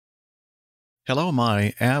Hello,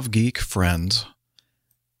 my AvGeek friends.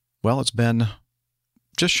 Well, it's been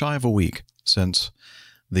just shy of a week since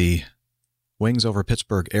the Wings Over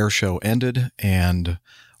Pittsburgh air show ended, and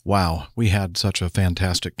wow, we had such a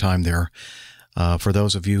fantastic time there. For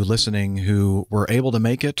those of you listening who were able to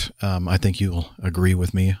make it, I think you'll agree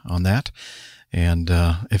with me on that. And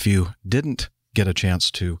if you didn't get a chance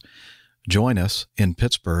to join us in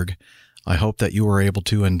Pittsburgh, I hope that you were able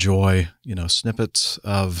to enjoy, snippets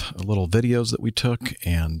of little videos that we took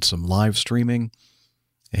and some live streaming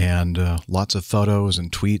and lots of photos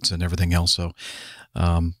and tweets and everything else. So,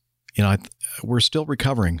 we're still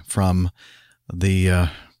recovering from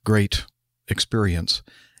the great experience.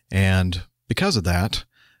 And because of that,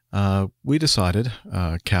 we decided,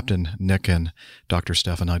 Captain Nick and Dr.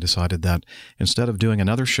 Steph and I decided that instead of doing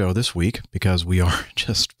another show this week, because we are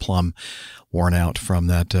just plumb worn out from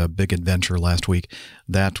that big adventure last week,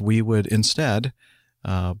 that we would instead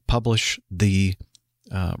publish the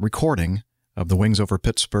recording of the Wings Over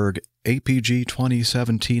Pittsburgh APG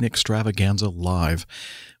 2017 Extravaganza Live,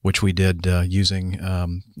 which we did using,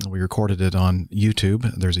 we recorded it on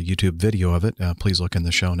YouTube. There's a YouTube video of it. Please look in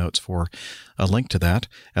the show notes for a link to that,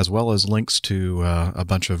 as well as links to a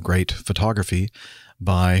bunch of great photography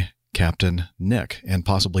by Captain Nick and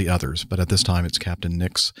possibly others. But at this time, it's Captain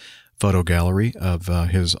Nick's photo gallery of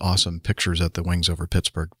his awesome pictures at the Wings Over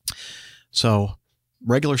Pittsburgh. So,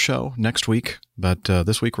 regular show next week, but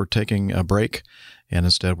this week we're taking a break, and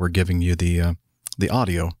instead we're giving you the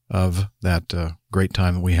audio of that great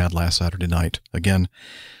time that we had last Saturday night. Again,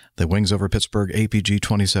 the Wings Over Pittsburgh APG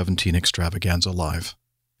 2017 Extravaganza Live.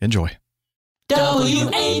 Enjoy.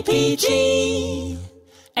 WAPG,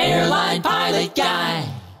 airline pilot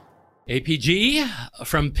guy. APG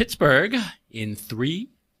from Pittsburgh in 3,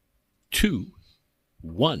 2,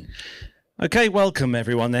 1. Okay, welcome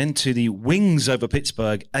everyone then to the Wings Over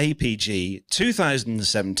Pittsburgh APG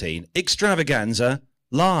 2017 Extravaganza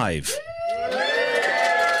Live.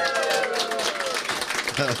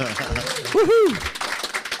 Woohoo!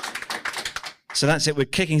 So that's it, we're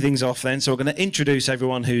kicking things off then. So we're going to introduce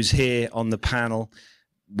everyone who's here on the panel.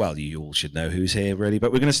 Well, you all should know who's here really,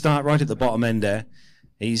 but we're going to start right at the bottom end there.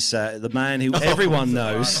 He's the man who everyone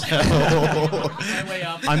knows. I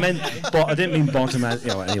didn't mean bottom end.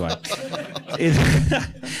 Anyway.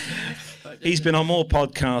 He's been on more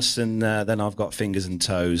podcasts than I've got fingers and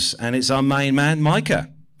toes. And it's our main man,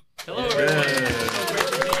 Micah. Hello, everyone. It's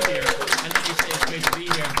great to be here. I thought you said it's great to be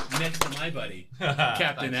here next to my buddy,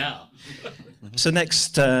 Captain Al. So next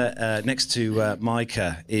to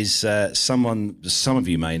Micah is someone some of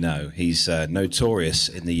you may know. He's notorious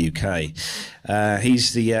in the UK.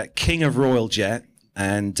 He's the king of Royal Jet,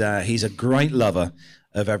 and he's a great lover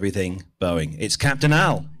of everything Boeing. It's Captain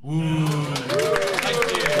Al.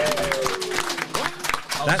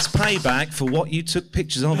 That's payback for what you took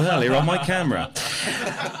pictures of earlier on my camera.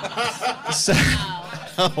 So,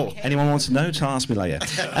 anyone wants to know, to ask me later.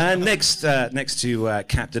 And next to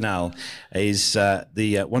Captain Al is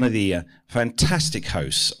one of the fantastic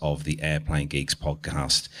hosts of the Airplane Geeks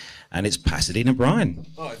podcast, and it's Pasadena Brian.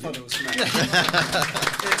 Oh, I thought it was Matt.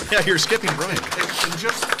 Yeah, you're skipping Brian. And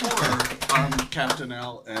just for Captain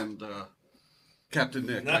Al and Captain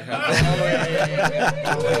Nick, I have.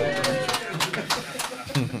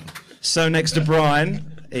 So next to Brian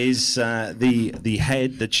is the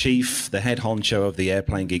head honcho of the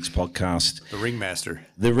Airplane Geeks podcast. The ringmaster.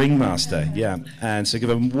 The ringmaster, yeah. And so give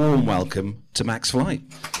a warm welcome to Max Flight.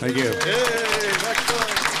 Thank you. Hey, Max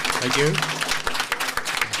Flight. Thank you.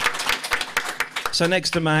 So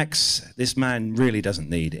next to Max, this man really doesn't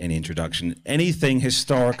need any introduction. Anything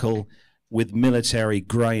historical with military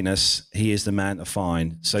greyness, he is the man to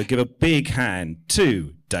find. So give a big hand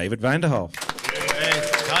to David Vanderhoff.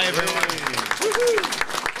 Hi, everyone.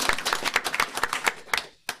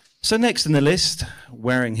 So next in the list,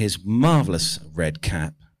 wearing his marvellous red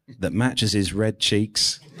cap that matches his red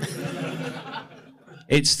cheeks,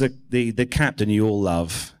 it's the captain you all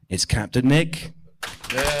love. It's Captain Nick.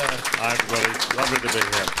 Yeah, hi, everybody. Lovely to be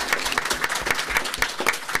here.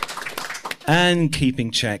 And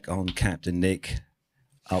keeping check on Captain Nick,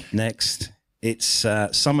 up next, it's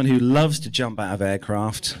someone who loves to jump out of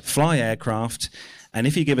aircraft, fly aircraft, and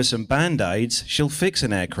if you give her some Band-Aids, she'll fix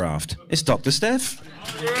an aircraft. It's Dr. Steph.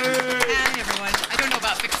 Hi, everyone. I don't know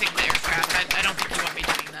about fixing the aircraft. I don't think you want me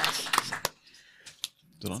doing that.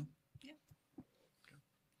 Is it on? Yeah.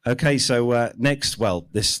 Okay, so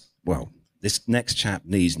this next chap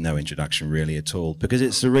needs no introduction really at all, because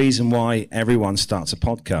it's the reason why everyone starts a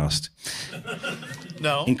podcast.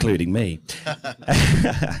 No. Including me.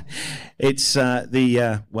 It's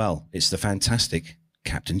the fantastic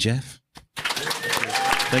Captain Jeff.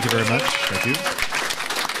 Thank you very much. Thank you.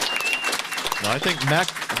 No, I think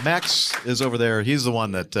Max is over there. He's the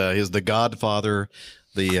one that is the godfather,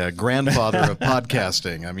 the grandfather of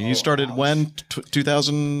podcasting. I mean, you started when?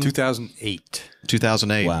 2000? 2008.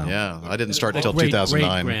 2008. Wow. Yeah, I didn't start until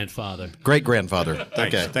 2009. Great-grandfather. Great-grandfather.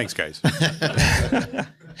 Okay. Thanks, guys.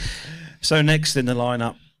 So next in the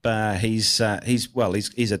lineup, he's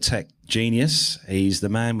a tech genius. He's the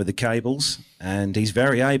man with the cables, and he's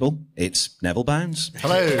very able. It's Neville Bounds.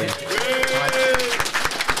 Hello.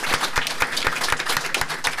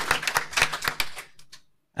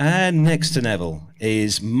 And next to Neville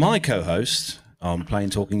is my co-host on Plain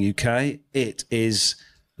Talking UK. It is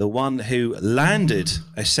the one who landed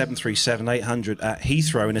a 737-800 at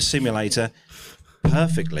Heathrow in a simulator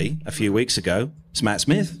perfectly a few weeks ago. It's Matt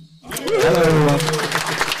Smith. Hello.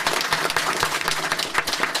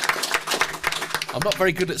 I'm not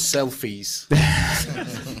very good at selfies.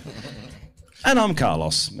 And I'm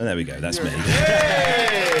Carlos. And there we go. That's me.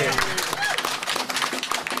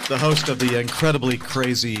 The host of the incredibly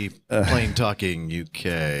crazy Plain Talking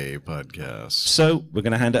UK podcast. So we're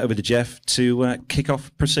going to hand it over to Jeff to kick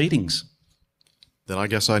off proceedings. Then I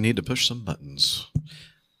guess I need to push some buttons.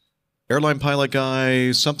 Airline pilot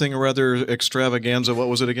guy, something or other extravaganza. What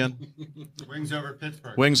was it again? Wings over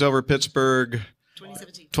Pittsburgh. Wings over Pittsburgh.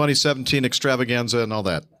 2017. 2017 extravaganza and all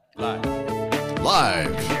that.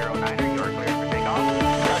 Live.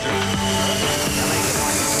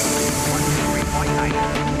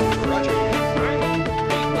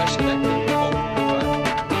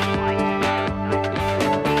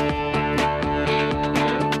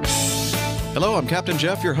 Hello, I'm Captain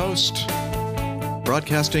Jeff, your host,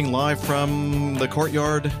 broadcasting live from the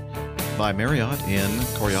Courtyard by Marriott in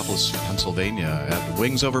Coriopolis, Pennsylvania at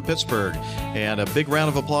Wings Over Pittsburgh. And a big round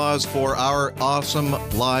of applause for our awesome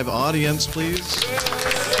live audience, please.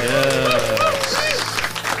 Yes.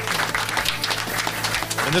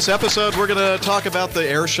 In this episode, we're going to talk about the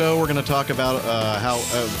air show. We're going to talk about how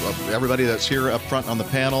everybody that's here up front on the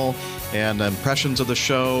panel and impressions of the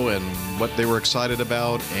show and what they were excited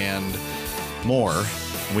about and more.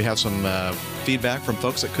 We have some feedback from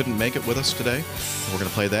folks that couldn't make it with us today. We're going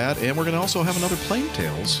to play that, and we're going to also have another Plane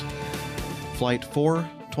Tales, Flight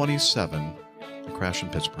 427, a crash in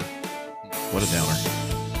Pittsburgh. What a downer.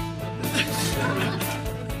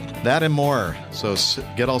 That and more. So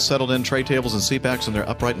get all settled in, tray tables and seat backs in their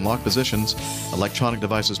upright and locked positions. Electronic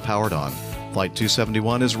devices powered on. Flight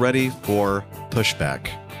 271 is ready for pushback.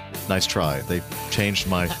 Nice try. They changed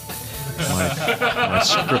my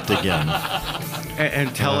script again.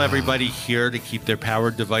 And tell everybody here to keep their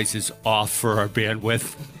powered devices off for our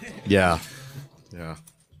bandwidth. Yeah.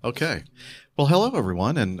 Okay. Well, hello,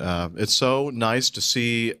 everyone. And it's so nice to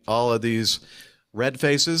see all of these red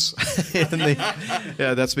faces.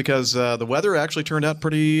 Yeah, that's because the weather actually turned out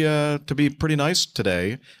to be pretty nice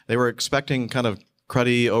today. They were expecting kind of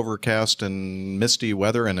cruddy, overcast, and misty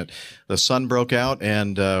weather, and the sun broke out,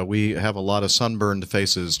 and we have a lot of sunburned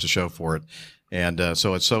faces to show for it. And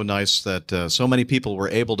so it's so nice that so many people were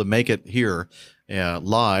able to make it here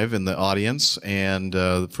live in the audience. And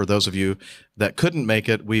for those of you that couldn't make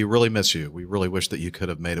it, we really miss you. We really wish that you could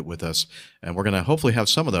have made it with us. And we're going to hopefully have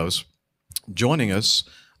some of those joining us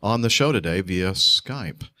on the show today via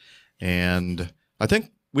Skype. And I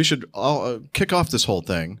think we should all kick off this whole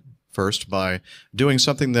thing first by doing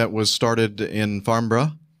something that was started in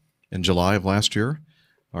Farnborough in July of last year,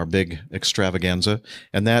 our big extravaganza.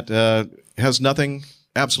 And that has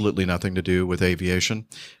absolutely nothing to do with aviation,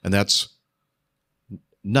 and that's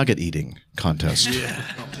nugget eating contest. Yeah.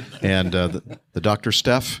 And the Dr.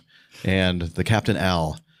 Steph and the Captain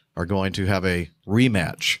Al are going to have a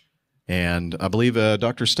rematch. And I believe,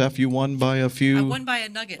 Dr. Steph, you won by a few. I won by a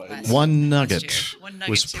nugget last One nugget. last year. One nugget.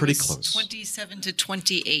 Was pretty It was close. 27 to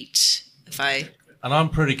 28. And I'm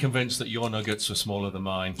pretty convinced that your nuggets are smaller than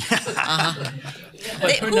mine.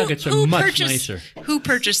 But her nuggets are much nicer. Who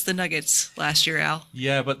purchased the nuggets last year, Al?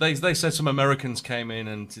 Yeah, but they said some Americans came in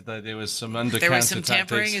and there was some undercounter There was some tactics.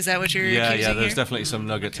 tampering? Is that what you're Yeah, accusing there's here? definitely some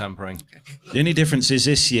nugget tampering. The only difference is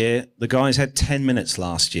this year, the guys had 10 minutes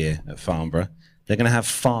last year at Farnborough. They're going to have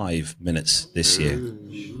 5 minutes this year.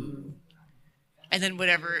 And then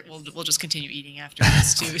whatever, we'll just continue eating after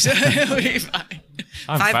this too. So it'll be fine.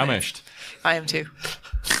 I'm 5 famished. minutes. I am too.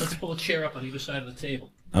 Let's pull a chair up on either side of the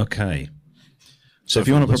table. Okay. So if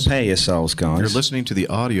you want to prepare yourselves, If you're guys. listening to the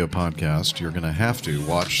audio podcast, you're going to have to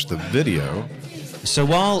watch the video. So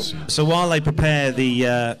while they prepare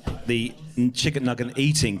the chicken nugget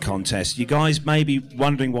eating contest, you guys may be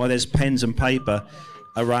wondering why there's pens and paper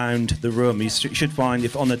around the room. You should find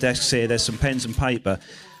if on the desks here there's some pens and paper.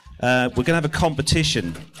 we're going to have a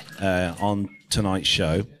competition on tonight's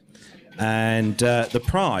show, and the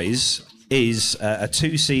prize is a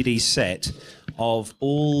 2-CD set of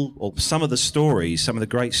some of the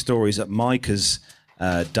great stories that Mike has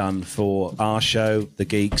done for our show, The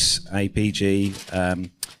Geeks, APG,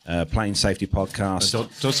 Plane Safety Podcast.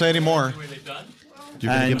 Don't say any more.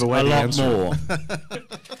 You're going to give away a the lot answer. more.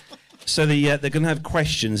 So they're going to have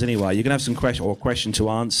questions anyway. You're going to have some question to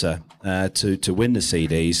answer to win the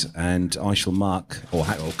CDs, and I shall mark or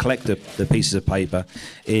collect the pieces of paper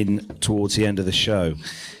in towards the end of the show.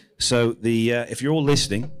 So if you're all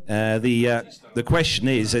listening, the question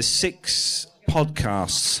is: there's 6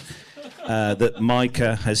 podcasts that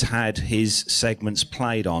Micah has had his segments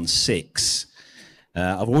played on. 6.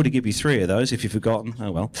 I've already given you 3 of those. If you've forgotten,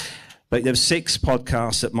 oh well. But there's 6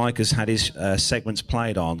 podcasts that Mike has had his segments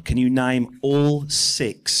played on. Can you name all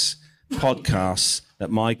 6 podcasts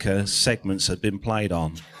that Micah's segments have been played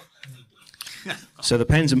on? So the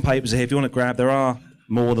pens and papers are here. If you want to grab, there are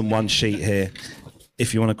more than one sheet here.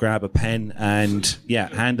 If you want to grab a pen and,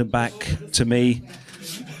 hand them back to me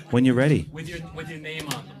when you're ready. With your name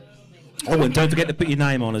on them. Oh, and don't forget to put your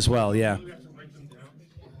name on as well, yeah.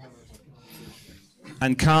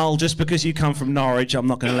 And Carl, just because you come from Norwich, I'm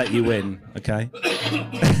not going to let you in, okay?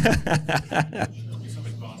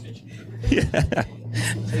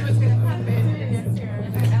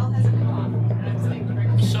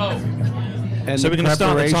 So we're going to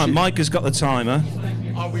start the time. Mike has got the timer.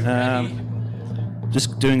 Are we ready?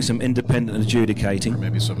 Just doing some independent adjudicating.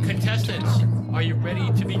 Maybe some Contestants, are you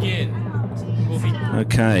ready to begin?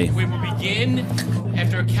 Okay. We will begin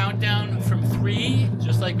after a countdown from 3.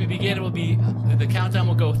 Just like we begin, the countdown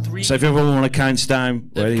will go 3. So if everyone want to count down,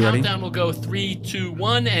 The countdown will go 3, 2,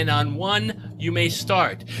 1, and on 1 you may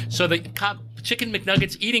start. So the Chicken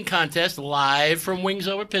McNuggets eating contest live from Wings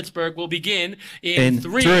Over Pittsburgh will begin in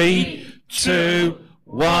 3, 2,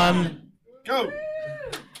 1, Go!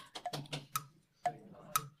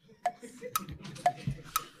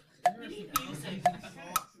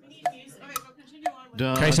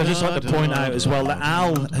 Okay, so I'd just like to point out as well that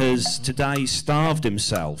Al has today starved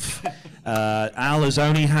himself. Al has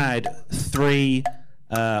only had 3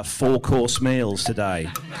 4-course meals today,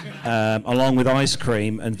 along with ice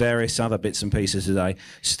cream and various other bits and pieces today.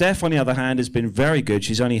 Steph, on the other hand, has been very good.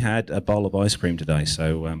 She's only had a bowl of ice cream today,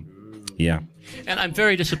 so yeah. And I'm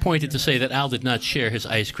very disappointed to say that Al did not share his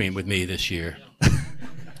ice cream with me this year.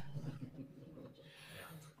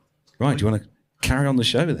 Right, do you want to carry on the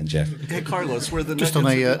show then, Jeff? Hey, Carlos, were the Just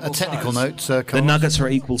nuggets on a equal technical size? note, The nuggets are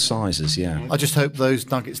equal sizes, yeah. I just hope those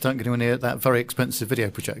nuggets don't get anywhere near that very expensive video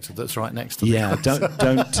projector that's right next to them. Yeah,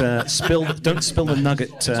 don't spill the nugget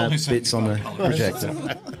bits on the projector.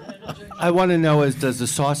 I want to know does the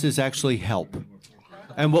sauces actually help?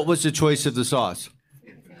 And what was the choice of the sauce?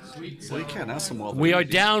 Well, you can't ask them while We are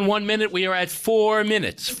down 1 minute. We are at 4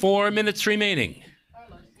 minutes. 4 minutes remaining.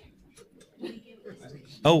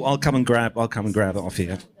 Oh, I'll come and grab it off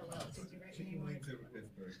here.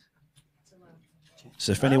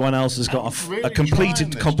 So if anyone else has got a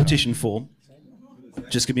completed competition form,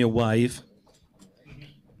 just give me a wave.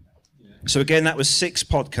 So again, that was 6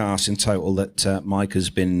 podcasts in total that Mike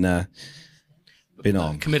has been on.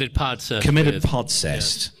 Committed Podsest. Committed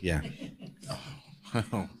Podsest, yeah.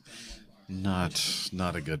 Oh,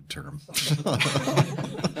 not a good term.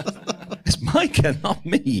 It's Mike and not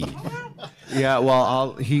me. Yeah,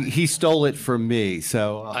 well, he stole it from me,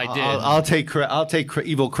 so I did. I'll take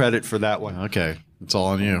evil credit for that one. Okay, it's all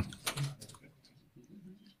on you.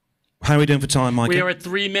 How are we doing for time, Mike? We are at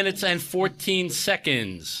 3 minutes and 14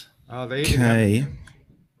 seconds. Okay.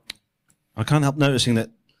 I can't help noticing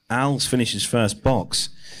that Al's finished his first box.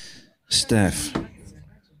 Steph.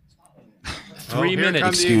 3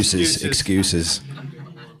 minutes. Excuses.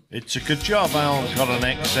 It's a good job Al got an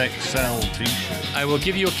XXL t-shirt. I will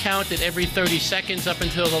give you a count at every 30 seconds up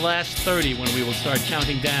until the last 30 when we will start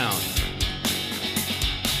counting down.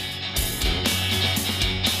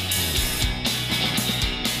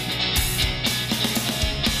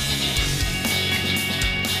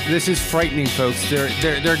 This is frightening, folks.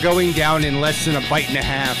 They're going down in less than a bite and a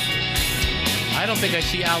half. I don't think I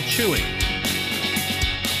see Al chewing.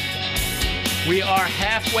 We are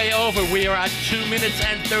halfway over. We are at 2 minutes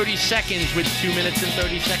and 30 seconds with 2 minutes and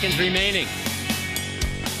 30 seconds remaining.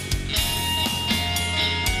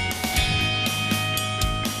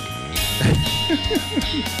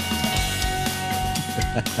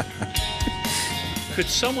 Could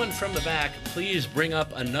someone from the back please bring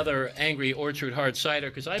up another Angry Orchard hard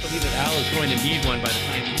cider? Because I believe that Al is going to need one by the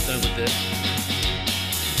time he's done with this.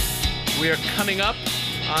 We are coming up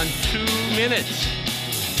on 2 minutes.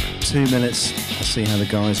 2 minutes. I'll see how the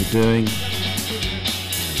guys are doing.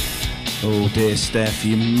 Oh dear, Steph,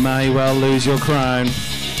 you may well lose your crown.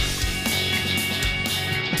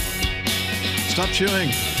 Stop chewing.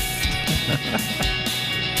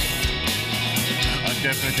 I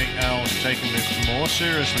definitely think Al's taking this more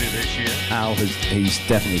seriously this year. He's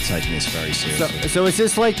definitely taking this very seriously. So is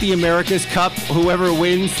this like the America's Cup? Whoever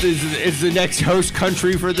wins is the next host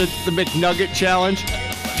country for the McNugget Challenge?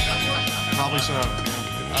 Probably so.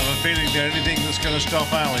 I have a feeling the only thing that's going to stop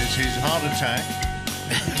Al is his heart attack.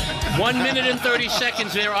 1 minute and 30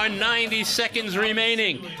 seconds. There are 90 seconds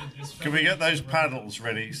remaining. Can we get those paddles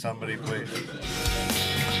ready, somebody, please?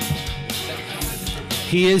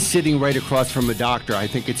 He is sitting right across from a doctor. I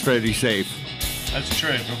think it's fairly safe. That's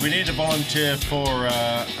true, but we need a volunteer for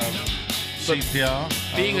CPR.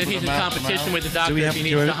 Being that he's in competition with the doctor, Do we have- if he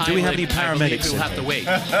do needs we- to hide do we have any I believe paramedics he'll in have to here? wait.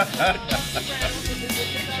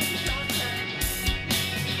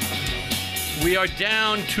 We are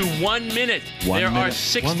down to 1 minute. There are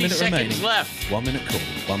 60 seconds left. 1 minute call.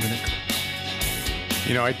 1 minute call.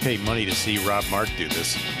 You know, I'd pay money to see Rob Mark do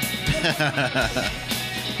this.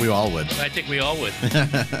 We all would. I think we all would.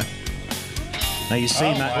 Now you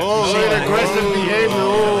see, Matt. aggressive behavior.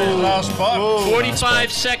 Last spot.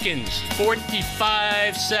 45 seconds.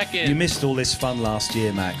 45 seconds. You missed all this fun last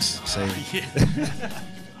year, Max. So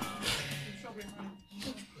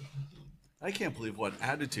I can't believe what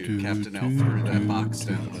attitude Captain Al threw that box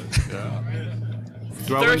down with.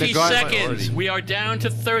 30 seconds. We are down to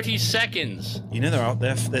 30 seconds. you know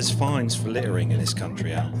there's fines for littering in this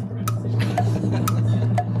country, Al.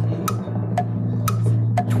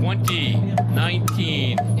 20,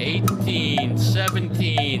 19, 18,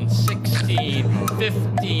 17, 16,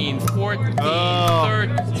 15, 14,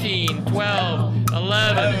 13, 12,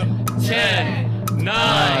 11, 10,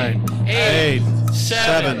 9, 8,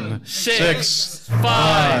 7, 6,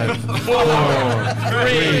 5, 4, 3,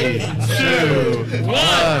 2,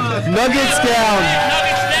 1. Nuggets down.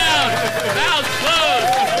 Nuggets down. Val's closed.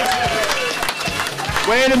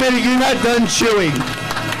 Wait a minute, you're not done chewing.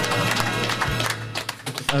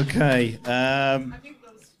 Okay.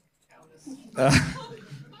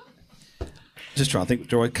 Just trying to think.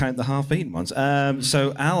 Do I count the half-eaten ones?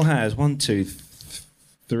 So Al has 1, 2,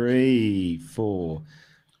 3, 4,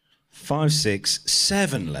 5, 6,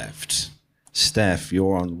 7 left. Steph,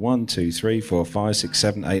 you're on 1, 2, 3, 4, 5, 6,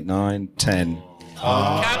 7, 8, 9, 10. Captain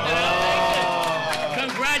Al.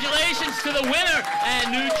 Congratulations to the winner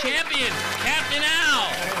and new champion, Captain Al.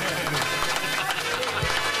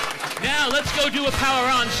 Now let's go do a power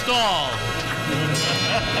on stall.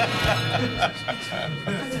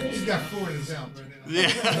 He's got 4 in his mouth right now.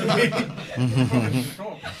 Yeah.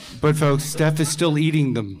 But folks, Steph is still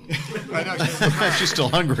eating them. I know, she's still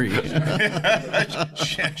hungry.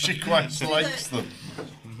 she quite likes them.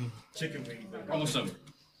 Chicken wing. Awesome.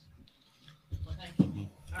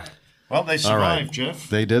 Well, they All right. survived, Jeff.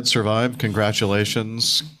 They did survive.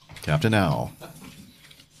 Congratulations, Captain Al.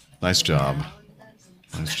 Nice job.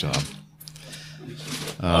 Nice job.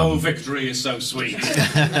 Oh, victory is so sweet.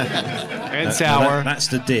 And sour. That's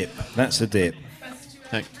the dip. That's the dip.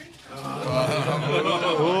 Hey.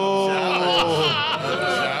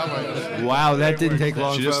 Wow, that didn't take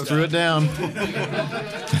long. She just folks. threw it down. Have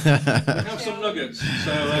some nuggets.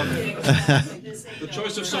 So the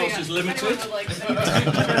choice of sauce is limited.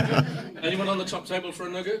 Anyone on the top table for a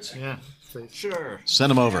nugget? Yeah. Sure.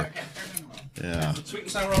 Send them over. Yeah. Sweet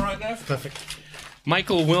and sour, all right, Nev? Perfect.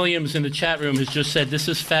 Michael Williams in the chat room has just said, this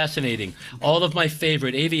is fascinating. All of my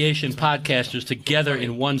favorite aviation podcasters together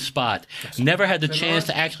in one spot. Never had the chance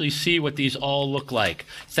to actually see what these all look like.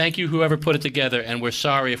 Thank you, whoever put it together, and we're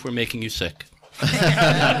sorry if we're making you sick.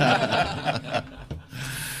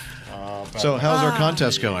 So how's our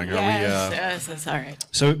contest going? Are Yes, that's all right.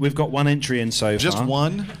 So we've got one entry in so Just far.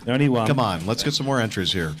 one? Only one. Come on, let's get some more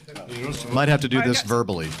entries here. Might have to do this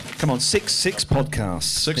verbally. Come on, six podcasts.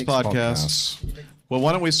 Six podcasts. Well,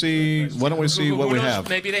 why don't we see what Who we knows? have?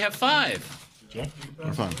 Maybe they have 5.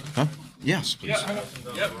 We're fine. Huh? Yes, please.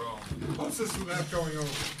 Yep. What's this without going over?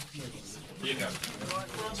 Here you go.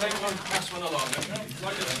 Take one, pass one along, okay?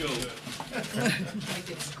 Like at school.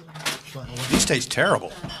 These taste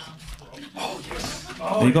terrible.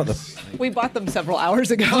 You got the. We bought them several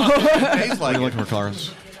hours ago. He's like looking for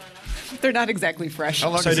cars. They're not exactly fresh. How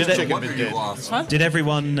long So has did this it- chicken Wonder been you dead? lost. Huh? Did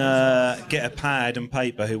everyone get a pad and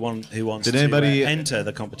paper who wants Did to anybody- enter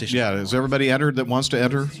the competition? Yeah, has everybody entered that wants to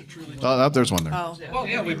enter? Oh, there's one there. Oh, Well,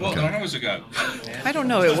 yeah, we bought them hours ago. I don't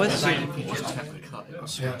know. It was.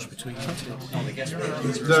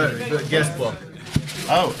 The guest book.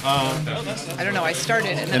 Oh, I don't know. I started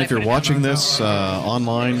and then And I if you're put it watching this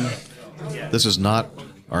online, this is not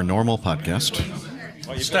our normal podcast.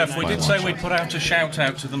 Steph, we did say we'd put out a shout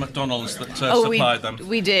out to the McDonald's that supplied them.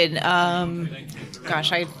 We did.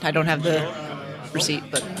 Gosh, I don't have the receipt,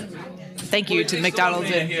 but thank you to McDonald's.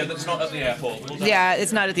 Here that's not at the airport. Yeah,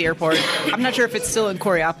 it's not at the airport. I'm not sure if it's still in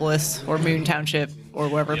Coriopolis or Moon Township or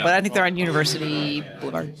wherever, but I think they're on University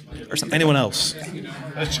Boulevard or something. Anyone else?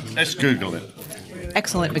 Let's Google it.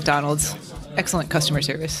 Excellent McDonald's. Excellent customer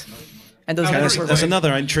service. And those guys were There's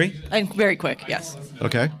another entry. and very quick, yes.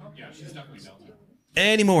 Okay.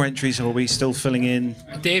 Any more entries, or are we still filling in?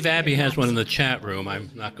 Dave Abbey has one in the chat room. I'm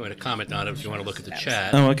not going to comment on it if you want to look at the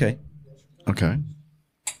chat. Oh, okay. Okay.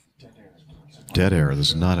 Dead air. This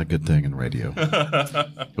is not a good thing in radio.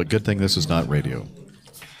 But good thing this is not radio.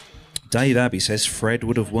 Dave Abbey says Fred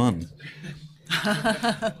would have won.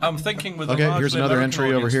 I'm thinking with Okay, here's another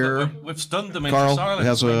entry over here. We've stunned them into Carl silence.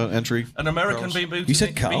 has an entry. An American being beaten, You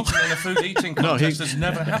said Carl? beaten in a food eating No, contest has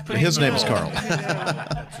never happened. His name is Carl.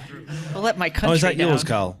 I'll let my country Oh, is that down. yours,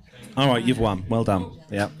 Carl? All right, you've won. Well done.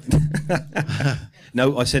 Yeah.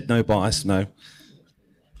 No, I said no bias. No.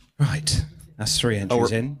 Right. That's 3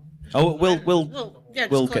 entries in. Oh, we'll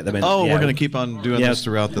get them in. Oh, Yeah. we're going to keep on doing this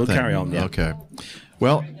throughout the we'll thing. carry on. Yeah. Okay.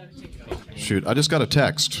 Well, shoot, I just got a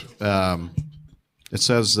text. It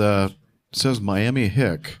says Miami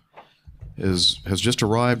Hick has just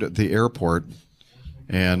arrived at the airport,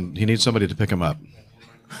 and he needs somebody to pick him up.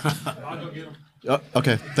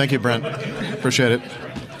 Okay, thank you, Brent. Appreciate it.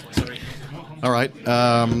 All right.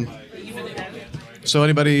 So,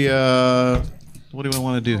 anybody? What do we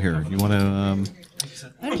want to do here? You want to?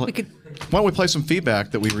 Why don't we play some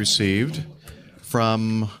feedback that we received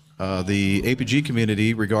from the APG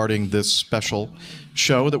community regarding this special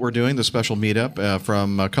show that we're doing, the special meetup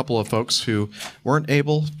from a couple of folks who weren't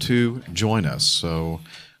able to join us. So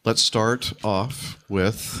let's start off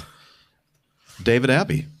with David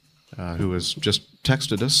Abbey, who has just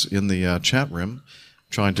texted us in the chat room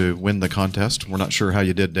trying to win the contest. We're not sure how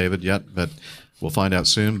you did, David, yet, but we'll find out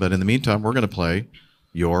soon. But in the meantime, we're going to play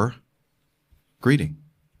your greeting.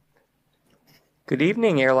 Good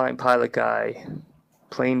evening, Airline Pilot Guy,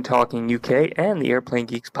 Plane Talking UK, and the Airplane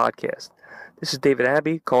Geeks podcast. This is David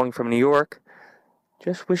Abbey calling from New York.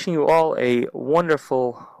 Just wishing you all a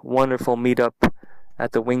wonderful, wonderful meetup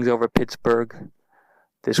at the Wings Over Pittsburgh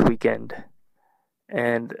this weekend.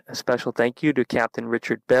 And a special thank you to Captain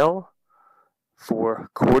Richard Bell for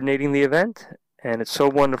coordinating the event. And it's so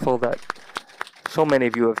wonderful that so many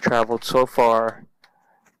of you have traveled so far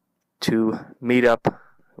to meet up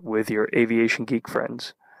with your aviation geek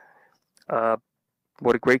friends.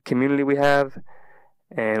 What a great community we have,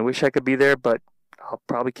 and wish I could be there, but I'll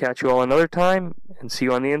probably catch you all another time and see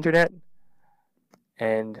you on the internet.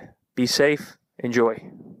 And be safe. Enjoy.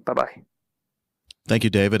 Bye-bye. Thank you,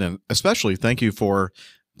 David, and especially thank you for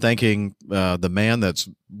thanking the man that's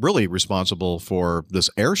really responsible for this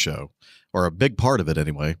air show, or a big part of it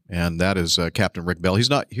anyway, and that is Captain Rick Bell. He's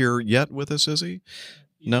not here yet with us, is he?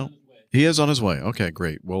 No? He is on his way. Okay,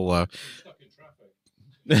 great. Well,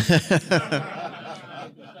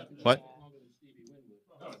 what?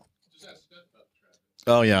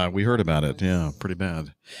 Oh, yeah, we heard about it. Yeah, pretty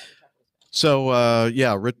bad. So,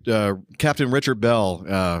 Captain Richard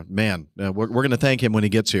Bell, man, we're going to thank him when he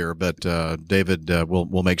gets here, but David,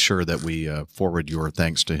 we'll make sure that we forward your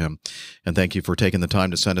thanks to him. And thank you for taking the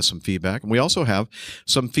time to send us some feedback. And we also have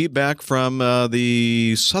some feedback from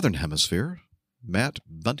the Southern Hemisphere, Matt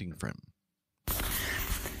Buntingford.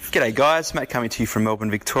 G'day guys, Matt coming to you from Melbourne,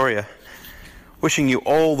 Victoria. Wishing you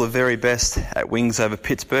all the very best at Wings Over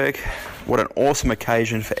Pittsburgh. What an awesome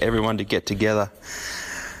occasion for everyone to get together.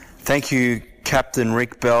 Thank you, Captain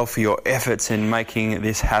Rick Bell, for your efforts in making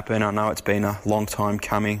this happen. I know it's been a long time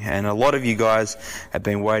coming, and a lot of you guys have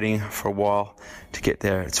been waiting for a while to get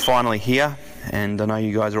there. It's finally here, and I know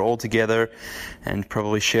you guys are all together and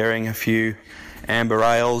probably sharing a few amber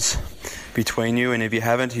ales between you, and if you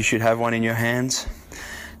haven't, you should have one in your hands.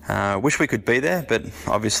 Wish we could be there, but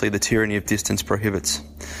obviously the tyranny of distance prohibits.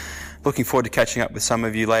 Looking forward to catching up with some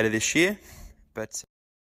of you later this year. But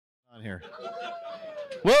on here.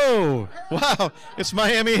 Whoa! Wow! It's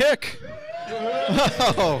Miami Hick.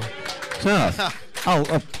 Whoa! Well,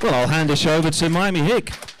 I'll hand this over to Miami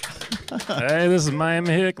Hick. Hey, this is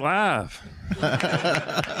Miami Hick live.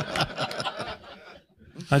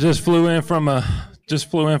 I just flew in from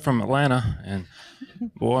Atlanta, and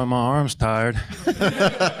boy, my arm's tired.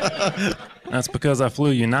 That's because I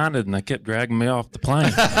flew United, and they kept dragging me off the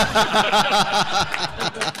plane.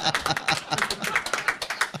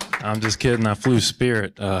 I'm just kidding. I flew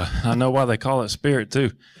Spirit. I know why they call it Spirit,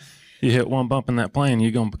 too. You hit one bump in that plane,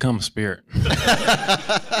 you're going to become a Spirit.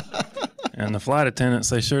 And the flight attendants,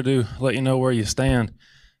 they sure do let you know where you stand.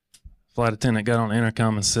 flight attendant got on the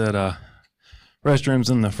intercom and said, restrooms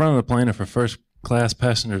in the front of the plane are for first-class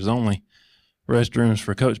passengers only. Restrooms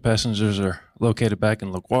for coach passengers are located back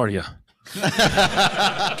in LaGuardia.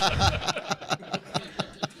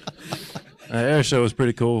 The air show was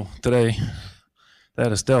pretty cool today. They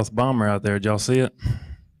had a stealth bomber out there. Did y'all see it?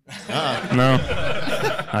 No?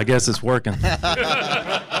 I guess it's working.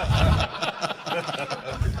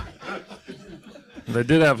 They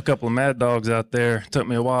did have a couple of mad dogs out there. It took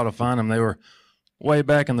me a while to find them. They were way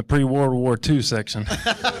back in the pre-World War II section.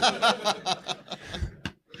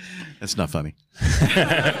 It's not funny.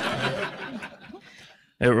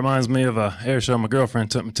 It reminds me of an air show my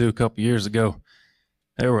girlfriend took me to a couple years ago.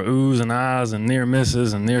 There were oohs and ahs and near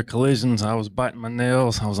misses and near collisions. I was biting my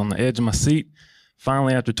nails. I was on the edge of my seat.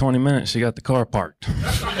 Finally, after 20 minutes, she got the car parked.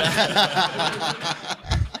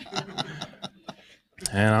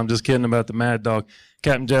 And I'm just kidding about the mad dog.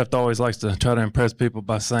 Captain Jeff always likes to try to impress people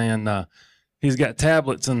by saying he's got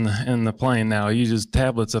tablets in the plane now. He uses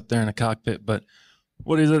tablets up there in the cockpit, but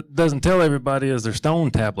what he doesn't tell everybody is they're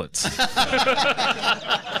stone tablets.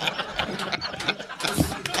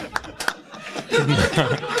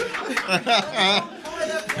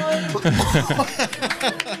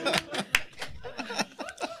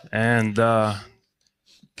 And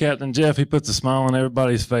Captain Jeff, he puts a smile on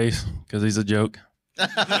everybody's face because he's a joke.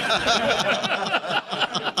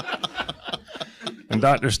 And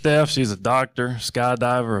Dr. Steph, she's a doctor,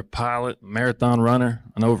 skydiver, a pilot, marathon runner,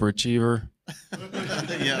 an overachiever.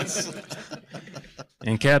 Yes.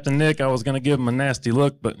 And Captain Nick, I was going to give him a nasty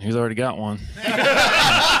look, but he's already got one.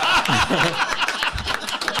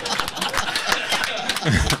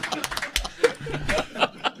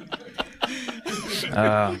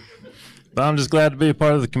 But I'm just glad to be a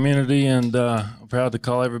part of the community, and I'm proud to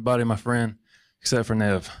call everybody my friend, except for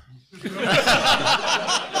Nev.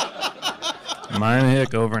 Mine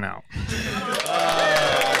Hick, over and out.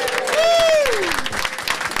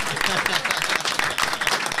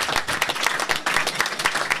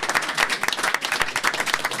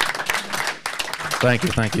 Thank you,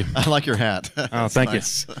 thank you. I like your hat. Oh, thank you.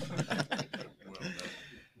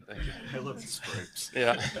 I love the stripes.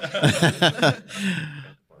 Yeah.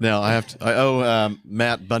 Now I owe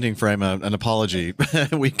Matt Buntingframe an apology.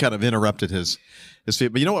 We kind of interrupted his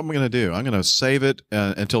feed, but you know what I'm going to do? I'm going to save it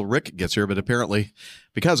until Rick gets here. But apparently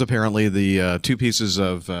the two pieces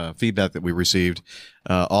of feedback that we received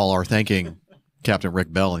all are thanking Captain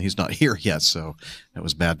Rick Bell, and he's not here yet, so that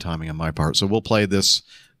was bad timing on my part. So we'll play this,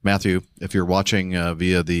 Matthew. If you're watching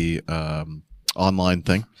via the online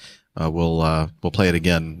thing, we'll play it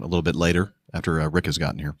again a little bit later after Rick has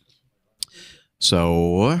gotten here.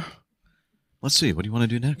 So let's see. What do you want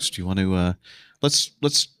to do next? Do you want to let's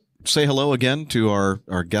say hello again to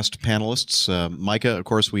our guest panelists. Micah, of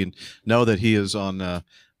course, we know that he is on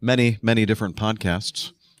many different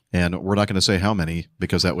podcasts, and we're not going to say how many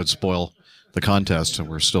because that would spoil the contest, and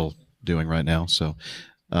we're still doing right now. So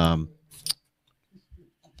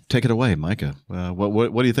take it away, Micah.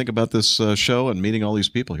 What do you think about this show and meeting all these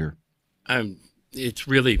people here? It's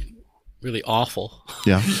really awful.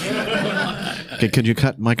 Yeah. Okay, could you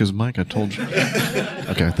cut Micah's mic? I told you.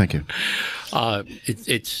 Okay, thank you.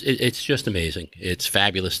 It's just amazing. It's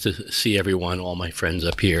fabulous to see everyone, all my friends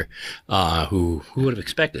up here, who would have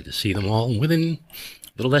expected to see them all within a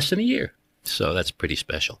little less than a year. So that's pretty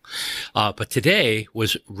special. But today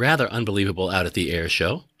was rather unbelievable out at the air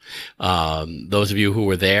show. Those of you who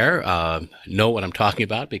were there know what I'm talking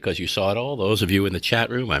about because you saw it all. Those of you in the chat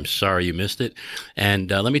room, I'm sorry you missed it. And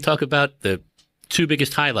let me talk about the two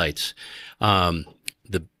biggest highlights.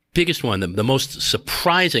 The biggest one, the most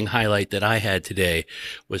surprising highlight that I had today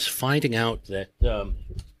was finding out that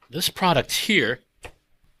this product here,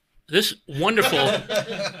 this wonderful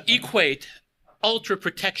Equate Ultra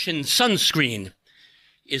Protection Sunscreen,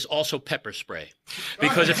 is also pepper spray.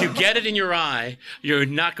 Because if you get it in your eye, you're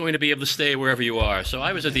not going to be able to stay wherever you are. So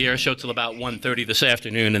I was at the air show till about 1:30 this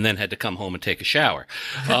afternoon and then had to come home and take a shower.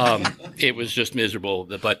 It was just miserable.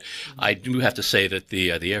 But I do have to say that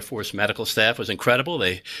the Air Force medical staff was incredible.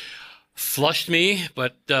 They flushed me,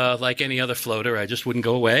 but like any other floater, I just wouldn't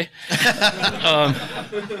go away.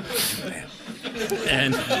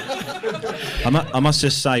 And I must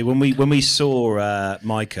just say, when we saw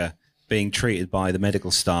Micah being treated by the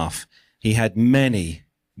medical staff, he had many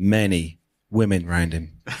women around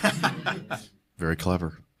him. Very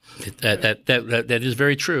clever. That is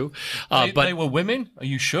very true. But they were women? Are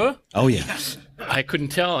you sure? Oh yeah. I couldn't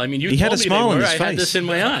tell. I mean, you he told had a me smile they on were. his I face. had this in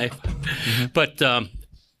my eye. But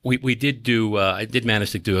we did do. I did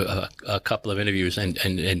manage to do a couple of interviews,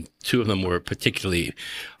 and two of them were particularly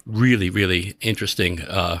really, really interesting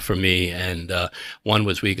for me. And one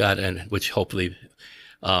was we got, and which hopefully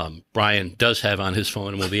Brian does have on his phone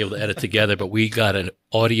and we'll be able to edit together, but we got an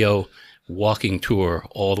audio walking tour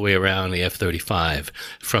all the way around the F-35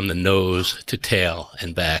 from the nose to tail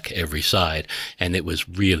and back every side. And it was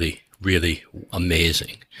really, really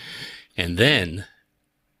amazing. And then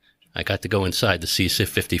I got to go inside the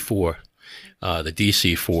C-54, the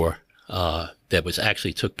DC-4, that was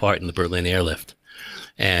actually took part in the Berlin airlift.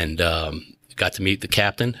 And got to meet the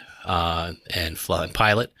captain and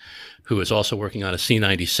pilot, who is also working on a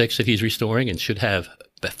C-96 that he's restoring and should have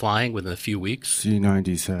flying within a few weeks.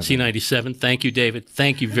 C-97. C-97. Thank you, David.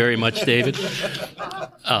 Thank you very much, David.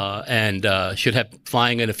 And should have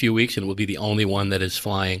flying in a few weeks, and will be the only one that is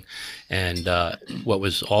flying. And what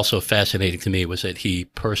was also fascinating to me was that he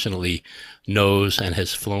personally knows and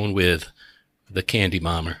has flown with the Candy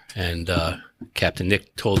Bomber. And Captain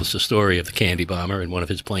Nick told us the story of the Candy Bomber in one of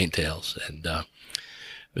his plane tales. And it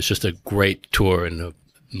was just a great tour and a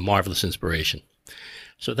marvelous inspiration.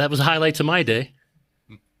 So that was the highlights of my day.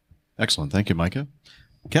 Excellent. Thank you, Micah.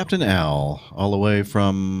 Captain Al, all the way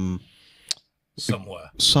from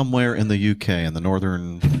somewhere in the UK, in the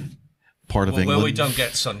northern part of England. Where we don't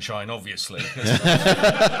get sunshine, obviously.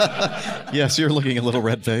 Yes, you're looking a little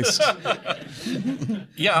red-faced.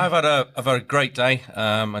 Yeah, I've had a great day.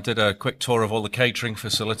 I did a quick tour of all the catering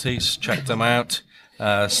facilities, checked them out.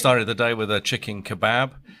 Started the day with a chicken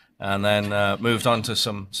kebab, and then moved on to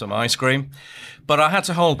some ice cream. But I had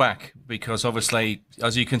to hold back because obviously,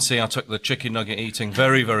 as you can see, I took the chicken nugget eating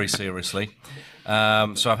very, very seriously.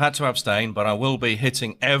 So I've had to abstain, but I will be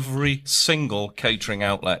hitting every single catering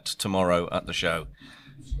outlet tomorrow at the show.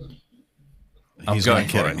 I'm going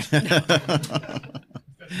for it.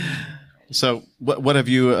 So what have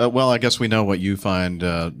you, well, I guess we know what you find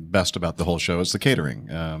best about the whole show is the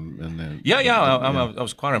catering. I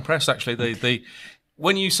was quite impressed, actually.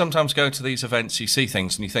 When you sometimes go to these events, you see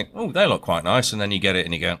things and you think, oh, they look quite nice, and then you get it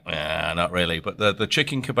and you go, not really. But the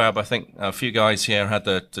chicken kebab, I think a few guys here had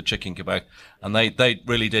the chicken kebab, and they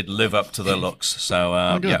really did live up to their looks. So,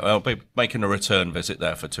 I'll be making a return visit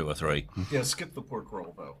there for 2 or 3. Yeah, skip the pork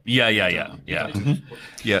roll, though. Yeah. Yeah.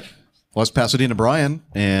 Well, it's Pasadena Brian,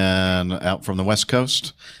 and out from the West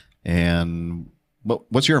Coast. And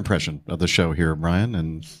what's your impression of the show here, Brian?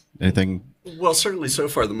 And anything? Well, certainly so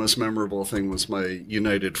far the most memorable thing was my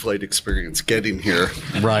United flight experience getting here.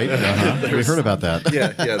 Right. We heard about that.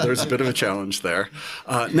 Yeah, there's a bit of a challenge there.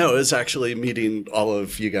 No, it was actually meeting all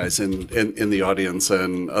of you guys in the audience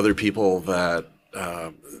and other people that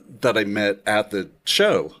I met at the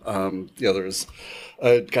show. There was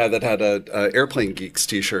a guy that had a Airplane Geeks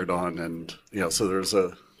t-shirt on, and so there's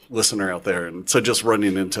a listener out there, and so just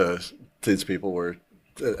running into these people were,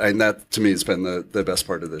 and that to me has been the best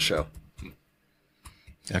part of the show.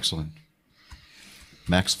 Excellent.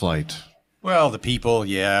 Max Flight. Well, the people,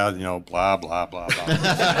 blah, blah, blah, blah.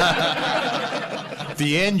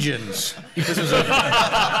 The engines.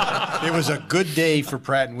 It was a good day for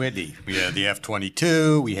Pratt & Whitney. We had the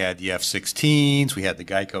F-22, we had the F-16s, we had the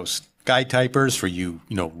Geico Skytypers for you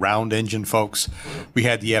round engine folks. We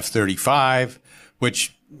had the F-35,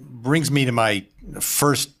 which brings me to my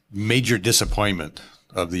first major disappointment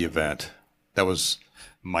of the event. That was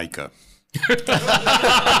Micah.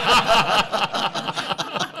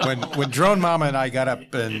 When Drone Mama and I got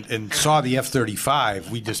up and saw the F-35,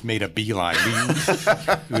 we just made a beeline.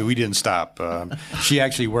 We didn't stop. She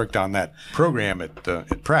actually worked on that program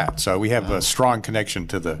at Pratt, so we have a strong connection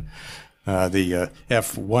to the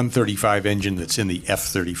F-135 engine that's in the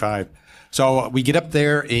F-35. So we get up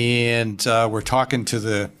there and we're talking to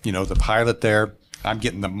the pilot there. I'm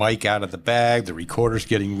getting the mic out of the bag. The recorder's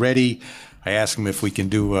getting ready. I asked him if we can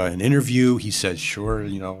do an interview. He said, sure,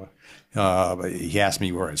 he asked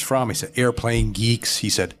me where it's from. I said, Airplane Geeks. He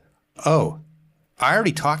said, oh, I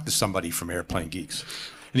already talked to somebody from Airplane Geeks.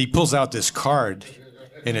 And he pulls out this card,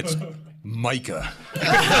 and it's Micah.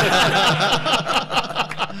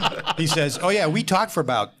 He says, oh, yeah, we talked for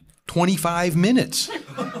about 25 minutes.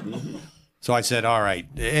 So I said, all right.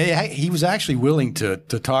 He was actually willing to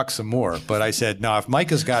talk some more, but I said, no, if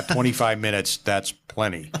Micah's got 25 minutes, that's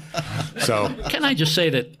plenty. So can I just say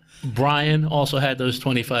that Brian also had those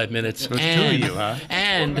 25 minutes,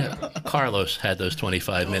 and Carlos had those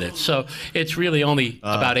 25 minutes. So it's really only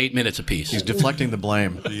about 8 minutes apiece. He's deflecting the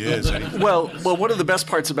blame. He is. Well, one of the best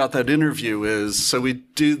parts about that interview is, so we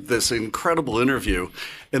do this incredible interview,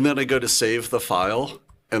 and then I go to save the file,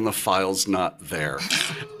 and the file's not there.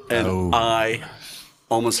 And I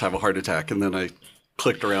almost have a heart attack, and then I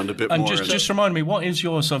clicked around a bit And more. just remind me, what is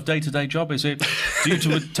your sort of day-to-day job? Is it due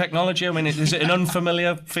to technology? I mean, is it an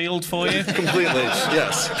unfamiliar field for you? Completely,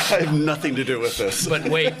 yes. I have nothing to do with this. But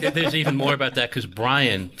wait, there's even more about that because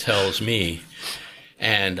Brian tells me,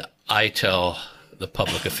 and I tell the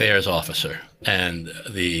public affairs officer and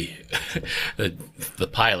the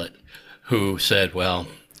pilot, who said, "Well,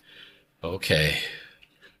 okay,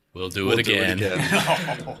 we'll do it again."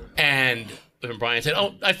 And Brian said,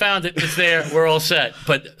 "Oh, I found it. It's there. We're all set."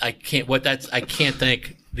 But I can't. I can't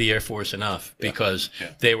thank the Air Force enough because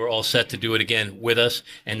they were all set to do it again with us,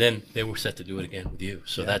 and then they were set to do it again with you.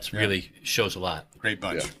 So that's really shows a lot. Great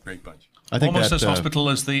bunch. Great bunch. I think almost that, as hospital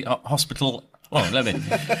as the hospital. Well,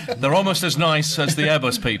 they're almost as nice as the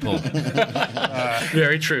Airbus people.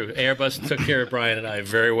 Very true. Airbus took care of Brian and I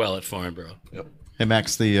very well at Farnborough. Yep. Hey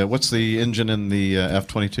Max, what's the engine in the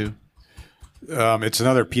F-22? It's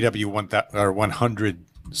another PW100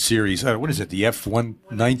 series. What is it? The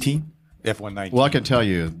F-119? F-119. Well, I can tell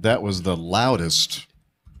you that was the loudest.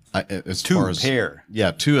 As Two far as, pair.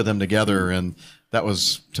 Yeah, two of them together, and that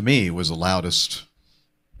was, to me, was the loudest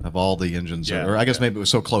of all the engines. Yeah, or I guess maybe it was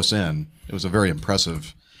so close in. It was a very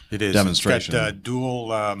impressive demonstration. It's got dual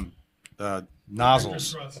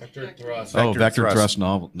nozzles. Vector thrust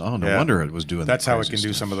novel. Oh, no wonder it was doing that. That's how it can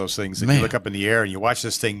do some of those things. If you look up in the air and you watch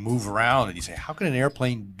this thing move around and you say, how can an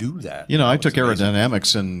airplane do that? You know, I took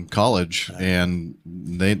aerodynamics in college, and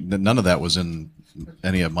none of that was in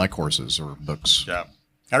any of my courses or books. Yeah.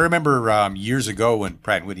 I remember years ago when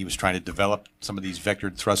Pratt & Whitney was trying to develop some of these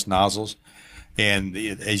vectored thrust nozzles, and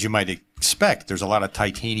as you might expect, there's a lot of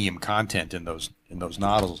titanium content in those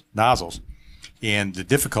nozzles, and the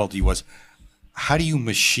difficulty was, how do you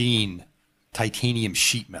machine titanium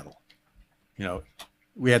sheet metal? You know,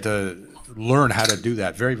 we had to learn how to do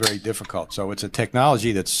that. Very, very difficult. So it's a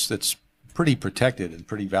technology that's pretty protected and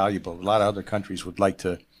pretty valuable. A lot of other countries would like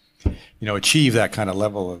to, achieve that kind of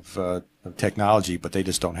level of technology, but they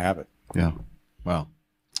just don't have it. Yeah. Wow.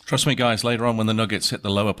 Trust me, guys, later on when the nuggets hit the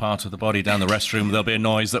lower part of the body down the restroom, there'll be a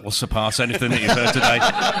noise that will surpass anything that you've heard today.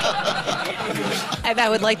 And I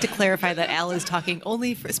would like to clarify that Al is speaking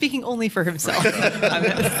only for himself.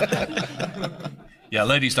 Yeah,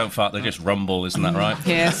 ladies don't fart, they just rumble, isn't that right?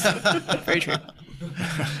 Yes, very true.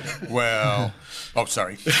 Well,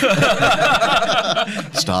 sorry.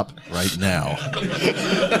 Stop right now.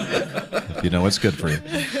 You know what's good for you.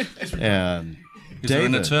 And is there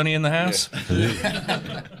an attorney in the house?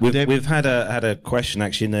 We've had a question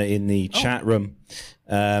actually in the chat room.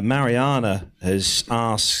 Mariana has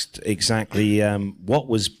asked exactly what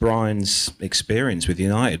was Brian's experience with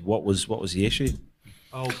United. What was the issue?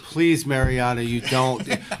 Oh, please, Mariana, you don't.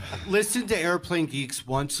 Listen to Airplane Geeks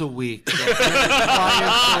once a week.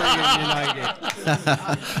 Brian United.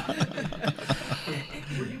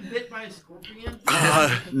 Were you bit by a scorpion?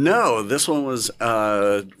 No, this one was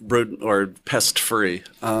rodent or pest free.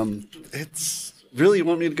 It's really, you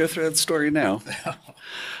want me to go through that story now?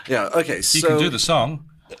 Yeah. Okay. So you can do the song.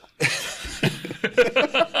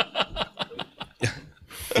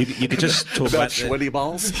 You could just talk about sweaty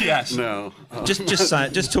balls. Yes. No.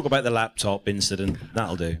 Just talk about the laptop incident.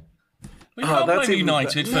 That'll do. Well, you can't blame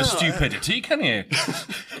United for stupidity, can you?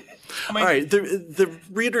 All right. The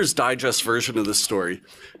Reader's Digest version of the story.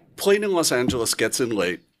 Plane in Los Angeles gets in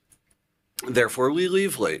late. Therefore, we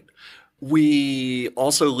leave late. We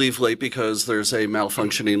also leave late because there's a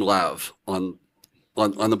malfunctioning lav on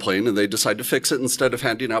the plane, and they decide to fix it instead of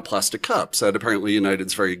handing out plastic cups that apparently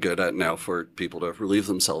United's very good at now for people to relieve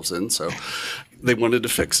themselves in. So they wanted to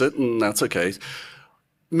fix it, and that's okay.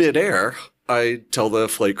 Mid-air, I tell the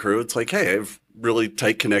flight crew, it's like, hey, I have really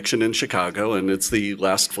tight connection in Chicago, and it's the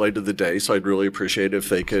last flight of the day, so I'd really appreciate if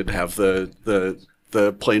they could have the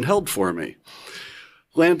plane held for me.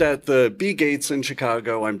 Land at the B gates in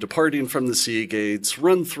Chicago. I'm departing from the C gates,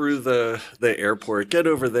 run through the airport, get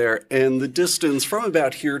over there, and the distance from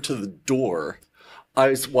about here to the door,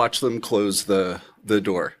 I watch them close the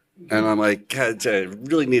door. And I'm like, I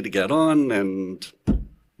really need to get on, and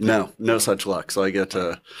no such luck. So I get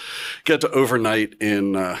to overnight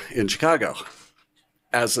in Chicago.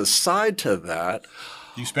 As a side to that,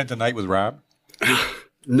 you spent the night with Rob?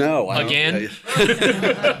 No. Again?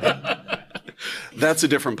 That's a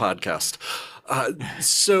different podcast.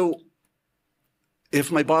 So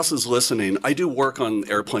if my boss is listening, I do work on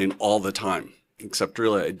airplane all the time, except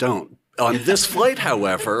really I don't. On this flight,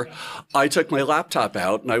 however, I took my laptop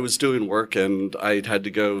out and I was doing work and I had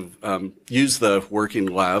to go use the working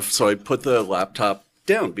lav. So I put the laptop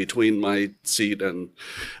down between my seat and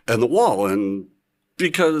the wall. And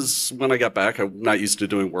because when I got back, I'm not used to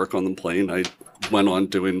doing work on the plane. I went on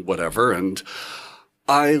doing whatever, and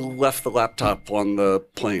I left the laptop on the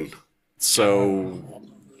plane. So,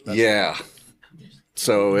 yeah.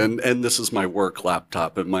 So, and this is my work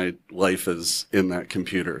laptop, and my life is in that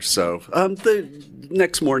computer. So, the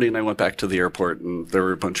next morning I went back to the airport, and there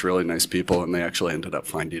were a bunch of really nice people, and they actually ended up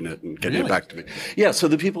finding it and getting it back to me. Yeah, so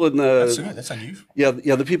the people in the... That's unusual. Yeah,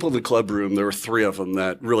 the people in the club room, there were 3 of them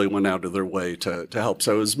that really went out of their way to help.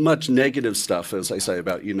 So as much negative stuff as I say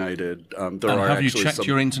about United, there are have actually you checked some...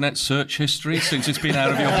 your internet search history since it's been out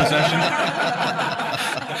of your possession?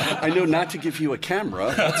 I know not to give you a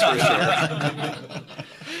camera, that's for sure.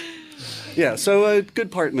 Yeah, so a good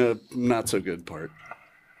part and a not so good part.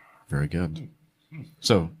 Very good.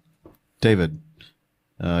 So, David,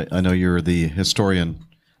 I know you're the historian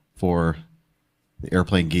for the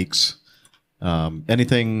Airplane Geeks.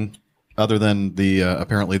 Anything other than the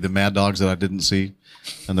apparently the Mad Dogs that I didn't see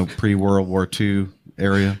in the pre-World War II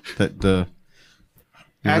area that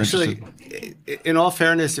Actually, in all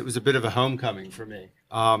fairness, it was a bit of a homecoming for me.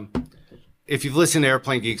 If you've listened to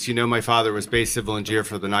Airplane Geeks, you know my father was base civil engineer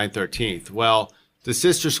for the 913th. Well, the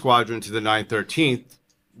sister squadron to the 913th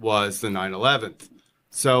was the 911th.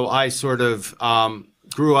 So I sort of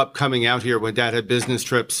grew up coming out here when Dad had business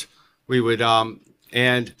trips. We would,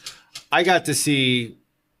 and I got to see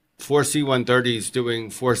 4 C-130s doing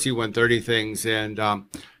 4 C-130 things, and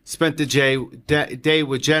spent the day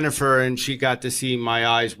with Jennifer, and she got to see my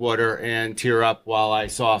eyes water and tear up while I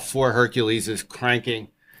saw 4 Herculeses cranking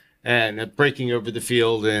and breaking over the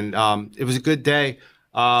field. And it was a good day.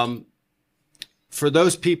 For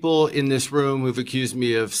those people in this room who've accused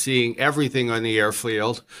me of seeing everything on the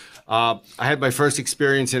airfield, I had my first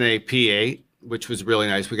experience in a P-8, which was really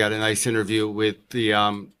nice. We got a nice interview with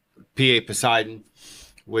the P-8 Poseidon,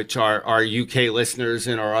 which our UK listeners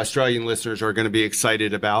and our Australian listeners are going to be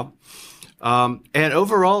excited about. And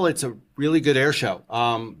overall, it's a really good air show.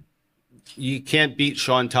 You can't beat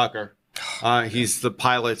Sean Tucker. He's the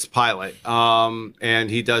pilot's pilot, and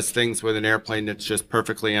he does things with an airplane that's just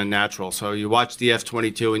perfectly unnatural. So you watch the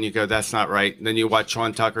F-22 and you go, that's not right. And then you watch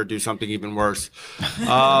Sean Tucker do something even worse.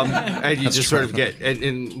 And you just sort of get,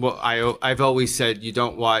 and well, I've always said you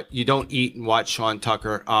don't eat and watch Sean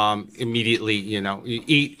Tucker immediately. You know, you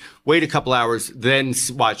eat, wait a couple hours, then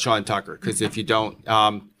watch Sean Tucker. Because if you don't,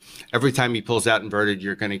 every time he pulls out inverted,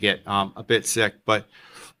 you're going to get a bit sick. But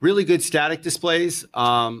really good static displays.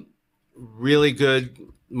 Really good.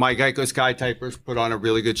 My Geico Sky Typers put on a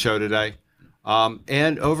really good show today.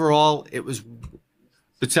 And overall, it was,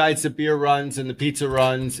 besides the beer runs and the pizza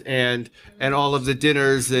runs and all of the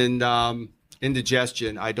dinners and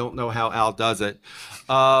indigestion, I don't know how Al does it.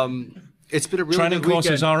 It's been a really Training good weekend.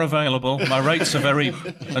 courses are available. My rates are very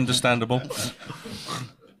understandable.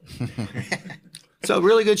 So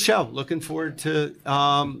really good show. Looking forward to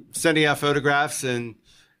sending out photographs, and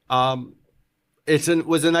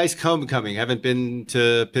was a nice homecoming. Haven't been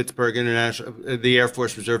to Pittsburgh International, the Air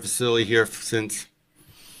Force Reserve facility here since,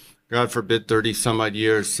 God forbid, 30 some odd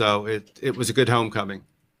years. So it was a good homecoming.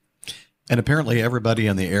 And apparently everybody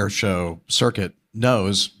on the air show circuit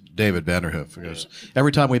knows David Vanderhoof, because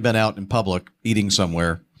every time we've been out in public eating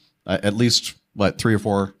somewhere, at least 3 or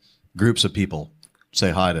 4 groups of people say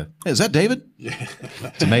hi to, hey, is that David? Yeah.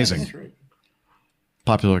 It's amazing.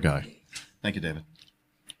 Popular guy. Thank you, David.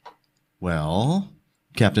 Well,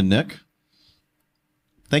 Captain Nick,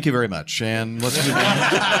 thank you very much. And let's do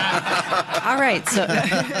All right. So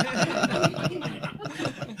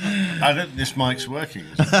I don't think this mic's working.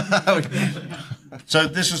 So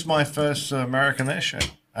this was my first American Air Show,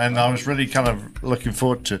 and I was really kind of looking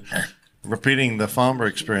forward to repeating the Farnborough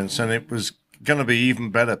experience, and it was going to be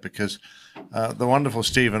even better because the wonderful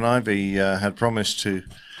Stephen Ivy had promised to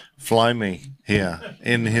fly me here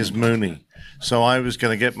in his Mooney. So I was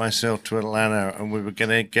going to get myself to Atlanta, and we were going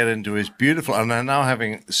to get into his beautiful, and now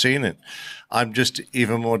having seen it, I'm just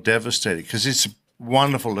even more devastated because it's a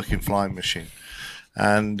wonderful looking flying machine.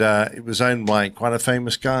 And it was owned by quite a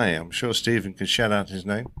famous guy. I'm sure Stephen can shout out his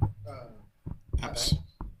name.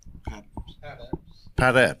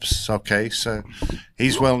 Pat Epps. Okay, so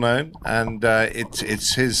he's well known, and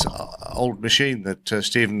it's his old machine that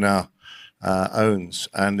Stephen now owns,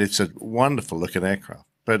 and it's a wonderful looking aircraft.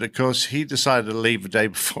 But of course, he decided to leave the day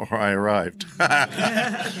before I arrived.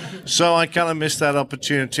 So I kind of missed that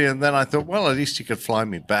opportunity, and then I thought, well, at least he could fly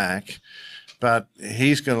me back. But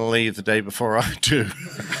he's going to leave the day before I do.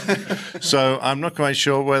 So I'm not quite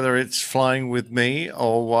sure whether it's flying with me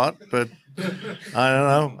or what, but I don't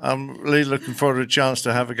know. I'm really looking forward to a chance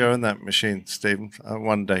to have a go in that machine, Stephen,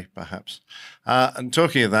 one day perhaps. And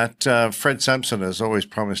talking of that, Fred Sampson has always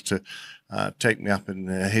promised to take me up in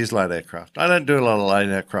his light aircraft. I don't do a lot of light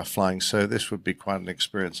aircraft flying, so this would be quite an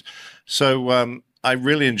experience. So I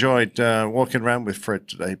really enjoyed walking around with Fred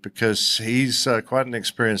today because he's quite an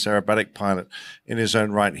experienced aerobatic pilot in his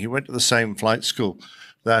own right. He went to the same flight school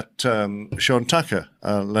that Sean Tucker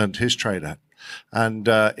learned his trade at. And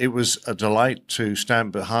it was a delight to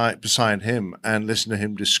stand beside him and listen to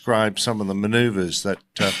him describe some of the maneuvers that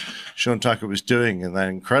Sean Tucker was doing in that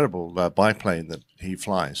incredible biplane that he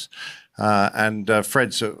flies. And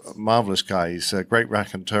Fred's a marvelous guy. He's a great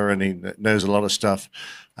raconteur and he knows a lot of stuff.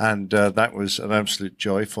 And that was an absolute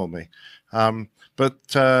joy for me.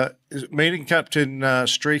 But meeting Captain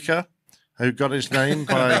Streaker, who got his name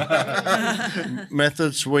by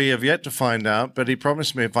methods we have yet to find out, but he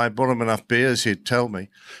promised me if I bought him enough beers, he'd tell me,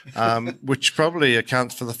 which probably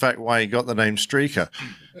accounts for the fact why he got the name Streaker.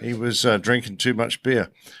 He was drinking too much beer.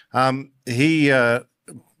 He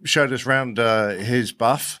showed us around his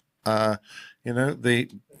buff. The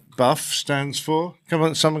buff stands for, come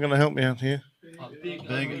on, someone going to help me out here? Big,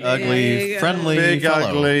 ugly, friendly big, fellow.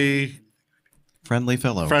 Ugly, friendly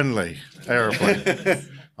fellow. Friendly aeroplane.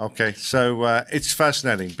 Okay, so it's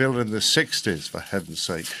fascinating. Built in the 60s, for heaven's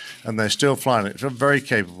sake, and they're still flying it. It's a very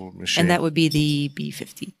capable machine. And that would be the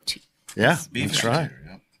B-52. Yeah, that's right.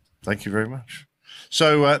 Thank you very much.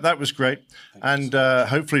 So that was great. And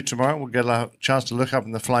hopefully tomorrow we'll get a chance to look up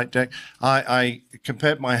in the flight deck. I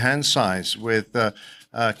compared my hand size with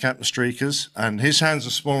Captain Streaker's, and his hands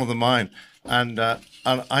are smaller than mine. And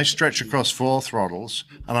I stretch across 4 throttles,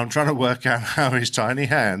 and I'm trying to work out how his tiny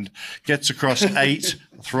hand gets across 8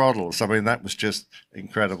 throttles. I mean, that was just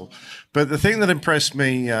incredible. But the thing that impressed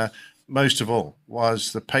me most of all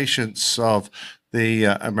was the patience of the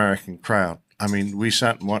American crowd. I mean, we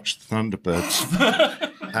sat and watched the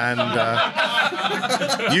Thunderbirds, and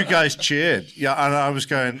you guys cheered. Yeah, and I was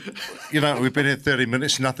going, we've been here 30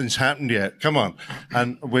 minutes, nothing's happened yet. Come on.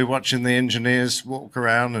 And we're watching the engineers walk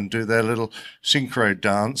around and do their little synchro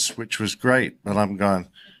dance, which was great. But I'm going,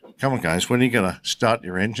 come on, guys, when are you going to start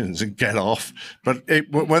your engines and get off? But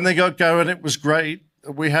when they got going, it was great.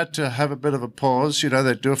 We had to have a bit of a pause.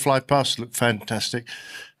 They'd do a fly past, look fantastic.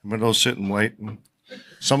 And we'd all sit and wait. And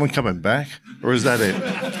someone coming back? Or is that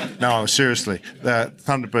it? No, seriously, the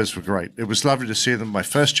Thunderbirds were great. It was lovely to see them. My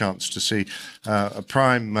first chance to see a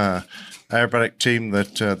prime aerobatic team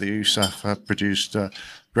that the USAF have produced.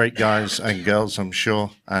 Great guys and girls, I'm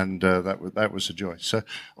sure. And that was a joy. So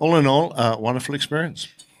all in all, wonderful experience.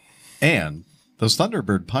 And those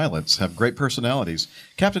Thunderbird pilots have great personalities.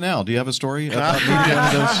 Captain Al, do you have a story about maybe one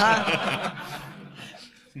of those?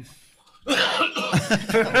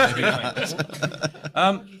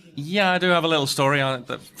 Yeah, I do have a little story. I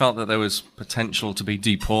felt that there was potential to be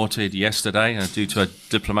deported yesterday due to a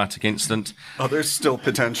diplomatic incident. Oh, there's still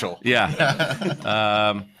potential. Yeah.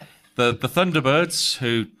 The Thunderbirds,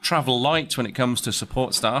 who travel light when it comes to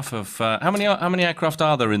support staff, of how many aircraft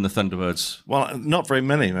are there in the Thunderbirds? Well, not very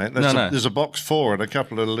many, mate. There's a box 4 and a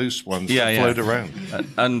couple of loose ones that float around.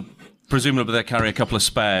 And presumably they carry a couple of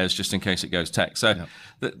spares just in case it goes tech. So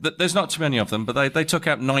there's not too many of them, but they took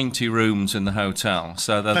out 90 rooms in the hotel.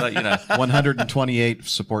 So that 128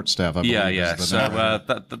 support staff. I believe, yeah. So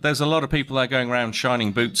there's a lot of people there going around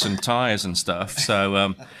shining boots and tires and stuff.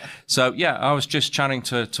 So I was just chatting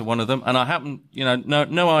to one of them, and I haven't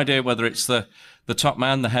no idea whether it's the top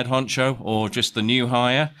man, the head honcho, or just the new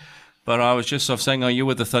hire. But I was just sort of saying, "Are you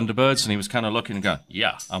with the Thunderbirds?" And he was kind of looking and going,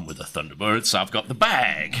 "Yeah, I'm with the Thunderbirds. I've got the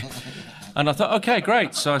bag." And I thought, "Okay,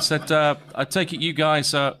 great." So I said, "I take it you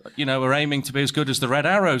guys are aiming to be as good as the Red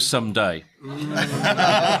Arrows someday."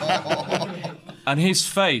 And his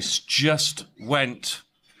face just went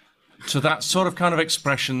to that sort of kind of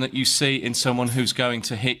expression that you see in someone who's going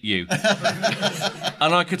to hit you.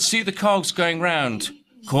 And I could see the cogs going round.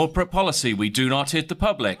 Corporate policy, we do not hit the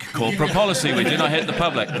public. Corporate policy, we do not hit the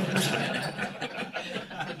public.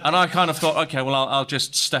 And I kind of thought, okay, well, I'll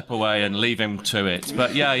just step away and leave him to it.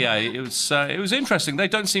 But yeah, it was interesting. They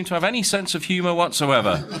don't seem to have any sense of humour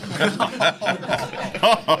whatsoever.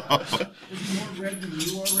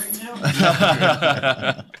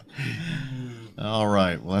 All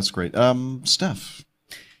right, well, that's great. Steph.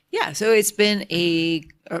 Yeah, so it's been a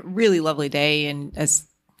really lovely day, and as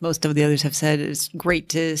most of the others have said, it's great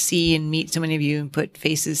to see and meet so many of you and put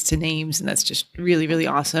faces to names, and that's just really, really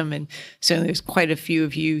awesome. And certainly there's quite a few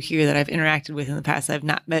of you here that I've interacted with in the past that I've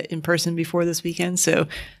not met in person before this weekend, so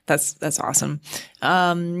that's awesome.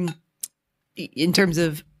 In terms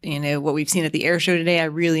of what we've seen at the air show today, I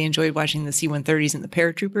really enjoyed watching the C-130s and the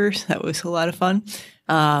paratroopers. That was a lot of fun.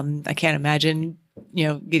 I can't imagine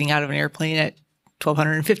getting out of an airplane at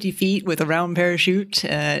 1,250 feet with a round parachute,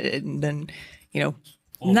 and then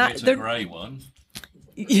Not the grey one.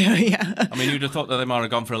 Yeah. I mean, you'd have thought that they might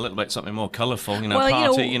have gone for a little bit something more colourful, well,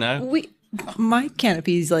 party, My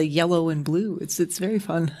canopy is like yellow and blue. It's very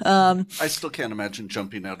fun. I still can't imagine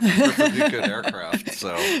jumping out of a perfectly good aircraft.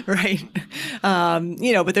 So right,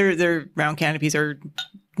 but their round canopies are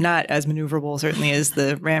not as maneuverable certainly as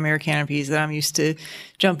the Ram Air canopies that I'm used to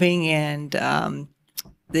jumping, and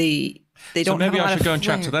they don't. So maybe have a lot I should of go and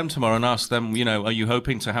chat flare. to them tomorrow and ask them. Are you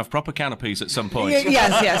hoping to have proper canopies at some point?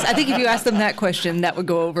 Yes. I think if you ask them that question, that would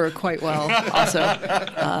go over quite well. Also,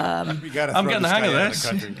 I'm getting the hang of this.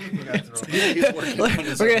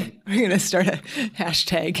 We're gonna start a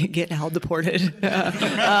hashtag Get Al Deported, and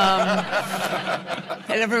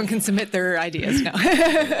everyone can submit their ideas now.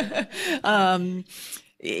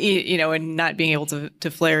 And not being able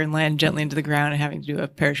to flare and land gently into the ground and having to do a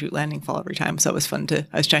parachute landing fall every time. So it was fun I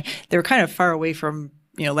was trying. They were kind of far away from,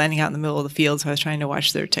 landing out in the middle of the field. So I was trying to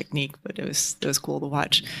watch their technique, but it was cool to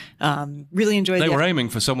watch. Really enjoyed They were aiming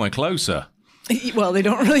for somewhere closer. Well, they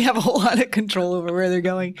don't really have a whole lot of control over where they're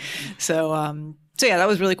going. So yeah, that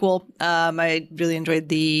was really cool. I really enjoyed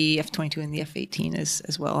the F-22 and the F-18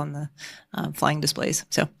 as well on the flying displays.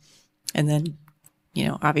 So, and then,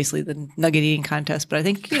 obviously the nugget eating contest, but I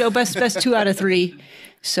think, best 2 out of 3.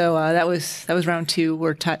 So that was round 2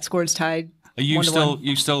 where scores tied. Are you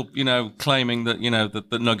 1-1. still claiming that that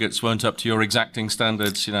the Nuggets weren't up to your exacting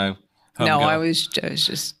standards? No, I was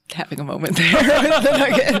just having a moment there with the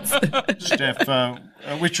Nuggets. Steph,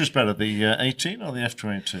 which was better, the 18 or the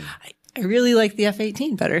F-22? I really like the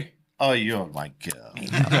F-18 better. Oh, you're my girl.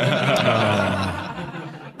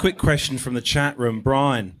 Quick question from the chat room,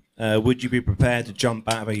 Brian. Would you be prepared to jump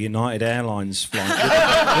out of a United Airlines flight with a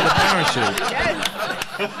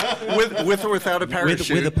parachute? with or without a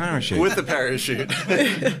parachute? With a parachute. With a parachute.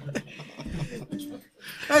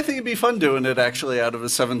 I think it'd be fun doing it actually out of a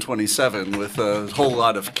 727 with a whole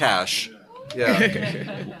lot of cash.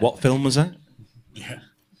 Yeah. What film was that?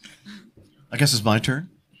 I guess it's my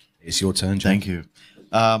turn. It's your turn, John. Thank you.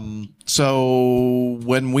 So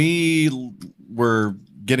when we were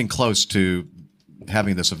getting close to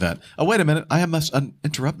having this event. Oh, wait a minute. I must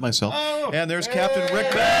interrupt myself. Oh, and there's Captain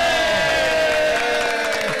Rick Bell.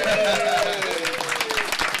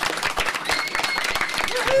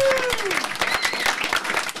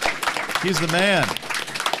 He's the man.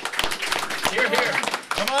 Here.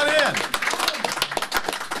 Come on in.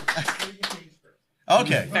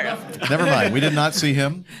 Okay. Never mind. We did not see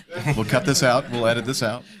him. We'll cut this out. We'll edit this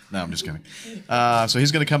out. No, I'm just kidding. So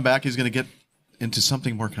he's going to come back. He's going to get into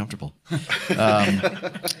something more comfortable.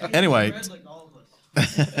 Anyway,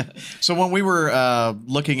 so when we were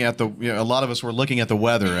looking at a lot of us were looking at the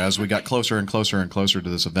weather as we got closer and closer and closer to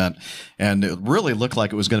this event, and it really looked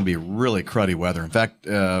like it was going to be really cruddy weather. In fact,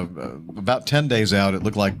 about 10 days out, it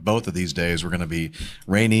looked like both of these days were going to be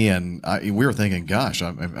rainy, and we were thinking, gosh,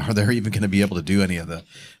 are they even going to be able to do any of the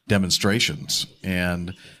demonstrations?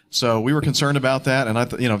 And so we were concerned about that,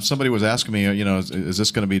 and somebody was asking me, is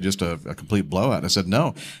this going to be just a complete blowout? And I said,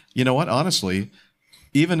 no. You know what? Honestly,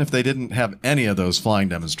 even if they didn't have any of those flying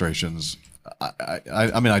demonstrations,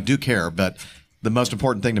 I mean, I do care, but the most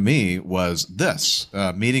important thing to me was this,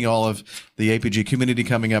 meeting all of the APG community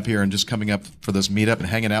coming up here and just coming up for this meetup and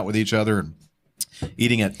hanging out with each other and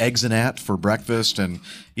eating at Eggs and At for breakfast and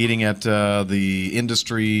eating at the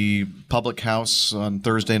industry public house on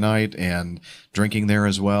Thursday night and drinking there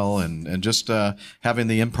as well, and just having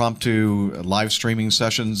the impromptu live streaming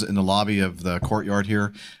sessions in the lobby of the courtyard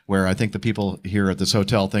here, where I think the people here at this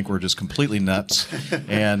hotel think we're just completely nuts.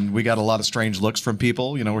 And we got a lot of strange looks from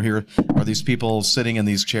people. We're here, are these people sitting in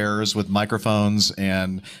these chairs with microphones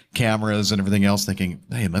and cameras and everything else thinking,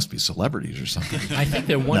 hey, it must be celebrities or something. I think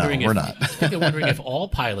they're wondering No, we're not. I think they're wondering if all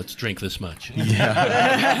pilots drink this much.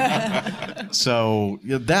 Yeah. So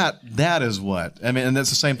that is what I mean, and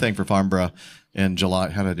that's the same thing for Farnborough in July.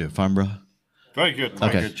 How did I do, Farnborough? Very good.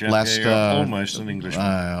 Very Okay. good, Jeff. Last Yeah, you're almost an Englishman.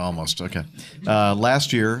 almost okay.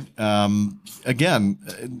 Last year, again,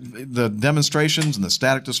 the demonstrations and the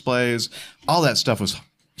static displays, all that stuff was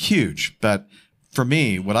huge. But for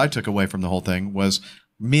me, what I took away from the whole thing was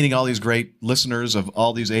meeting all these great listeners of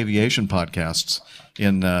all these aviation podcasts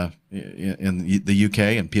in the UK,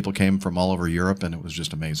 and people came from all over Europe, and it was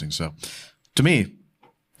just amazing. So, to me,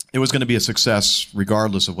 it was going to be a success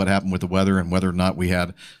regardless of what happened with the weather and whether or not we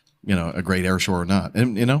had, a great air show or not.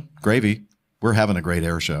 And gravy, we're having a great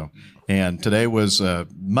air show. And today was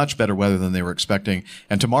much better weather than they were expecting,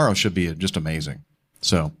 and tomorrow should be just amazing.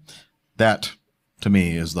 So, that to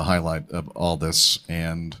me is the highlight of all this,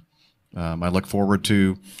 and I look forward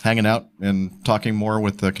to hanging out and talking more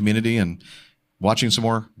with the community and watching some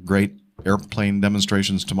more great airplane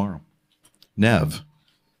demonstrations tomorrow. Nev.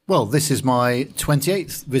 Well, this is my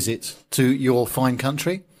 28th visit to your fine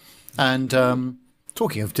country. And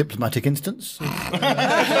Talking of diplomatic instance.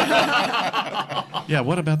 Yeah,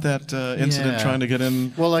 what about that incident trying to get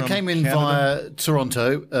in? Well, I from came in Canada? via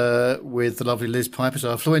Toronto with the lovely Liz Piper.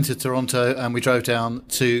 So I flew into Toronto and we drove down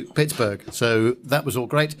to Pittsburgh. So that was all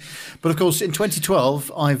great. But of course, in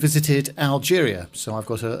 2012, I visited Algeria. So I've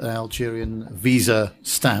got an Algerian visa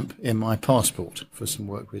stamp in my passport for some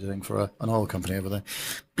work we're doing for an oil company over there.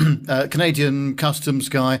 Canadian customs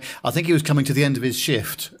guy, I think he was coming to the end of his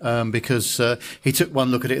shift because he took one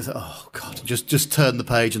look at it and thought, oh, God, just turned the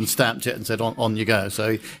page and stamped it and said, on you go.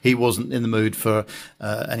 So he wasn't in the mood for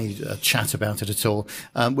any chat about it at all,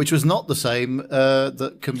 which was not the same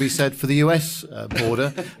that can be said for the US border,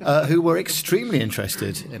 who were extremely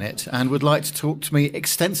interested in it and would like to talk to me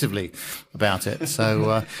extensively about it.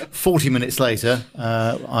 So 40 minutes later,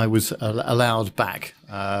 I was allowed back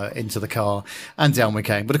into the car, and down we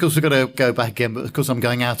came. But of course, we've got to go back again. But of course, I'm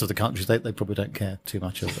going out of the country. They probably don't care too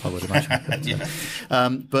much, I would imagine.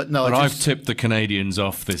 But no, I've tipped the Canadians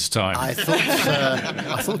off this time. I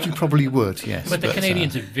thought you probably would. Yes, But the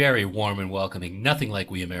Canadians are very warm and welcoming. Nothing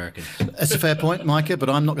like we Americans. That's a fair point, Micah. But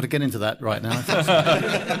I'm not going to get into that right now.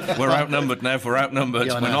 We're outnumbered, Nev. We're outnumbered.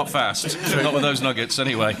 Yeah, I We're know. not fast. Not with those nuggets,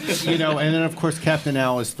 anyway. You know, and then of course Captain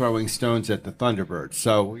Al is throwing stones at the Thunderbirds.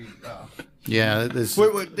 So yeah, there's...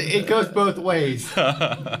 it goes both ways.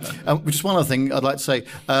 Just one other thing I'd like to say.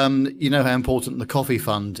 You know how important the coffee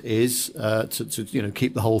fund is to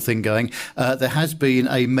keep the whole thing going. There has been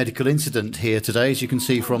a medical incident here today, as you can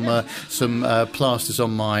see from some plasters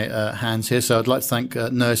on my hands here. So I'd like to thank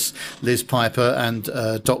Nurse Liz Piper and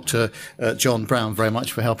Dr. John Brown very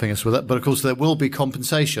much for helping us with that. But of course, there will be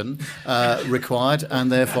compensation required,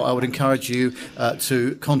 and therefore I would encourage you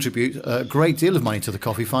to contribute a great deal of money to the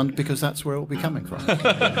coffee fund, because that's where it will be coming from.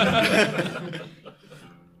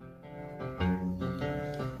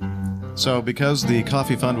 So, because the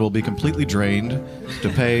coffee fund will be completely drained to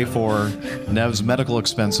pay for Nev's medical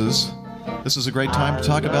expenses, this is a great time to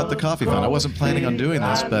talk about the coffee fund. I wasn't planning on doing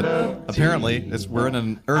this, but apparently we're in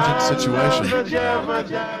an urgent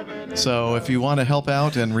situation. So if you want to help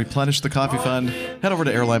out and replenish the coffee fund, head over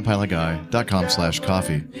to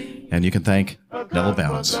airlinePilotGuy.com/coffee, and you can thank Neville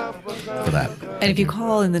Bounds for that. And if you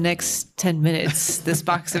call in the next 10 minutes, this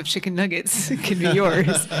box of chicken nuggets can be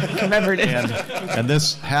yours. Commemorative. And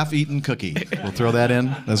this half-eaten cookie, we'll throw that in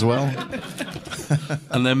as well.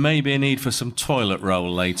 And there may be a need for some toilet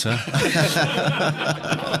roll later.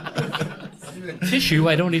 Tissue,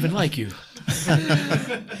 I don't even like you.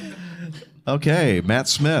 Okay, Matt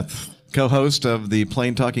Smith, co-host of the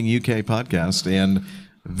Plain Talking UK podcast and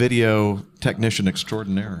video technician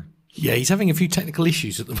extraordinaire. Yeah, he's having a few technical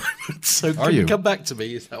issues at the moment. So Are you? come back to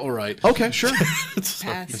me? Is that all right? Okay, sure.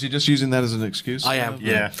 Is he just using that as an excuse? I am.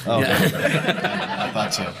 Yeah. Oh, okay. Yeah. I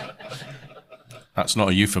thought so. That's not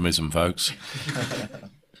a euphemism, folks.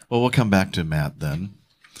 Well, we'll come back to Matt then.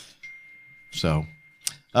 So,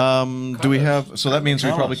 do we have? So that means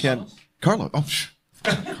we probably can't. Carlos. Oh,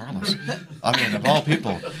 Carlos. I mean, of all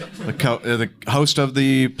people, the host of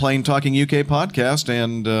the Plain Talking UK podcast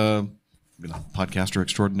and podcaster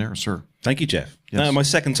extraordinaire, sir. Thank you, Jeff. Yes. No, my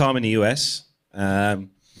second time in the US. They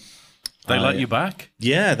let you back?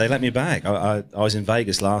 Yeah, they let me back. I was in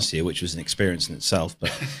Vegas last year, which was an experience in itself.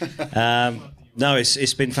 But no,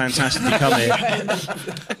 it's been fantastic to come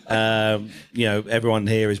here. Everyone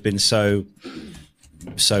here has been so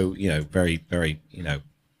very, very,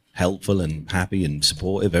 helpful and happy and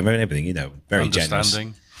supportive and everything. Very generous.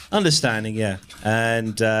 Understanding, yeah.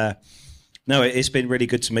 And no, it's been really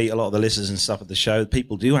good to meet a lot of the listeners and stuff at the show.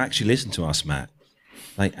 People do actually listen to us, Matt.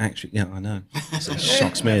 Like, actually, yeah, I know. It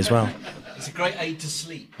shocks me as well. It's a great aid to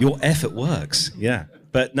sleep. Your effort works, yeah.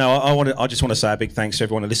 But no, I just want to say a big thanks to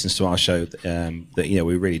everyone who listens to our show. That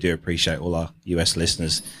we really do appreciate all our US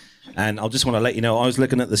listeners. And I just want to let you know, I was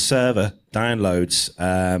looking at the server downloads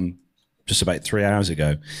just about 3 hours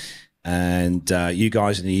ago, and you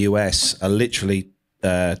guys in the US are literally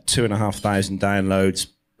 2,500 downloads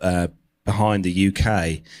behind the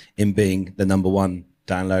UK in being the #1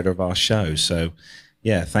 downloader of our show. So,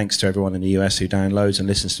 yeah, thanks to everyone in the US who downloads and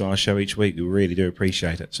listens to our show each week. We really do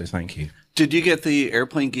appreciate it. So, thank you. Did you get the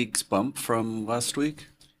Airplane Geeks bump from last week?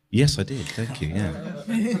 Yes, I did. Thank you. Yeah.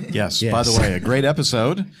 Yes. By the way, a great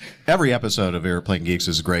episode. Every episode of Airplane Geeks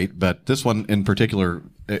is great, but this one in particular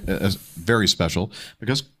is very special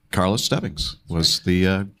because Carlos Stebbings was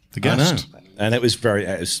the guest. I know. And it was very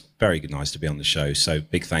nice to be on the show. So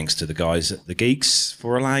big thanks to the guys at the Geeks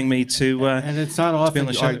for allowing me to. And it's not often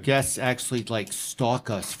the our show. guests actually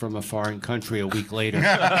stalk us from a foreign country a week later.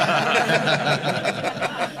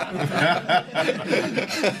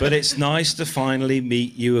 But it's nice to finally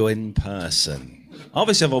meet you in person.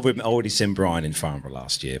 Obviously, I've already seen Brian in Farnborough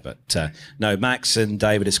last year, but no, Max and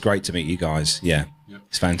David, it's great to meet you guys. Yeah,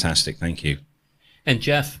 it's fantastic. Thank you. And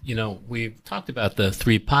Jeff, we've talked about the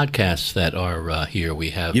 3 podcasts that are here.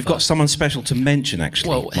 We have. You've got someone special to mention, actually,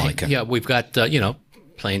 well, Micah. Yeah, we've got,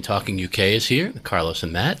 Plane Talking UK is here, Carlos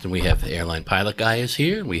and Matt, and we have the Airline Pilot Guy is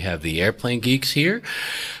here, and we have the Airplane Geeks here,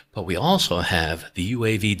 but we also have the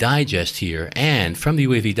UAV Digest here, and from the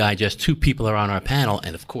UAV Digest, 2 people are on our panel,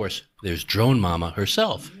 and of course, there's Drone Mama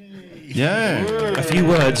herself. Yeah. A few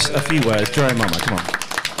words, Drone Mama, come on.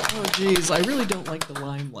 Oh, geez, I really don't like the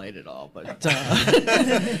limelight at all, but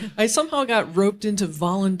I somehow got roped into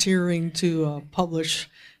volunteering to publish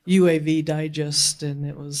UAV Digest, and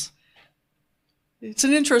it's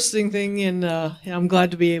an interesting thing, and I'm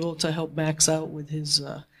glad to be able to help Max out with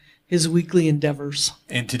his weekly endeavors.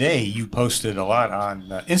 And today you posted a lot on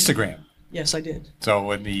Instagram. Yes, I did.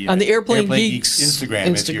 So on the Airplane Geeks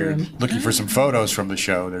Instagram, if you're looking for some photos from the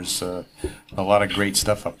show, there's a lot of great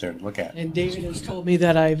stuff up there to look at. And David has told me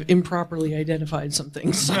that I've improperly identified some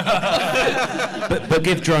things. but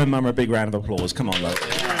give Drone Mama a big round of applause. Come on, love.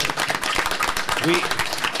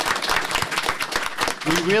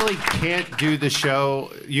 We really can't do the show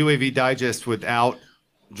UAV Digest without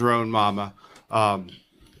Drone Mama.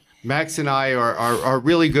 Max and I are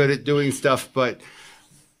really good at doing stuff, but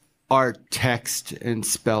our text and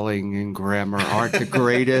spelling and grammar aren't the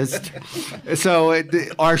greatest. So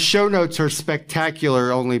our show notes are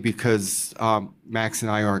spectacular only because Max and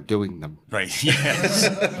I aren't doing them. Right, yes.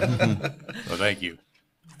 Well, thank you.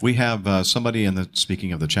 We have somebody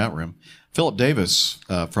speaking of the chat room, Philip Davis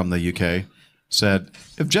from the UK, said,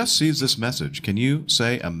 if Jeff sees this message, can you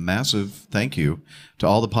say a massive thank you to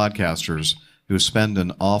all the podcasters who spend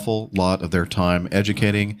an awful lot of their time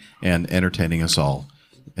educating and entertaining us all?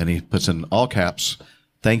 And he puts in all caps,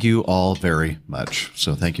 thank you all very much.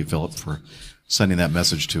 So thank you, Philip, for sending that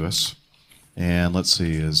message to us. And let's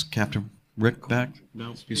see, is Captain Rick back?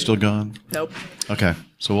 No. He's still gone? Nope. Okay,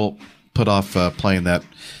 so we'll put off playing that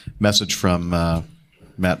message from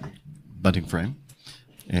Matt Buntingframe.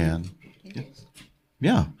 And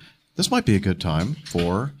yeah, this might be a good time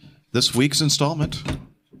for this week's installment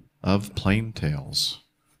of Plane Tales.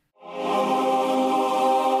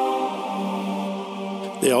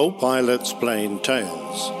 The Old Pilot's Plane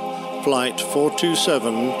Tales, Flight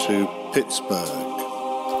 427 to Pittsburgh.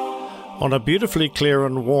 On a beautifully clear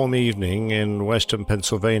and warm evening in western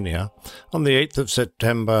Pennsylvania, on the 8th of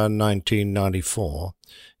September 1994,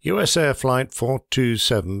 US Air Flight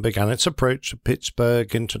 427 began its approach to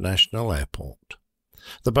Pittsburgh International Airport.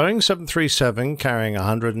 The Boeing 737, carrying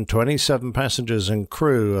 127 passengers and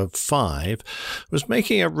crew of 5, was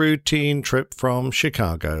making a routine trip from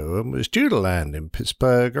Chicago and was due to land in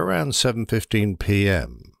Pittsburgh around 7:15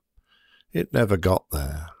 p.m. It never got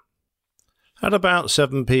there. At about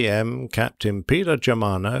 7 p.m., Captain Peter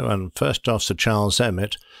Germano and First Officer Charles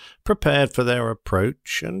Emmett prepared for their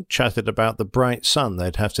approach and chatted about the bright sun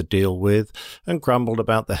they'd have to deal with and grumbled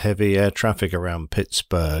about the heavy air traffic around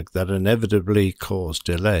Pittsburgh that inevitably caused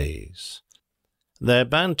delays. Their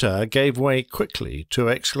banter gave way quickly to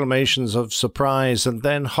exclamations of surprise and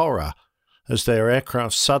then horror as their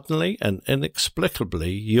aircraft suddenly and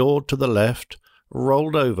inexplicably yawed to the left,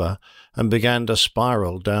 rolled over, and began to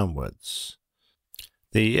spiral downwards.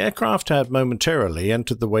 The aircraft had momentarily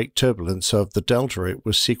entered the wake turbulence of the delta it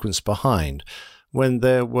was sequenced behind, when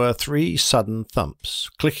there were 3 sudden thumps,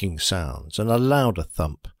 clicking sounds, and a louder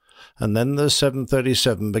thump, and then the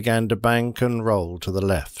 737 began to bank and roll to the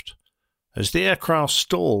left. As the aircraft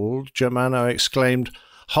stalled, Germano exclaimed,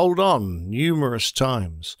 "Hold on," numerous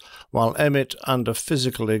times, while Emmett, under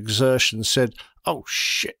physical exertion, said, "Oh,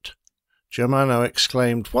 shit." Germano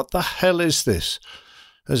exclaimed, "What the hell is this?"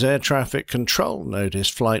 As air traffic control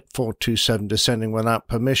noticed Flight 427 descending without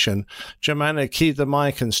permission, Germano keyed the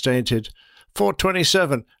mic and stated,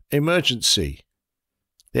 427, emergency.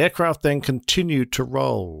 The aircraft then continued to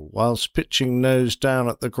roll, whilst pitching nose down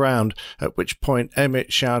at the ground, at which point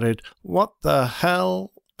Emmett shouted, "What the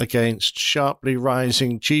hell?" Against sharply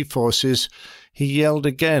rising G-forces, he yelled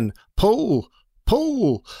again, "Pull!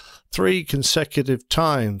 Pull!" 3 consecutive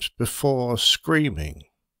times before screaming,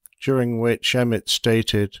 during which Emmett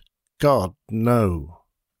stated, "God, no,"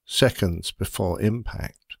 seconds before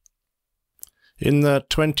impact. In the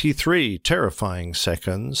 23 terrifying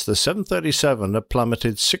seconds, the 737 had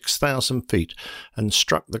plummeted 6,000 feet and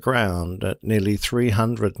struck the ground at nearly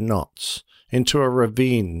 300 knots into a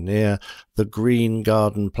ravine near the Green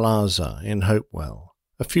Garden Plaza in Hopewell,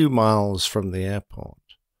 a few miles from the airport.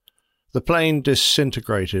 The plane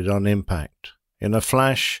disintegrated on impact. In a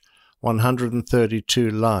flash, 132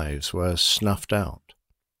 lives were snuffed out.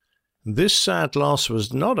 This sad loss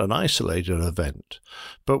was not an isolated event,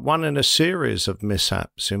 but one in a series of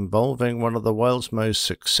mishaps involving one of the world's most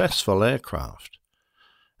successful aircraft.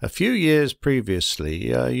 A few years previously,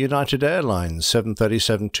 United Airlines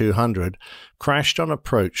 737-200 crashed on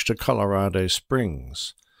approach to Colorado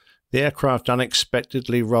Springs. The aircraft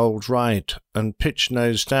unexpectedly rolled right and pitched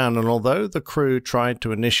nose down, and although the crew tried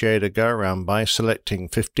to initiate a go-around by selecting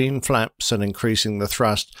 15 flaps and increasing the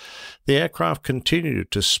thrust, the aircraft continued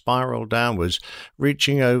to spiral downwards,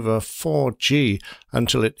 reaching over 4G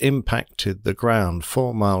until it impacted the ground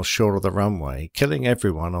 4 miles short of the runway, killing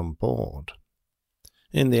everyone on board.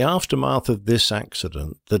 In the aftermath of this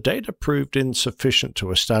accident, the data proved insufficient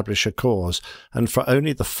to establish a cause, and for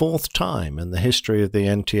only the 4th time in the history of the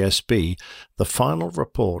NTSB, the final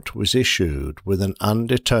report was issued with an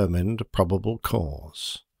undetermined probable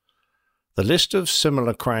cause. The list of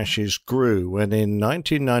similar crashes grew when in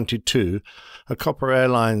 1992, a Copper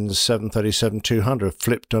Airlines 737-200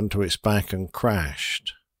 flipped onto its back and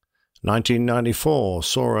crashed. 1994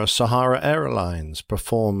 saw a Sahara Airlines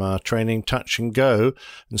perform a training touch and go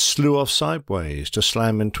and slew off sideways to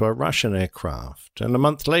slam into a Russian aircraft. And a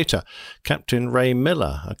month later, Captain Ray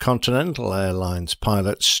Miller, a Continental Airlines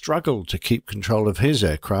pilot, struggled to keep control of his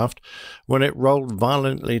aircraft when it rolled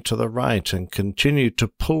violently to the right and continued to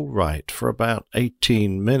pull right for about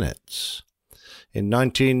 18 minutes. In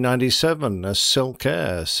 1997, a Silk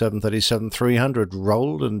Air 737-300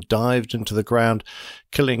 rolled and dived into the ground,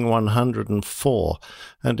 killing 104,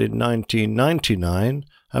 and in 1999,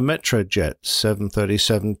 a Metrojet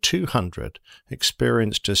 737-200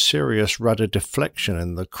 experienced a serious rudder deflection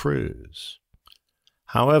in the cruise.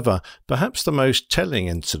 However, perhaps the most telling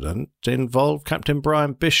incident involved Captain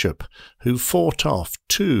Brian Bishop, who fought off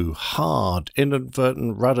 2 hard,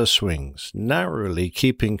 inadvertent rudder swings, narrowly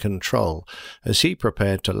keeping control as he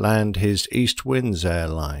prepared to land his East Winds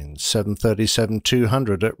Airlines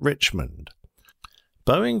 737-200 at Richmond.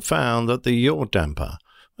 Boeing found that the yaw damper,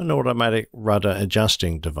 an automatic rudder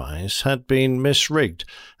adjusting device, had been misrigged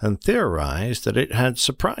and theorized that it had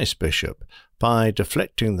surprised Bishop by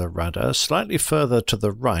deflecting the rudder slightly further to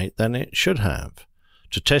the right than it should have.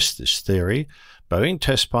 To test this theory, Boeing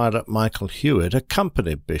test pilot Michael Hewitt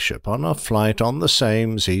accompanied Bishop on a flight on the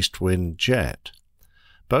same East Wind jet.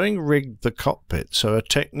 Boeing rigged the cockpit so a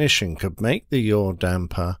technician could make the yaw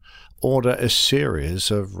damper order a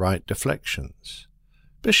series of right deflections.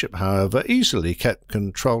 Bishop, however, easily kept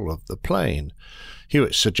control of the plane.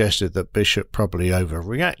 Hewitt suggested that Bishop probably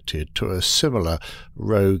overreacted to a similar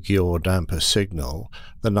rogue yaw damper signal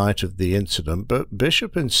the night of the incident, but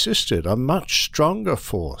Bishop insisted a much stronger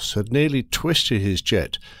force had nearly twisted his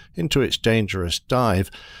jet into its dangerous dive,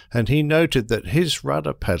 and he noted that his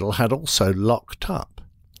rudder pedal had also locked up.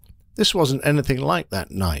 "This wasn't anything like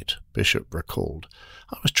that night," Bishop recalled.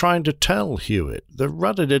 "I was trying to tell Hewitt the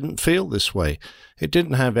rudder didn't feel this way. It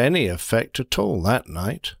didn't have any effect at all that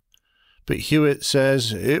night." But Hewitt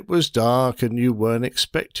says it was dark and you weren't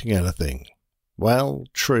expecting anything. Well,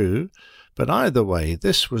 true, but either way,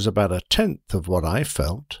 this was about 1/10 of what I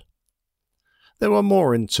felt. There were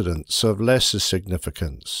more incidents of lesser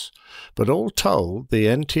significance, but all told, the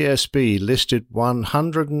NTSB listed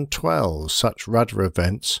 112 such rudder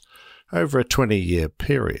events over a 20-year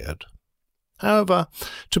period. However,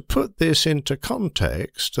 to put this into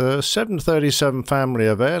context, the 737 family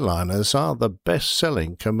of airliners are the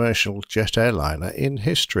best-selling commercial jet airliner in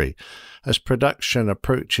history, as production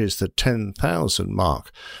approaches the 10,000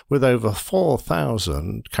 mark, with over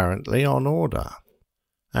 4,000 currently on order.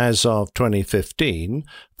 As of 2015,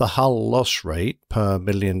 the hull loss rate per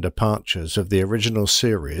million departures of the original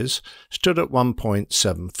series stood at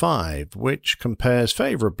 1.75, which compares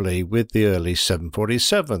favourably with the early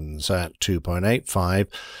 747s at 2.85,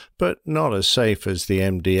 but not as safe as the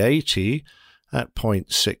MD-80 at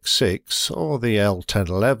 0.66 or the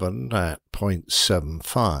L-1011 at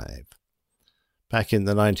 0.75. Back in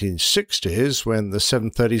the 1960s, when the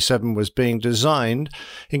 737 was being designed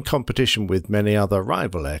in competition with many other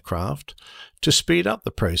rival aircraft, to speed up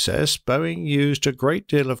the process, Boeing used a great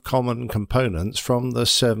deal of common components from the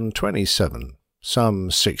 727,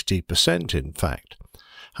 some 60% in fact.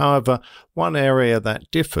 However, one area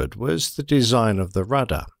that differed was the design of the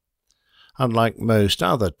rudder. Unlike most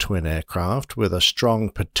other twin aircraft with a strong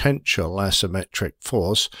potential asymmetric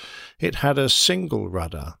force, it had a single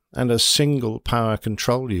rudder and a single power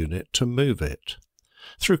control unit to move it.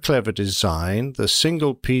 Through clever design, the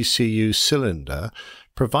single PCU cylinder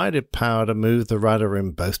provided power to move the rudder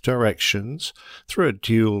in both directions through a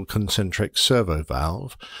dual concentric servo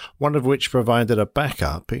valve, one of which provided a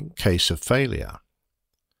backup in case of failure.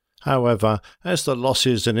 However, as the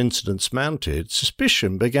losses and incidents mounted,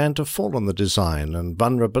 suspicion began to fall on the design and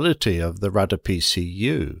vulnerability of the rudder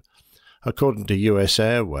PCU. According to US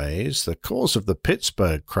Airways, the cause of the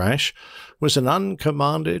Pittsburgh crash was an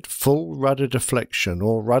uncommanded full rudder deflection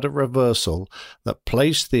or rudder reversal that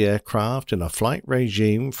placed the aircraft in a flight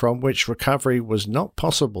regime from which recovery was not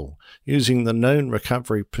possible using the known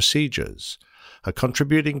recovery procedures. A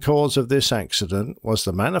contributing cause of this accident was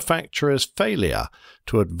the manufacturer's failure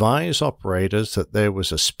to advise operators that there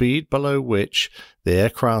was a speed below which the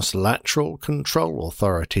aircraft's lateral control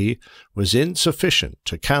authority was insufficient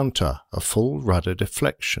to counter a full rudder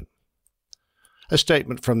deflection. A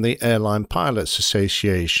statement from the Airline Pilots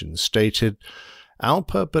Association stated,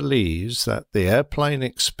 "ALPA believes that the airplane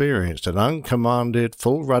experienced an uncommanded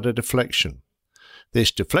full rudder deflection.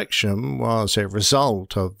 This deflection was a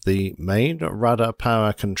result of the main rudder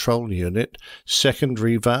power control unit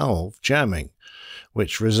secondary valve jamming,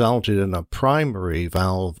 which resulted in a primary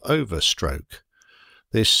valve overstroke.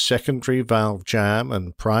 This secondary valve jam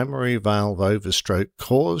and primary valve overstroke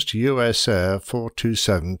caused US Air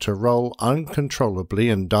 427 to roll uncontrollably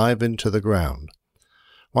and dive into the ground.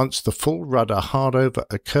 Once the full rudder hardover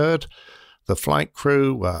occurred, the flight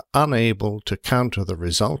crew were unable to counter the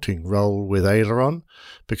resulting roll with aileron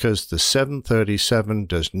because the 737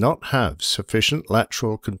 does not have sufficient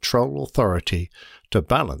lateral control authority to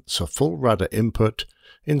balance a full rudder input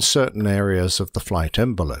in certain areas of the flight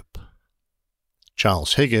envelope."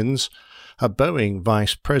 Charles Higgins, a Boeing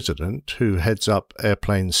vice president who heads up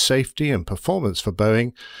airplane safety and performance for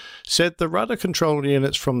Boeing, said the rudder control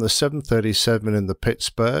units from the 737 in the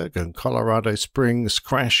Pittsburgh and Colorado Springs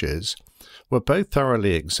crashes were both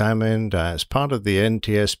thoroughly examined as part of the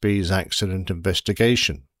NTSB's accident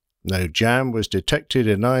investigation. No jam was detected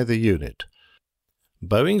in either unit.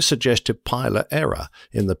 Boeing suggested pilot error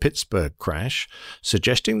in the Pittsburgh crash,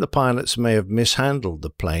 suggesting the pilots may have mishandled the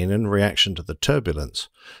plane in reaction to the turbulence,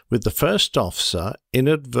 with the first officer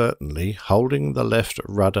inadvertently holding the left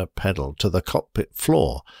rudder pedal to the cockpit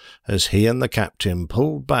floor as he and the captain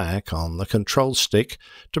pulled back on the control stick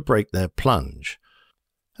to break their plunge.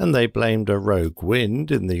 And they blamed a rogue wind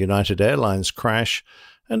in the United Airlines crash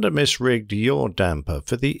and a misrigged yaw damper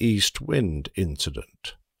for the east wind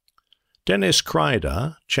incident. Dennis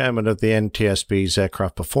Kreider, chairman of the NTSB's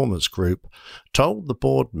Aircraft Performance Group, told the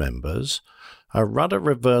board members, "A rudder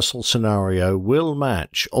reversal scenario will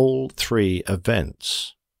match all three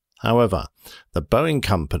events." However, the Boeing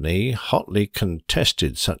company hotly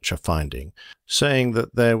contested such a finding, saying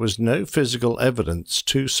that there was no physical evidence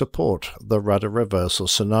to support the rudder reversal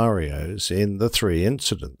scenarios in the three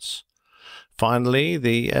incidents. Finally,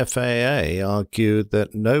 the FAA argued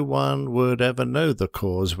that no one would ever know the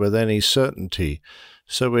cause with any certainty,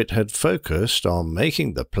 so it had focused on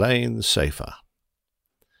making the plane safer.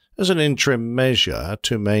 As an interim measure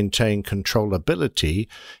to maintain controllability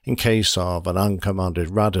in case of an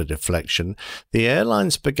uncommanded rudder deflection, the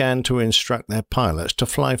airlines began to instruct their pilots to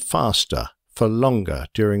fly faster for longer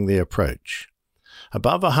during the approach.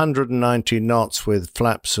 Above 190 knots with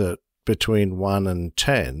flaps at between 1 and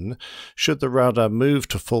 10, should the rudder move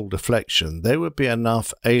to full deflection, there would be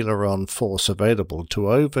enough aileron force available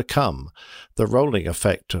to overcome the rolling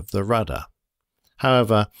effect of the rudder.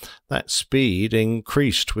 However, that speed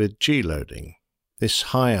increased with G-loading. This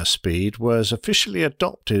higher speed was officially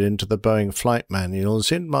adopted into the Boeing flight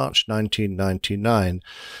manuals in March 1999,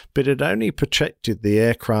 but it only protected the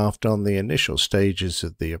aircraft on the initial stages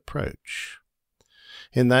of the approach.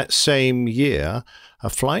 In that same year, a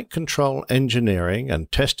Flight Control Engineering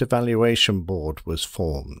and Test Evaluation Board was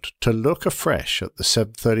formed to look afresh at the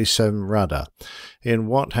 737 rudder in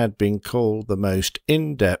what had been called the most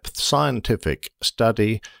in-depth scientific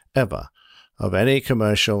study ever of any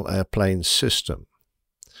commercial airplane system.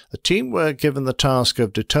 The team were given the task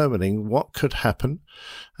of determining what could happen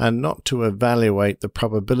and not to evaluate the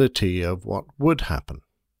probability of what would happen.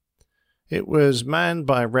 It was manned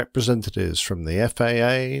by representatives from the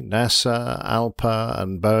FAA, NASA, ALPA,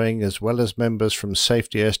 and Boeing, as well as members from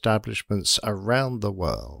safety establishments around the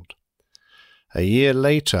world. A year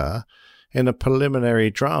later, in a preliminary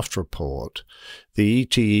draft report, the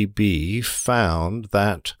ETEB found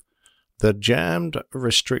that the jammed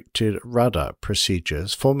restricted rudder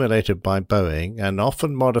procedures formulated by Boeing and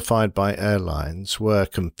often modified by airlines were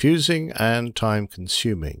confusing and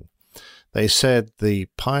time-consuming. They said the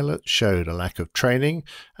pilot showed a lack of training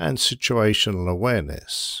and situational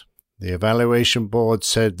awareness. The evaluation board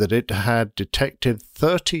said that it had detected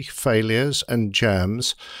 30 failures and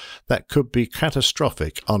jams that could be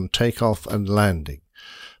catastrophic on takeoff and landing,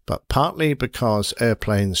 but partly because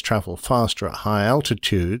airplanes travel faster at high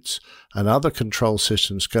altitudes and other control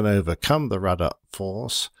systems can overcome the rudder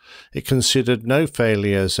force, it considered no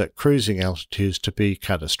failures at cruising altitudes to be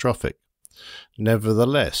catastrophic.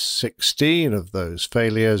 Nevertheless, 16 of those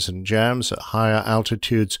failures and jams at higher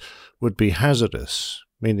altitudes would be hazardous,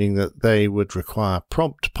 meaning that they would require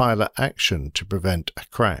prompt pilot action to prevent a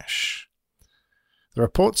crash. The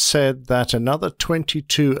report said that another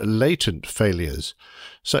 22 latent failures,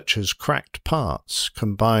 such as cracked parts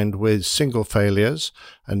combined with single failures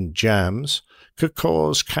and jams, could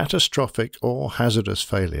cause catastrophic or hazardous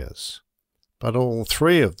failures. But all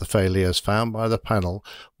three of the failures found by the panel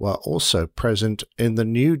were also present in the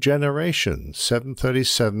new generation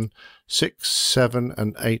 737, 7,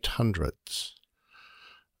 and 800s.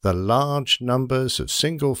 The large numbers of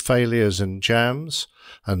single failures and jams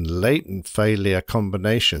and latent failure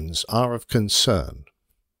combinations are of concern.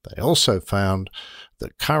 They also found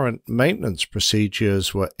that current maintenance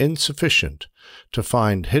procedures were insufficient to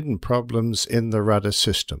find hidden problems in the rudder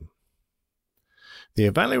system. The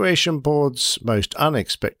evaluation board's most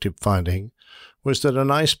unexpected finding was that an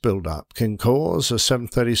ice buildup can cause a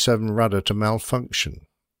 737 rudder to malfunction.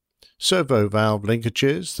 Servo valve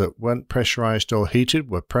linkages that weren't pressurized or heated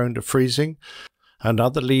were prone to freezing, and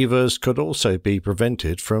other levers could also be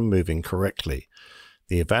prevented from moving correctly.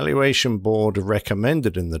 The evaluation board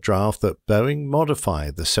recommended in the draft that Boeing modify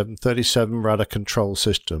the 737 rudder control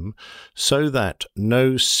system so that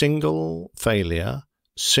no single failure,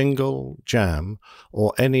 single jam,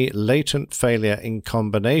 or any latent failure in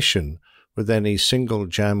combination with any single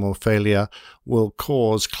jam or failure will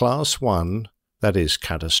cause Class 1, that is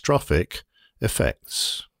catastrophic,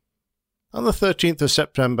 effects. On the 13th of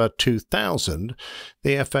September 2000,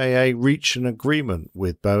 the FAA reached an agreement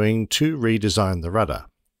with Boeing to redesign the rudder.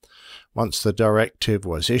 Once the directive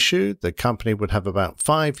was issued, the company would have about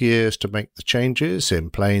 5 years to make the changes in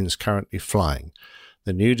planes currently flying.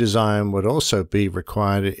 The new design would also be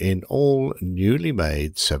required in all newly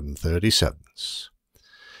made 737s.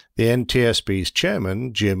 The NTSB's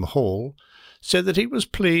chairman, Jim Hall, said that he was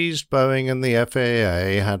pleased Boeing and the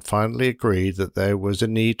FAA had finally agreed that there was a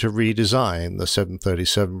need to redesign the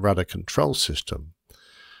 737 rudder control system.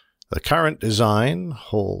 The current design,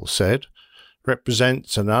 Hall said,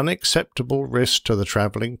 represents an unacceptable risk to the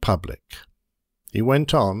travelling public. He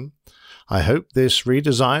went on, I hope this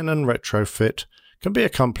redesign and retrofit can be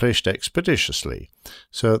accomplished expeditiously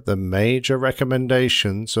so that the major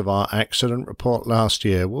recommendations of our accident report last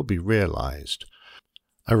year will be realized.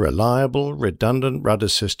 A reliable, redundant rudder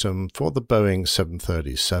system for the Boeing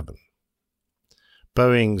 737.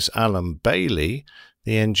 Boeing's Alan Bailey,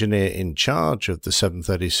 the engineer in charge of the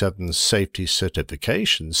 737's safety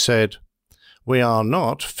certification, said, "We are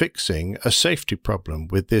not fixing a safety problem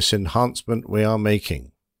with this enhancement we are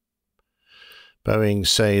making." Boeing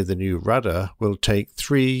say the new rudder will take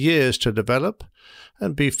 3 years to develop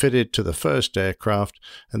and be fitted to the first aircraft,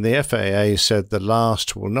 and the FAA said the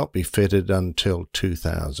last will not be fitted until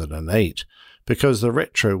 2008, because the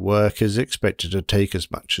retro work is expected to take as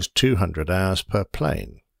much as 200 hours per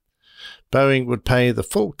plane. Boeing would pay the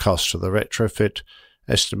full cost of the retrofit,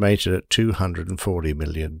 estimated at $240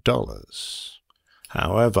 million.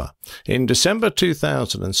 However, in December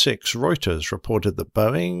 2006, Reuters reported that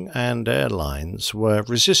Boeing and airlines were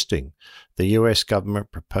resisting the US government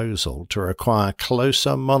proposal to require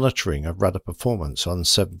closer monitoring of rudder performance on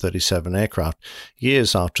 737 aircraft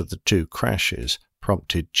years after the two crashes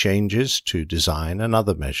prompted changes to design and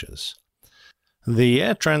other measures. The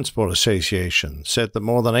Air Transport Association said that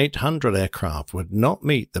more than 800 aircraft would not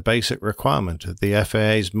meet the basic requirement of the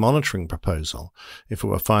FAA's monitoring proposal if it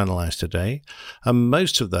were finalized today, and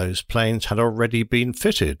most of those planes had already been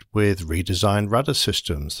fitted with redesigned rudder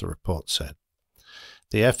systems, the report said.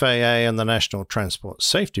 The FAA and the National Transport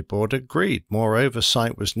Safety Board agreed more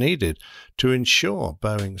oversight was needed to ensure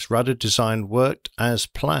Boeing's rudder design worked as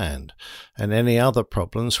planned and any other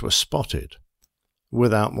problems were spotted.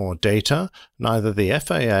 Without more data, neither the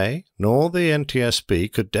FAA nor the NTSB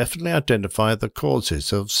could definitely identify the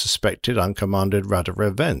causes of suspected uncommanded rudder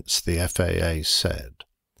events, the FAA said.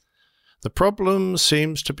 The problem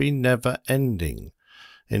seems to be never-ending.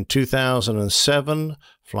 In 2007,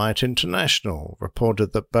 Flight International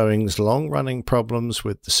reported that Boeing's long-running problems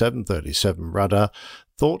with the 737 rudder,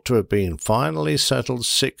 thought to have been finally settled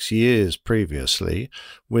 6 years previously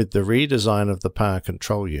with the redesign of the power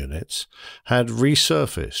control units, had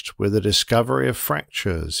resurfaced with the discovery of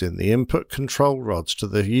fractures in the input control rods to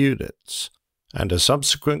the units, and a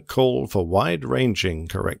subsequent call for wide-ranging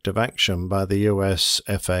corrective action by the US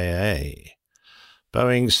FAA.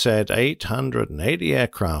 Boeing said 880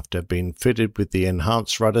 aircraft have been fitted with the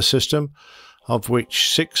enhanced rudder system, of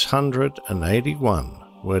which 681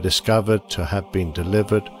 were discovered to have been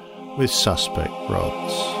delivered with suspect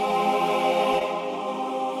rods.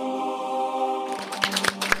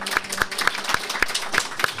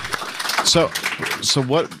 So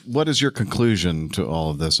what is your conclusion to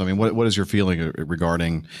all of this? I mean, what is your feeling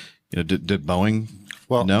regarding, did Boeing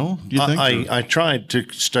know, do you think? I tried to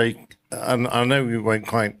stay, and I know you won't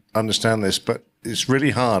quite understand this, but it's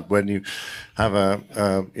really hard when you have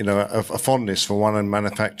a fondness for one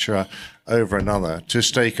manufacturer over another to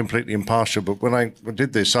stay completely impartial. But when I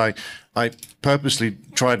did this, I purposely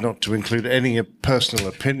tried not to include any personal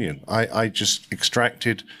opinion. I just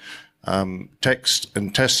extracted text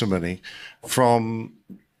and testimony from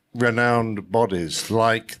renowned bodies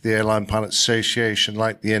like the Airline Pilots Association,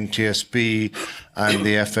 like the NTSB and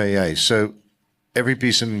the FAA. So every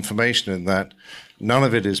piece of information in that, none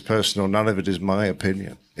of it is personal, none of it is my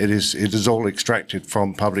opinion. It is all extracted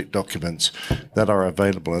from public documents that are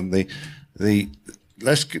available. And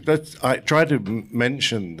I try to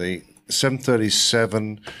mention the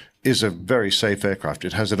 737 is a very safe aircraft.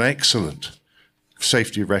 It has an excellent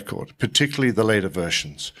safety record, particularly the later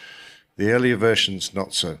versions. The earlier versions,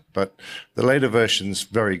 not so, but the later versions,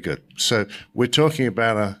 very good. So we're talking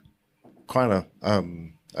about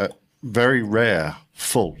a very rare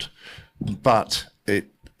fault, but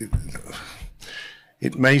it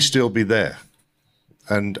may still be there,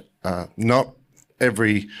 and not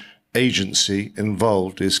every agency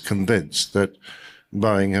involved is convinced that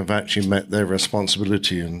Boeing have actually met their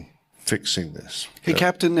responsibility in fixing this. Hey,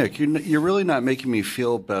 Captain Nick, you're really not making me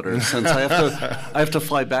feel better, since I have to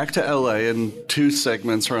fly back to LA, and 2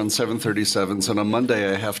 segments are on 737s, and on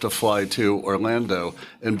Monday I have to fly to Orlando,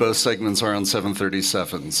 and both segments are on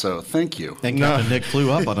 737. So thank you. And Captain Nick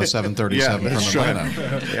flew up on a 737 from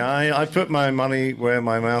Atlanta. Right. Yeah, I put my money where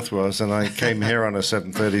my mouth was, and I came here on a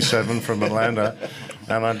 737 from Atlanta,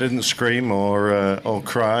 and I didn't scream or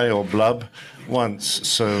cry or blub once.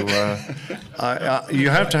 So you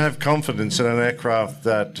have to have confidence in an aircraft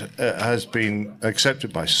that has been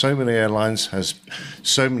accepted by so many airlines, has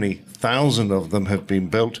so many thousand of them have been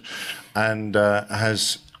built, and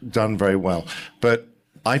has done very well. But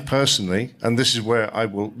I personally, and this is where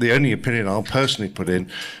the only opinion I'll personally put in,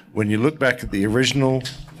 when you look back at the original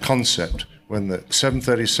concept, when the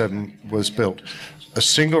 737 was built, a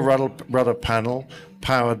single rudder panel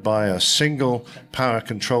powered by a single power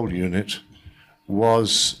control unit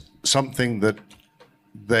was something that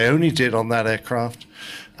they only did on that aircraft,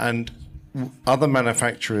 and other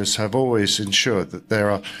manufacturers have always ensured that there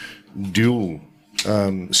are dual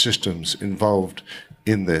systems involved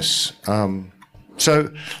in this.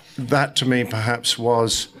 So that, to me, perhaps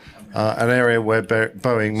was an area where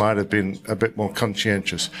Boeing might have been a bit more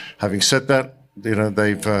conscientious. Having said that,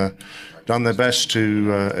 they've done their best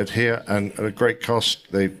to adhere, and at a great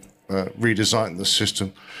cost, they've redesigned the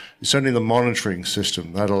system. It's only the monitoring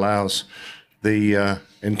system that allows the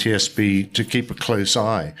NTSB to keep a close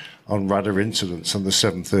eye on rudder incidents on the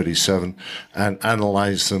 737 and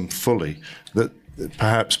analyze them fully, that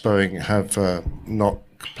perhaps Boeing have not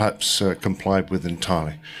perhaps complied with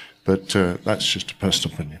entirely. But that's just a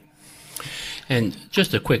personal opinion. And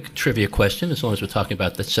just a quick trivia question, as long as we're talking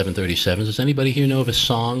about the 737s. Does anybody here know of a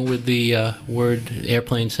song with the word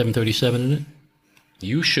airplane 737 in it?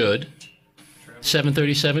 You should.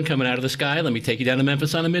 737 coming out of the sky. Let me take you down to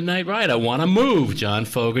Memphis on a midnight ride. I want to move. John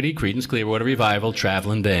Fogerty, Creedence Clearwater Revival,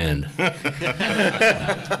 traveling band.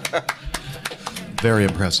 Very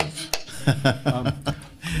impressive.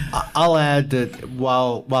 I'll add that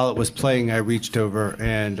while it was playing, I reached over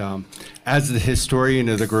and, as the historian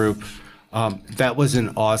of the group, that was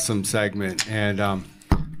an awesome segment, and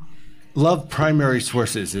love primary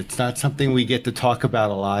sources. It's not something we get to talk about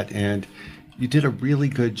a lot, and you did a really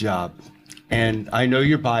good job. And I know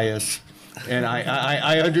your bias, and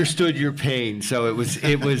I understood your pain. So it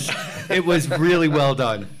was really well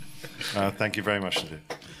done. Thank you very much indeed.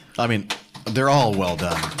 I mean, they're all well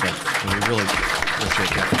done, but we really appreciate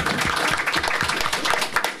that.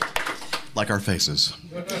 Like our faces.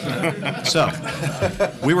 So,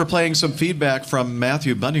 we were playing some feedback from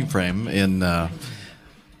Matthew Buntingframe in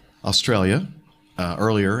Australia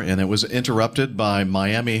earlier, and it was interrupted by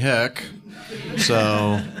Miami Heck.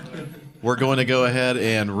 So, we're going to go ahead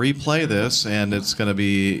and replay this, and it's going to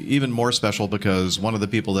be even more special because one of the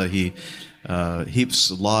people that he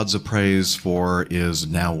heaps lauds of praise for is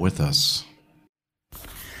now with us.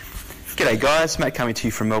 G'day guys, Matt coming to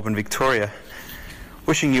you from Melbourne, Victoria.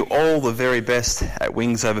 Wishing you all the very best at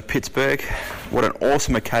Wings over Pittsburgh. What an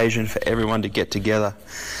awesome occasion for everyone to get together.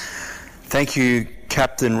 Thank you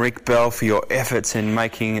Captain Rick Bell for your efforts in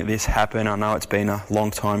making this happen. I know it's been a long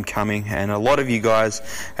time coming, and a lot of you guys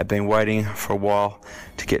have been waiting for a while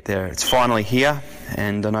to get there. It's finally here,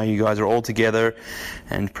 and I know you guys are all together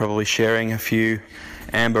and probably sharing a few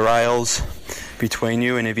amber ales between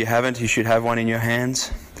you, and if you haven't, you should have one in your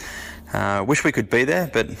hands. Wish we could be there,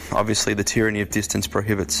 but obviously the tyranny of distance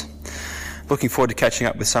prohibits. Looking forward to catching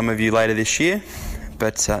up with some of you later this year,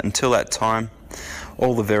 but until that time,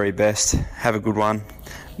 all the very best. Have a good one.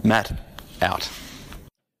 Matt, out.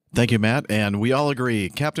 Thank you, Matt. And we all agree,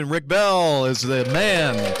 Captain Rick Bell is the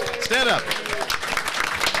man. Stand up.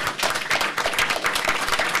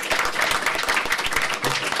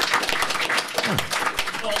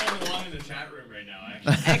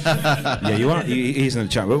 Yeah, you are. He's in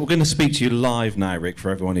the chat. We're going to speak to you live now, Rick, for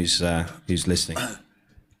everyone who's listening.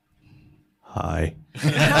 Hi.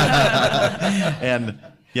 And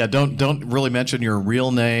yeah, don't really mention your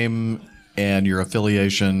real name and your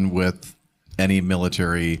affiliation with any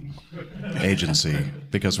military agency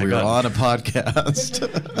because we are on a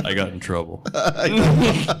podcast. I got in trouble.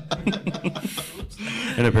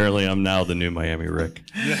 And apparently I'm now the new Miami Rick.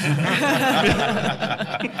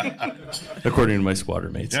 According to my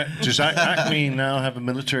squadron mates. Does Acme now have a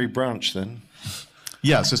military branch then?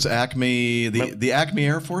 Yes, it's Acme, the Acme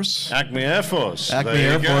Air Force. Acme Air Force. Acme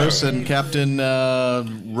Air Force and Captain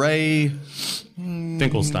Ray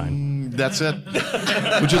Finkelstein. That's it.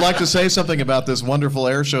 Would you like to say something about this wonderful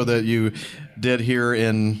air show that you did here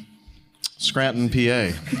in Scranton,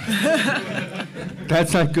 PA?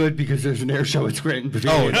 That's not good because there's an air show at Scranton,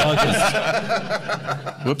 PA in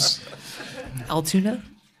August. Whoops. Altoona?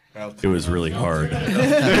 It was really hard.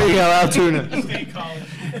 There you go, Altoona.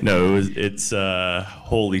 No, it's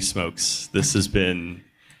holy smokes. This has been,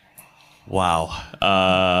 wow,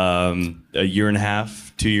 a year and a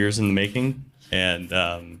half, 2 years in the making. And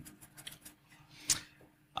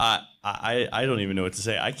I don't even know what to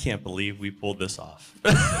say. I can't believe we pulled this off.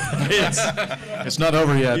 It's not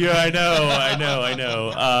over yet. Yeah, I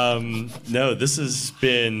know. No, this has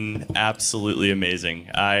been absolutely amazing.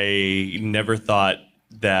 I never thought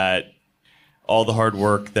that all the hard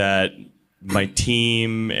work that my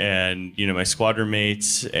team and my squadron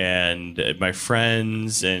mates and my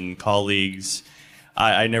friends and colleagues,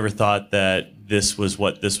 I never thought that this was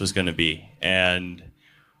what this was going to be. And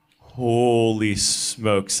holy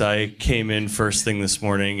smokes, I came in first thing this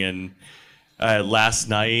morning, and last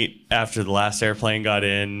night after the last airplane got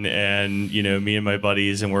in, and me and my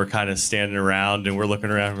buddies, and we're kind of standing around and we're looking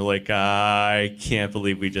around and we're like, I can't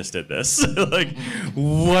believe we just did this. Like,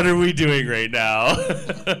 what are we doing right now?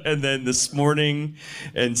 And then this morning,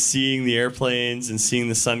 and seeing the airplanes and seeing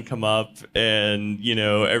the sun come up, and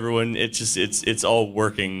everyone, it's all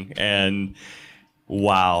working. And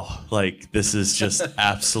wow, like, this is just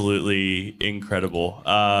absolutely incredible.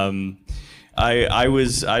 I've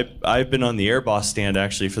been on the Air Boss stand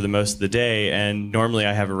actually for the most of the day, and normally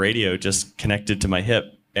I have a radio just connected to my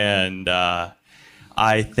hip, and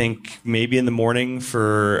I think maybe in the morning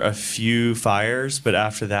for a few fires, but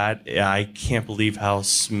after that, I can't believe how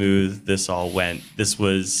smooth this all went. This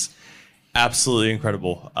was absolutely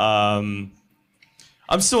incredible.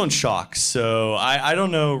 I'm still in shock, so I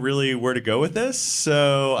don't know really where to go with this.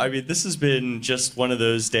 So, I mean, this has been just one of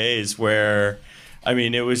those days where, I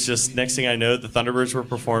mean, it was just next thing I know, the Thunderbirds were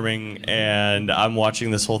performing, and I'm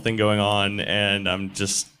watching this whole thing going on, and I'm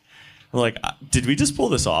like, did we just pull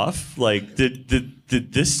this off? Like, did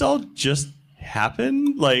this all just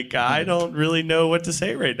happen? Like, I don't really know what to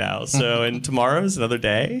say right now. So, and tomorrow is another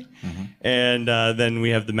day. And then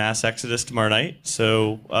we have the mass exodus tomorrow night.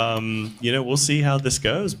 So, we'll see how this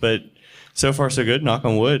goes. But so far, so good. Knock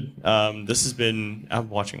on wood. This has been. I'm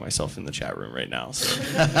watching myself in the chat room right now. So.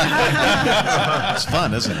 It's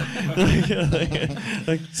fun, isn't it?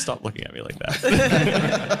 like, stop looking at me like that.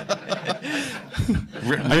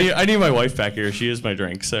 I need my wife back here. She is my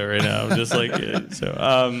drink. So right now, I'm just like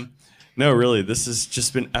so. No, really, this has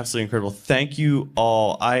just been absolutely incredible. Thank you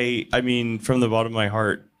all. I mean, from the bottom of my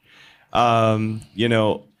heart.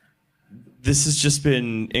 This has just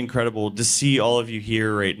been incredible to see all of you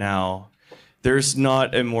here right now. There's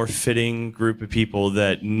not a more fitting group of people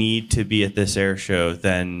that need to be at this air show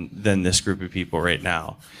than this group of people right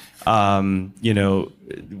now.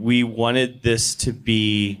 We wanted this to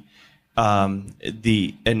be an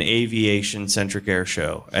aviation-centric air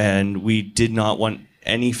show, and we did not want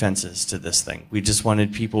any fences to this thing. We just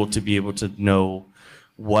wanted people to be able to know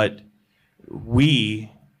what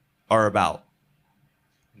we are about.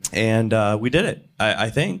 And we did it. I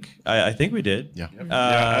think we did. Yeah.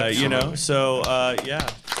 So far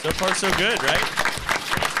so good, right?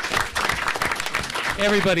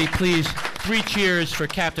 Everybody, please 3 cheers for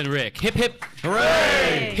Captain Rick. Hip, hip.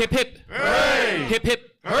 Hooray! Hip, hip. Hooray! Hip,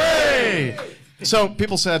 hip. Hooray! So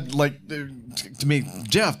people said, like, to me,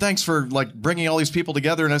 Jeff, thanks for like bringing all these people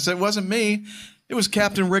together. And I said, it wasn't me. It was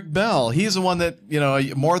Captain Rick Bell. He's the one that,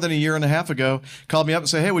 more than a year and a half ago called me up and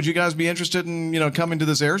said, hey, would you guys be interested in, coming to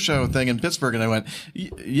this air show thing in Pittsburgh? And I went,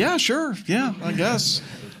 yeah, sure. Yeah, I guess.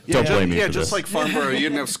 Don't blame me for this. Just like Farnborough, you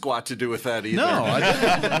didn't have squat to do with that either. No, I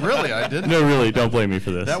didn't. Really, I didn't. No, really, don't blame me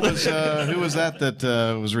for this. That was, who was that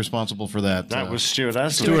was responsible for that? That was Stuart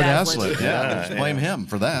Aslett. Stuart Aslett, yeah. Blame him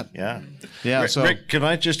for that. Yeah. Yeah, so. Rick, can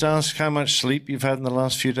I just ask how much sleep you've had in the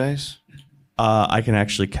last few days? I can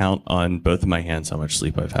actually count on both of my hands how much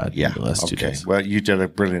sleep I've had in the last 2 days. Well, you did a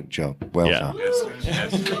brilliant job. Well done.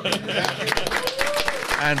 Yes.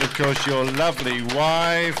 And, of course, your lovely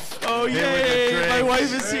wife. Oh, yay! My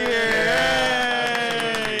wife is here!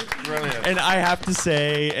 Yay! Brilliant. And I have to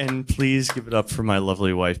say, and please give it up for my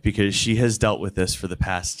lovely wife, because she has dealt with this for the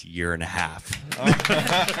past year and a half.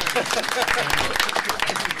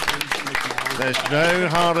 There's no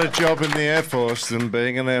harder job in the Air Force than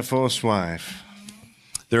being an Air Force wife.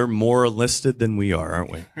 They're more enlisted than we are,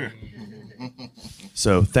 aren't we?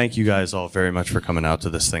 So thank you guys all very much for coming out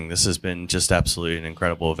to this thing. This has been just absolutely an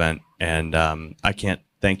incredible event, and I can't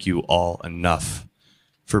thank you all enough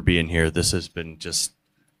for being here. This has been just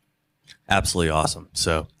absolutely awesome.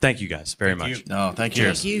 So thank you guys very much. No, thank you.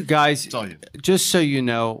 Cheers. You guys, just so you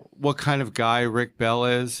know what kind of guy Rick Bell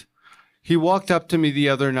is, he walked up to me the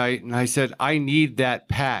other night and I said, I need that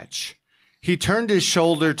patch. He turned his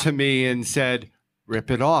shoulder to me and said,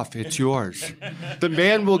 rip it off. It's yours. The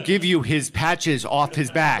man will give you his patches off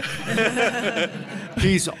his back.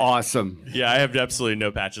 He's awesome. Yeah, I have absolutely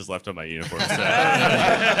no patches left on my uniform. So.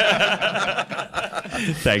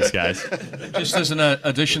 Thanks, guys. Just as an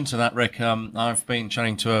addition to that, Rick, I've been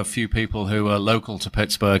chatting to a few people who are local to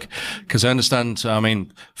Pittsburgh, because I understand,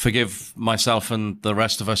 forgive myself and the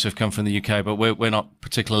rest of us who've come from the UK, but we're not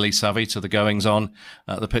particularly savvy to the goings-on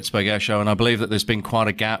at the Pittsburgh Air Show, and I believe that there's been quite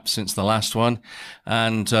a gap since the last one,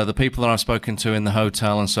 and the people that I've spoken to in the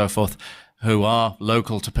hotel and so forth who are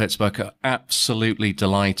local to Pittsburgh are absolutely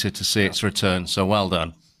delighted to see its return, so well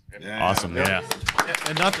done. Awesome, yeah.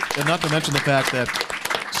 And not to mention the fact that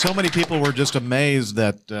so many people were just amazed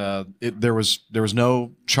that there was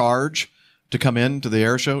no charge to come into the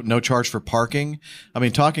air show, no charge for parking. I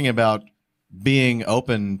mean, talking about being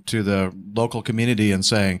open to the local community and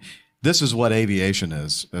saying, this is what aviation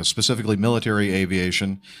is, specifically military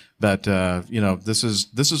aviation, that this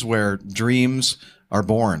is where dreams are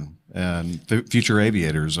born and future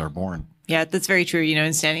aviators are born. Yeah, that's very true.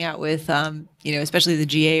 And standing out with, especially the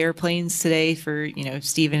GA airplanes today for,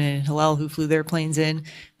 Stephen and Hillel who flew their planes in,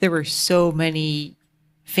 there were so many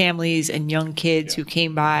families and young kids who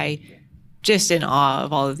came by just in awe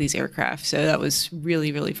of all of these aircraft. So that was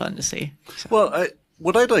really, really fun to see. So. Well,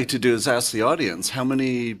 what I'd like to do is ask the audience, how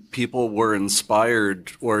many people were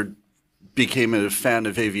inspired or became a fan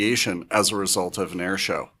of aviation as a result of an air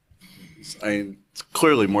show? I mean,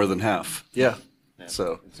 clearly more than half. Yeah.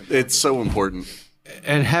 So it's so important.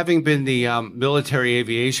 And having been the military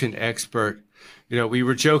aviation expert, we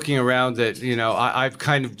were joking around that, I've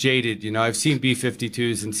kind of jaded, I've seen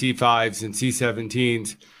B-52s and C-5s and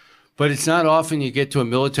C-17s, but it's not often you get to a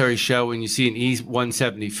military show and you see an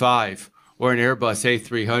E-175 or an Airbus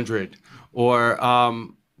A300 or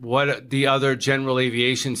what the other general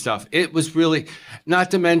aviation stuff. It was really,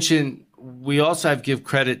 not to mention, we also have to give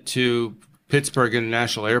credit to Pittsburgh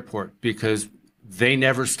International Airport because they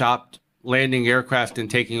never stopped landing aircraft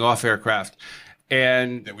and taking off aircraft.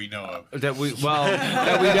 And that we know of. That we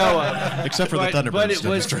know of. Except for the Thunderbirds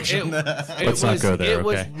demonstration. Let's not go there.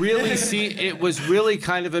 It was really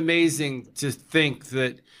kind of amazing to think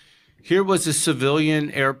that here was a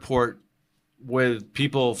civilian airport with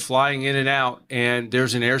people flying in and out, and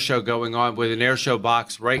there's an air show going on with an air show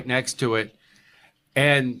box right next to it.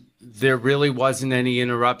 And there really wasn't any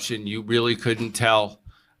interruption. You really couldn't tell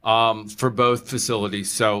for both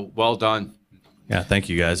facilities. So well done. Yeah, thank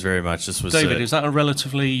you guys very much. This was David, is that a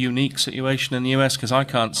relatively unique situation in the US? Because I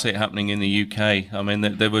can't see it happening in the UK. I mean,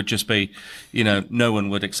 there would just be, no one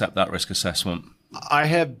would accept that risk assessment. I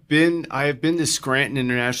have been to Scranton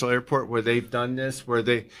International Airport where they've done this, where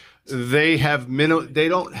they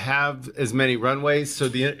don't have as many runways, so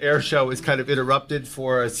the air show is kind of interrupted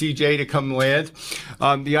for a CJ to come land.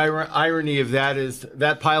 The irony of that is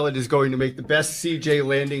that pilot is going to make the best CJ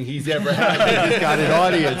landing he's ever had. He's got an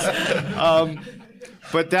audience.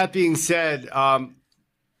 But that being said,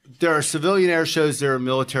 there are civilian air shows, there are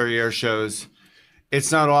military air shows.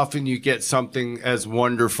 It's not often you get something as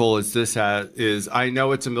wonderful as this is. I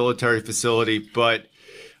know it's a military facility, but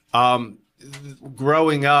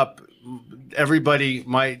growing up, everybody,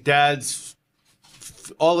 my dad's,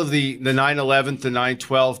 all of the 9/11th, the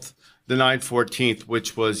 9/12th, the 9/14th,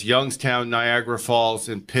 which was Youngstown, Niagara Falls,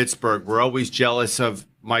 and Pittsburgh, were always jealous of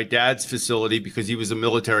my dad's facility because he was a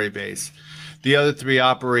military base. The other three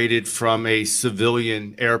operated from a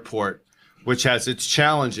civilian airport, which has its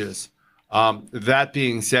challenges. That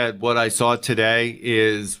being said, what I saw today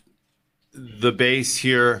is the base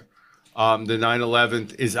here, the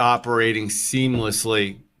 9/11th, is operating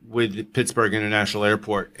seamlessly with Pittsburgh International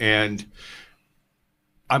Airport. And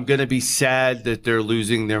I'm going to be sad that they're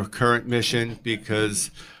losing their current mission,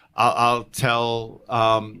 because I'll tell,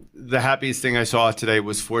 the happiest thing I saw today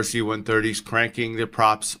was 4 C-130s cranking their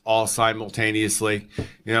props all simultaneously.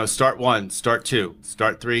 You know, start 1, start 2,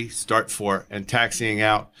 start 3, start 4, and taxiing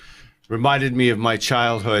out. Reminded me of my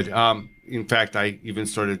childhood. In fact, I even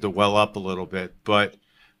started to well up a little bit. But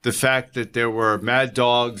the fact that there were Mad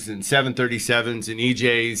Dogs and 737s and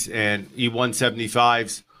EJs and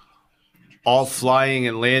E-175s all flying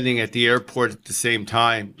and landing at the airport at the same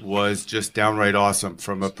time was just downright awesome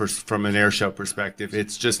from an air show perspective.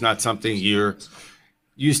 It's just not something you're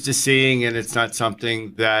used to seeing, and it's not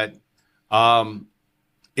something that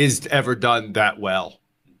is ever done that well.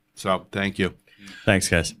 So thank you. Thanks,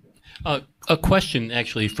 guys. A question,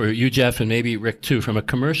 actually, for you, Jeff, and maybe Rick, too, from a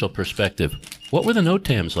commercial perspective. What were the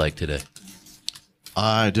NOTAMs like today?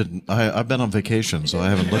 I didn't. I've been on vacation, so I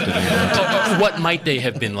haven't looked at any. What might they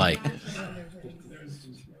have been like?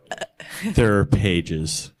 There are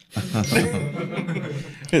pages.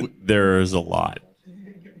 There's a lot.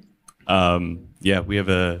 Yeah, we have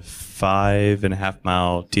a 5.5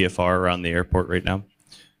 mile TFR around the airport right now.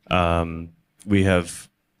 We have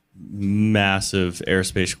massive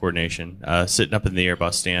airspace coordination. Sitting up in the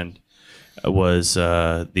Airbus stand was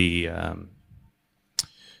the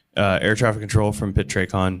air traffic control from Pitt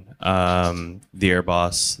Tracon, the Air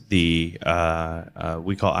Boss, we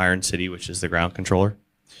call Iron City, which is the ground controller.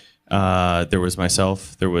 There was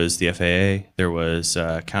myself, there was the FAA, there was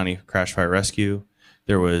County Crash Fire Rescue,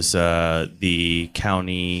 there was the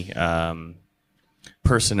county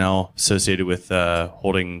personnel associated with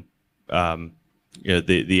holding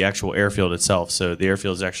the actual airfield itself. So the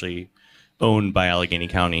airfield is actually owned by Allegheny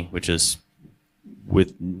County, which is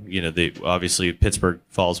obviously Pittsburgh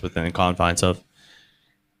falls within the confines of.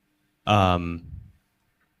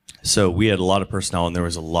 So we had a lot of personnel, and there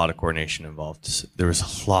was a lot of coordination involved. Like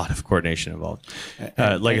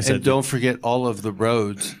I said, and don't forget all of the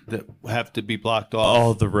roads that have to be blocked off.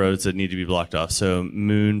 All the roads that need to be blocked off. So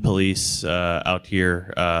Moon Police out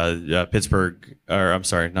here, Pittsburgh,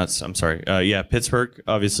 Pittsburgh.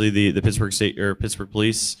 Obviously, the Pittsburgh State or Pittsburgh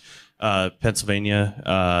Police,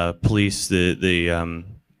 Pennsylvania Police, the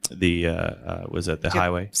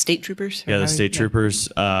highway state troopers. Yeah, the state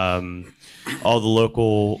troopers. All the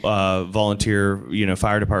local volunteer,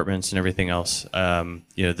 fire departments and everything else.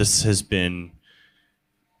 This has been,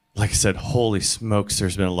 like I said, holy smokes,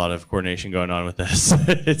 there's been a lot of coordination going on with this.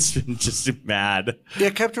 It's been just mad. Yeah,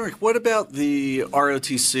 Captain Rick, what about the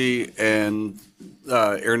ROTC and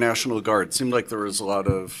Air National Guard? Seemed like there was a lot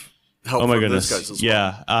of help from those guys as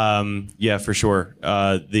well. Yeah, for sure.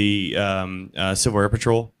 The Civil Air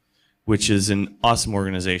Patrol, which is an awesome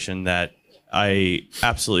organization that I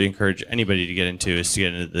absolutely encourage anybody to get into, is to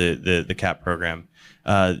get into the CAP program.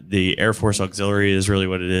 The Air Force Auxiliary is really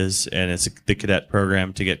what it is, and it's the cadet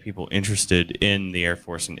program to get people interested in the Air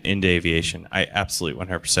Force and into aviation. I absolutely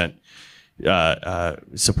 100%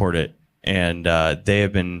 support it, and they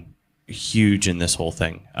have been huge in this whole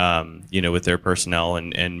thing, with their personnel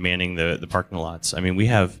and manning the parking lots. I mean, we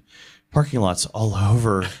have parking lots all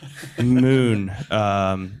over Moon.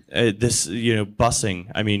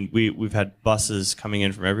 Busing. I mean, we've had buses coming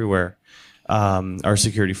in from everywhere. Our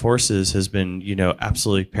security forces has been,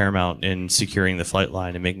 absolutely paramount in securing the flight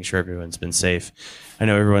line and making sure everyone's been safe. I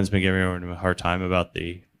know everyone's been giving everyone a hard time about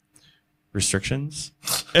the restrictions,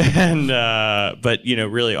 and but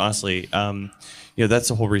really honestly, that's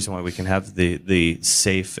the whole reason why we can have the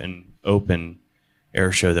safe and open air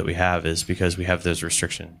show that we have, is because we have those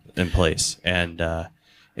restrictions in place, and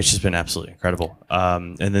it's just been absolutely incredible.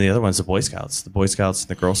 And then the other one's the Boy Scouts and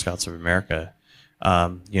the Girl Scouts of America,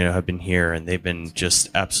 have been here, and they've been just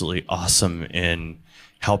absolutely awesome in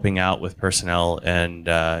helping out with personnel. And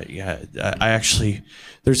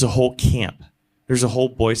there's a whole camp. There's a whole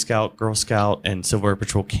Boy Scout, Girl Scout, and Civil Air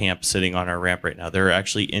Patrol camp sitting on our ramp right now. They're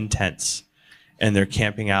actually in tents, and they're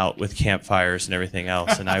camping out with campfires and everything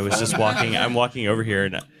else. And I was just I'm walking over here,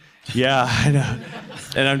 Yeah, I know.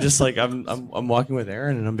 And I'm just like, I'm walking with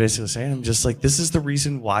Aaron, and I'm basically saying, I'm just like, this is the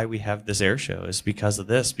reason why we have this air show, is because of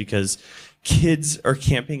this, because kids are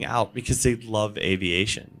camping out because they love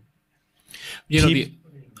aviation. You know,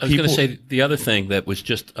 I was going to say the other thing that was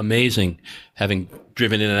just amazing, having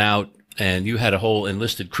driven in and out, and you had a whole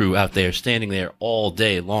enlisted crew out there standing there all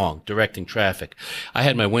day long directing traffic. I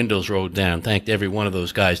had my windows rolled down, thanked every one of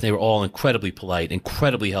those guys. They were all incredibly polite,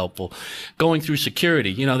 incredibly helpful. Going through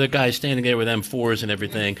security, you know, there are guys standing there with M4s and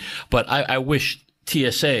everything, but I wish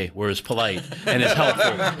TSA were as polite and as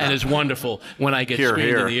helpful and as wonderful when I get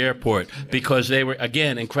screened in the airport, because they were,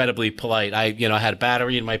 again, incredibly polite. I had a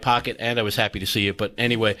battery in my pocket and I was happy to see it. But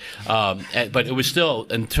anyway, but it was still,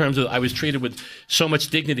 in terms of, I was treated with so much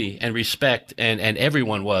dignity and respect, and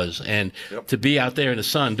everyone was. And to be out there in the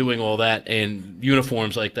sun doing all that in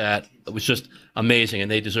uniforms like that, it was just amazing, and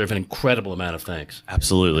they deserve an incredible amount of thanks.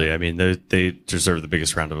 Absolutely. I mean, they deserve the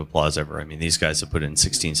biggest round of applause ever. I mean, these guys have put in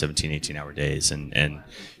 16, 17, 18-hour days, and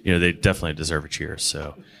you know, they definitely deserve a cheer.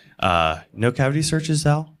 So, no cavity searches,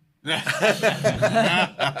 Al?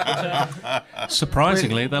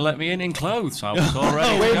 Surprisingly, they let me in clothes. I was all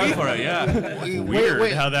ready to go for it, yeah.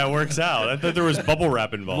 Weird how that works out. I thought there was bubble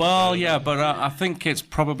wrap involved. Well, yeah, but I think it's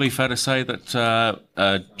probably fair to say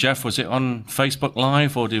that, Jeff, was it on Facebook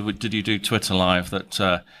Live, or did you do Twitter Live,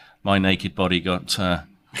 that my naked body got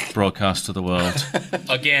broadcast to the world?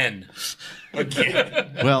 Again.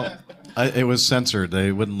 Well, it was censored.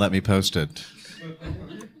 They wouldn't let me post it.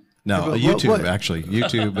 No, But YouTube, what- actually.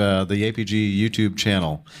 YouTube, the APG YouTube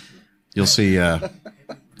channel. You'll see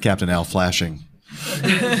Captain Al flashing.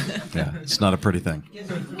 Yeah, it's not a pretty thing.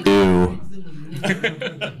 Ew.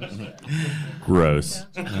 Gross.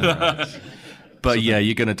 But yeah,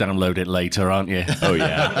 you're going to download it later, aren't you? Oh,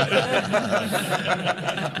 yeah.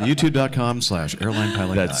 YouTube.com/airline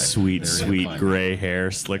pilot. That sweet, sweet gray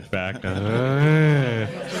hair slicked back.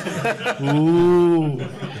 Ooh.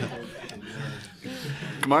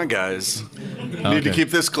 Come on, guys. Need to keep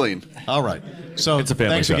this clean. All right. So It's a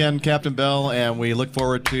family thanks show. again, Captain Bell, and we look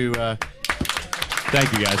forward to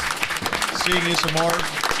thank you, guys. seeing you some more.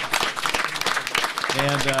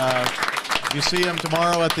 And you see him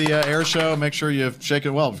tomorrow at the air show. Make sure you shake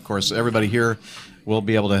it well. Of course, everybody here will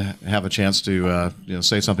be able to have a chance to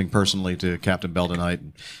say something personally to Captain Bell tonight,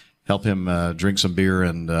 and help him drink some beer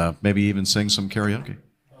and maybe even sing some karaoke.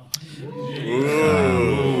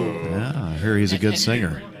 Yeah, I hear he's a good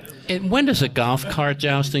singer. And when does a golf cart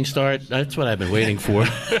jousting start? That's what I've been waiting for.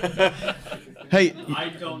 Hey,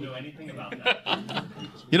 I don't know anything about that.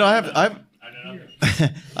 you know, I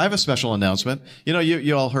have a special announcement. You know,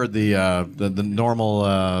 you all heard the normal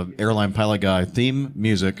Airline Pilot Guy theme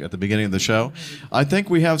music at the beginning of the show. I think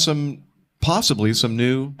we have possibly some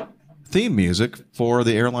new theme music for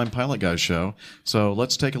the Airline Pilot Guy show. So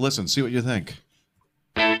let's take a listen, see what you think.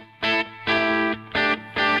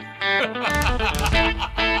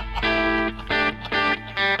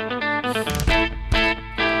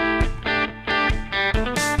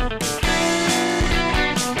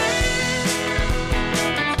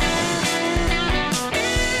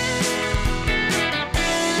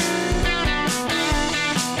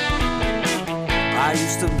 I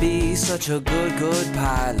used to be such a good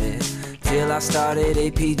pilot till I started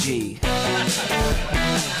APG.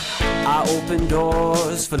 I opened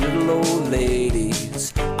doors for little old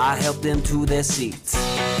ladies. I helped them to their seats.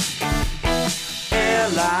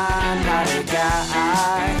 Airline pilot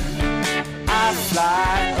guy, I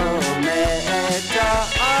fly America.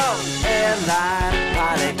 Oh, airline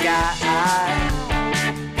pilot guy,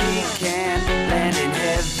 he can land in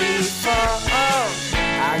heavy fog.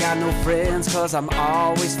 I got no friends cause I'm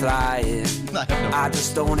always flying. I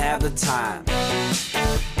just don't have the time.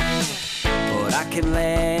 But I can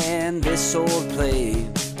land this old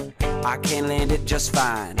plane. I can land it just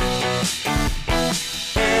fine.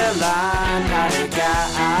 Airline pilot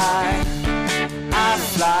guy, I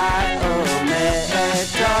fly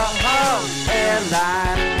America. Oh,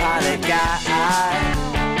 airline pilot guy,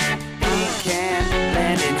 he can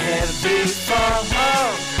land in heavy fog.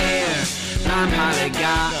 Oh, airline pilot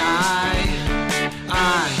guy,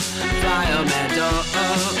 I fly America. Oh,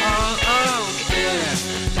 oh, oh,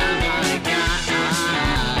 airline pilot guy,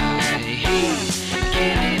 he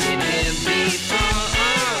can land in heavy fog.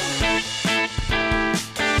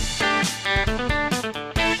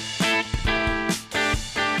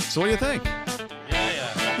 So what do you think?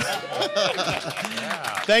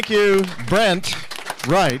 Thank you, Brent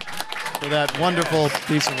Wright, for that wonderful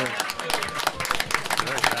piece of work.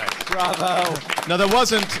 Bravo. No, that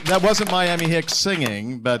wasn't Miami Hicks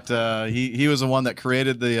singing, but he was the one that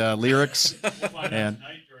created the lyrics. And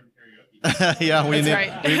Yeah, we That's need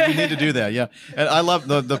right. we need to do that. Yeah, and I love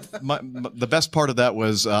the best part of that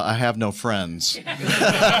was I have no friends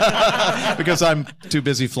because I'm too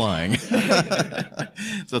busy flying.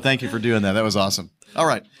 So thank you for doing that. That was awesome. All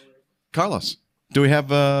right, Carlos, do we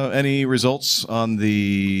have any results on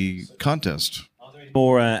the contest?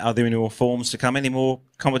 Are there any more forms to come? Any more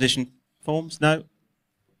competition forms? No.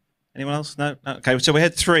 Anyone else? No. Okay, so we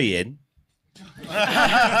had 3 in.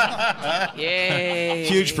 Yay!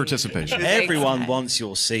 Huge participation. Everyone wants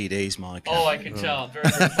your CDs, Mike. Oh, I can tell. Very,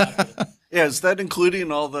 very popular. Yeah, is that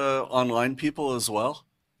including all the online people as well?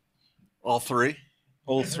 All 3?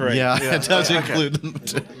 All 3. Yeah, it does Okay. include them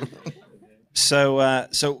too. So,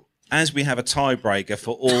 as we have a tiebreaker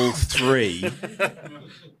for all 3,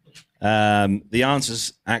 the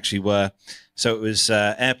answers actually were. So it was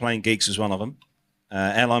Airplane Geeks was one of them,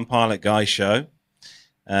 Airline Pilot Guy Show,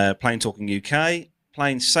 Plane Talking UK,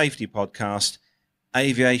 Plane Safety Podcast,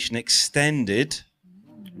 Aviation Extended,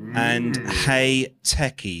 and Hey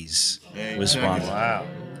Techies was one. Wow.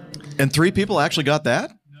 And 3 people actually got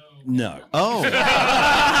that? No. Oh.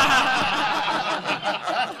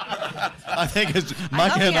 I think it's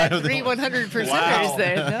Mike and I. had 3 100%ers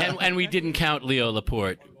there. No? And we didn't count Leo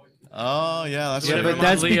Laporte. Oh, yeah, that's Yeah, right. but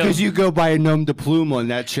that's Leo. because you go by a nom de plume on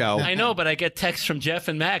that show. I know, but I get texts from Jeff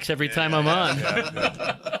and Max every time I'm on.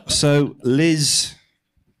 So Liz,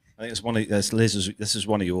 I think it's one of Liz. This is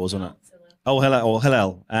one of yours, isn't it? Oh, hello, or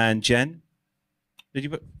Hillel and Jen. Did you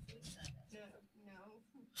put?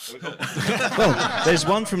 Well, there's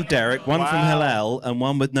one from Derek, one from Hillel, and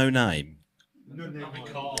one with no name.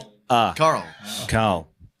 Carl.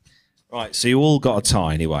 Right, so you all got a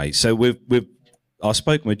tie anyway. So I've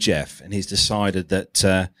spoken with Jeff, and he's decided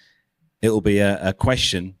that it will be a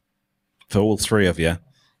question for all 3 of you,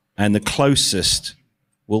 and the closest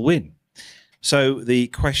will win. So the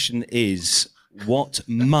question is, what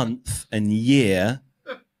month and year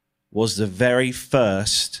was the very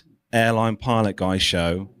first Airline Pilot Guy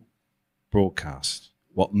show broadcast?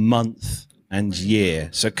 What month and year?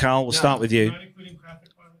 So Carl, we'll start with you.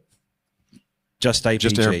 Just APG.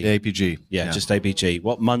 Just APG. Yeah, just APG.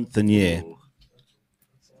 What month and year?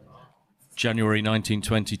 January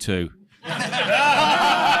 1922.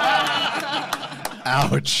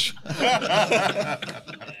 Ouch.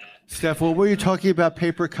 Steph, what were you talking about?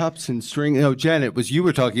 Paper cups and string? No, Jen, it was you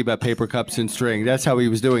were talking about paper cups and string. That's how he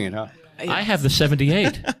was doing it, huh? I have the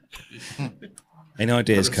 78. Any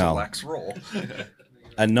ideas, Carl? Wax roll.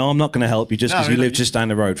 And no, I'm not going to help you just because No, you no, live just down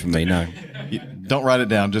the road from me. No. Don't write it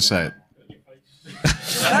down. Just say it.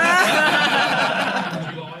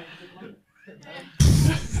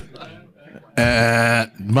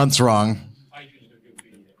 Month's wrong.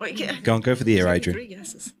 Wait, yeah. Go on, go for the year, Adrian. 3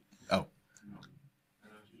 guesses. Oh.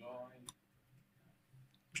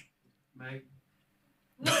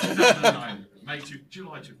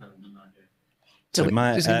 July 2009. So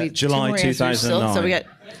there's gonna be two July more answers still. 2009.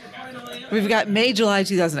 So we've got May, July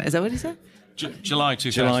 2009. Is that what he said? July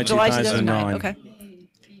 2009. July July 2009. 2009. Okay.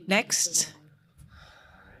 Next.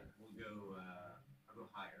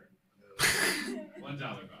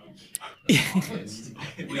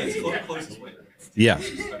 Yeah.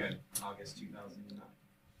 Okay. August 2009.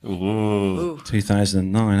 Ooh.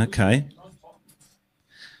 2009. Okay.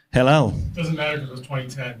 Hillel. Doesn't matter because it was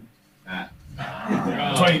 2010.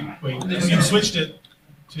 20, you switched it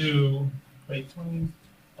to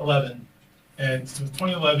 2011, and so it was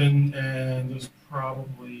 2011, and it was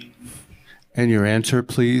probably And your answer,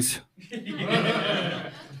 please.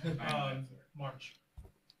 March.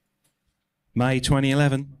 May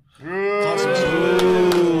 2011.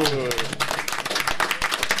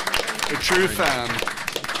 A true fan.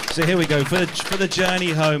 So here we go for the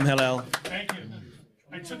journey home, Hillel. Thank you.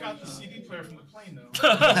 I took out the CD player from the plane, though.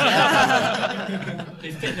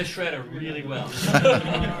 They fit in the shredder really well.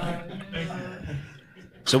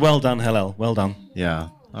 So well done, Hillel. Well done. Yeah.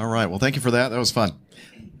 All right. Well, thank you for that. That was fun.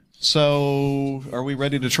 So, are we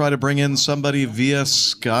ready to try to bring in somebody via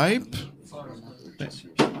Skype?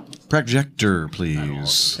 Projector,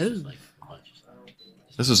 please.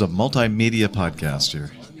 This is a multimedia podcast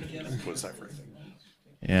here. What's that for?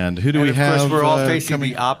 And who do And we of have? course, we're all facing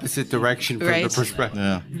coming? the opposite direction from Right. the perspective.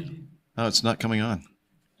 Yeah. Oh, it's not coming on.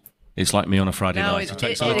 It's like me on a Friday No, night. It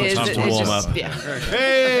takes a it little is. time to It's warm just- up. yeah.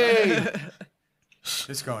 Hey!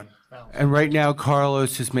 It's going. And right now,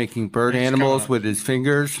 Carlos is making bird animals with his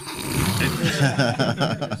fingers. Here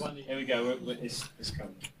we go. It's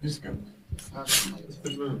coming. It's going.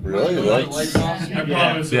 Really? Lights? I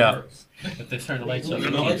promise. Yeah. If they turn the lights up.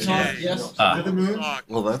 Yes. The moon?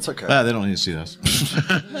 Well, that's okay. They don't need to see this.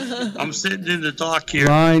 I'm sitting in the dark here.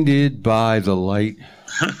 Blinded by the light.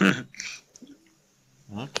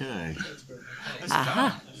 Okay.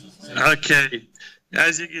 Okay.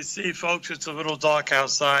 As you can see, folks, it's a little dark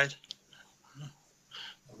outside.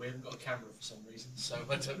 We haven't got a camera for some reason, so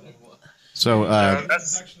I don't know what. So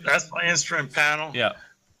that's my instrument panel. Yeah.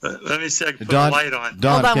 Let me see if I can put Don- a light on.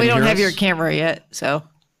 Don, Hold on, can we you don't hear have us? your camera yet, so.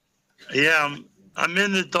 Yeah, I'm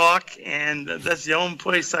in the dark, and that's the only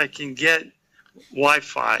place I can get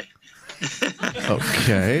Wi-Fi.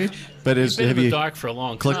 Okay, but You've been have in the you dark for a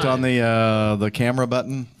long clicked time. on the camera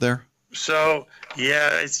button there? So,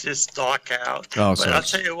 yeah, it's just dark out. Oh, but so I'll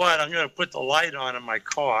it's- tell you what, I'm going to put the light on in my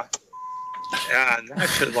car. And that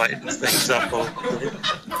should lighten things up a little bit.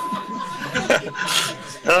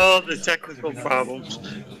 Oh, the technical problems.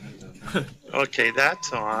 Okay,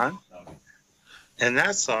 that's on. And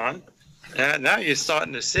that's on. And now you're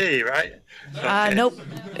starting to see, right? Okay. Nope.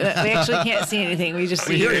 We actually can't see anything. We just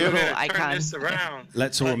see your little icon.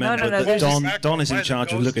 Let's all No, remember no, that there's- Don is in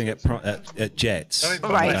charge of looking at jets on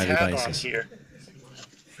a Right. daily Hat on basis. here.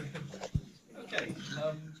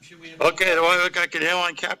 Okay, do I look like an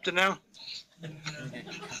airline captain now?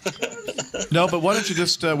 No, but why don't you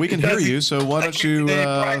just we can hear you, so why don't you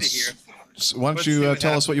tell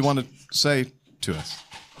us what you want to say to us?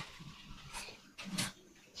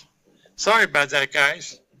 Sorry about that,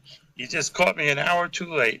 guys. You just caught me an hour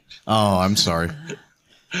too late. Oh, I'm sorry.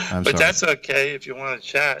 But that's okay if you want to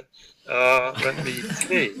chat. Let me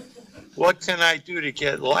see. What can I do to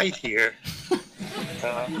get light here?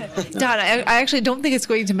 Don, I actually don't think it's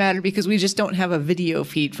going to matter because we just don't have a video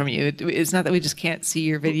feed from you. It's not that we just can't see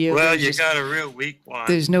your video. Well, There's you just- got a real weak one.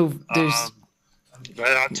 There's no. There's. But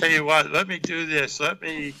I'll tell you what. Let me do this. Let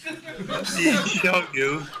me show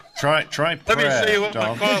you. Try Let me show you prayer, what my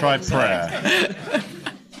Don. car Try looks like. prayer.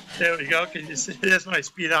 There we go. Can you see? There's my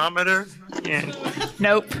speedometer. And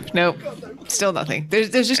Nope. Still nothing.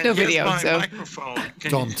 There's just no here's video. my So. microphone.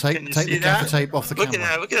 Can Don, you take see the that? gaffer tape off the Look camera. at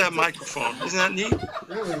that! Look at that microphone. Isn't that neat?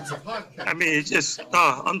 Really, it's a podcast. I mean, it's just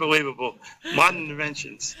unbelievable. Modern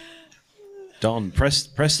inventions. Don, press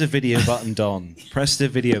the video button, Don. Press the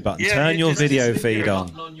video button. Yeah, Turn it your just video disappeared. feed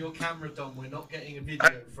on. On your camera, Don, we're not getting a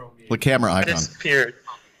video from you. The camera icon. Disappeared.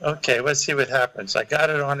 Okay, let's see what happens. I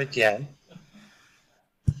got it on again.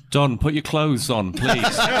 Don, put your clothes on,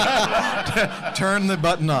 please. Turn the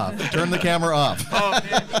button off. Turn the camera off.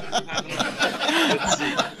 Let's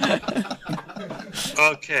see.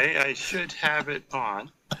 Okay, I should have it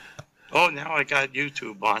on. Oh, now I got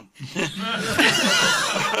YouTube on.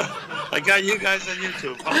 I got you guys on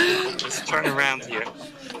YouTube. Oh, let's turn around here.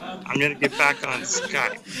 I'm gonna get back on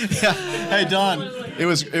Skype. Yeah. Hey, Don, it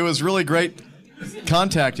was really great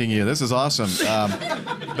contacting you. This is awesome.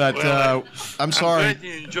 But I'm sorry. I'm glad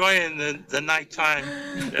you're enjoying the nighttime.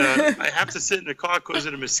 I have to sit in the car because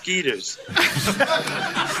of the mosquitoes.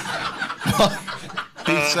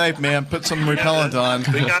 Be safe, man. Put some repellent on.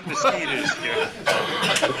 We got mosquitoes here.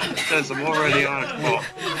 It says I'm already on a call.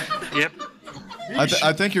 Yep.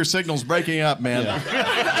 I think your signal's breaking up, man.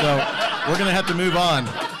 So we're gonna have to move on.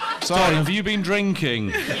 Sorry. Don, have you been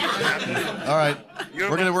drinking? All right.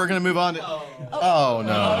 We're gonna move on. Oh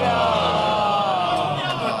no.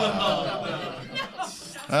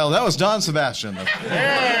 Well, that was Don Sebastian.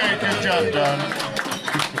 Hey, good job, Don.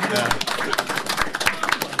 Yeah.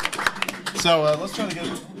 So let's try to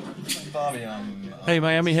get Bobby on. Hey,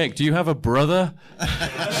 Miami Hick, do you have a brother?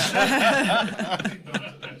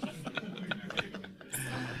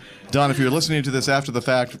 Don, if you're listening to this after the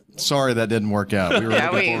fact, sorry that didn't work out. We were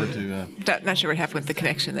looking forward to. Not sure what happened with the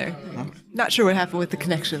connection there. Not sure what happened with the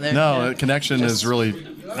connection there. No, Yeah. the connection is really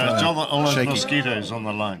It's all those shaky. mosquitoes on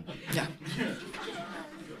the line. Yeah.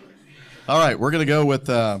 All right, we're going to go with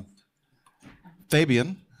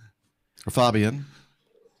Fabian, or Fabian,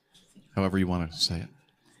 however you want to say it.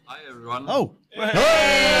 Hi, everyone. Oh.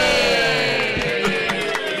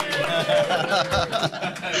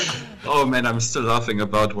 Oh man, I'm still laughing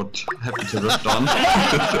about what happened to Rick Don.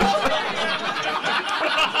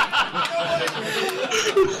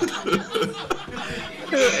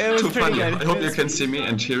 It was Too pretty funny. good. I hope you can see me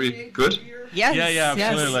and hear me good. Yes. Yeah, yes.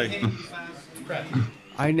 absolutely.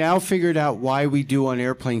 I now figured out why we do on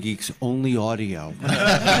Airplane Geeks only audio.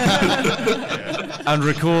 And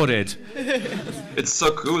recorded. It's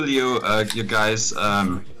so cool you guys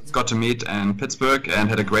got to meet in Pittsburgh and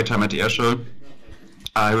had a great time at the air show.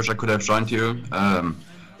 I wish I could have joined you.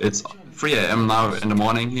 It's 3 a.m. now in the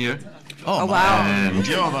morning here. Oh, wow. And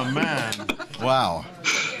You're the man. Wow.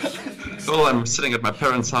 well, I'm sitting at my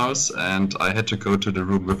parents' house and I had to go to the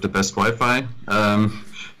room with the best Wi-Fi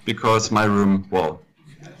because my room, well,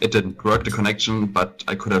 it didn't work, the connection, but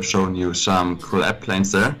I could have shown you some cool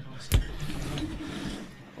airplanes there.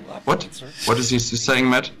 What? What is he saying,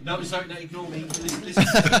 Matt? No, sorry, no, ignore me. Listen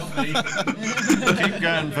to me. Keep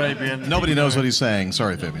going, Fabian. Nobody knows what he's saying.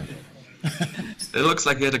 Sorry, Fabian. It looks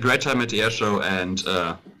like we had a great time at the air show, and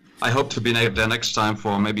I hope to be there next time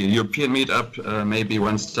for maybe a European meetup, maybe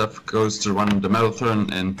when Steph goes to run the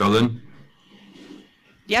marathon in Berlin.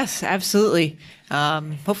 Yes, absolutely.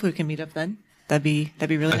 Hopefully we can meet up then. That'd be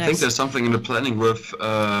really nice. I think there's something in the planning with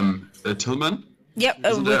Tillman. Yep,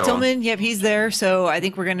 Isn't with there, or- Tillman. Yep, he's there. So I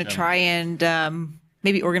think we're going to try and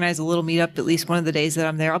maybe organize a little meetup at least one of the days that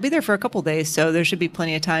I'm there. I'll be there for a couple days, so there should be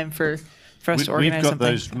plenty of time for us to organize We've got something.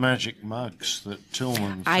 those magic mugs that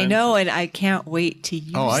Tillman I sent know, us. and I can't wait to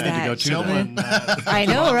use Oh, I that. need to go too. Tillman, I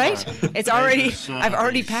know, right? It's already. Davis, I've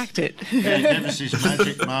already packed it. gave us these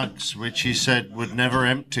magic mugs, which he said would never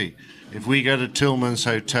empty. If we go to Tillman's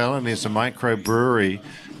hotel, and it's a microbrewery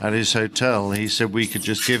at his hotel, he said we could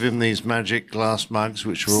just give him these magic glass mugs,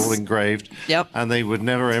 which were all engraved, Yep. and they would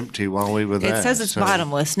never empty while we were there. It says it's So-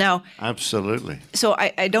 bottomless. Now, Absolutely. so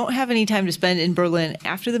I don't have any time to spend in Berlin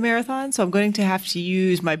after the marathon, so I'm going to have to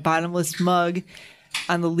use my bottomless mug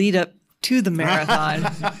on the lead up to the marathon.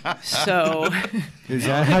 So Is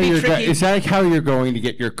that Could how be you're? tricky. Is that how you're going to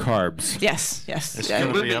get your carbs? yes.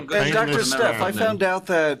 And Dr. Steph, I found out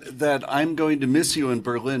that I'm going to miss you in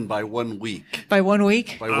Berlin by 1 week. By 1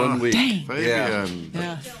 week? By 1 week. Dang. Yeah.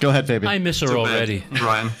 Yeah. Go ahead, Fabian. I miss her Too bad, already.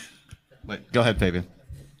 Brian. Wait, go ahead, Fabian.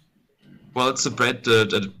 Well, it's a bad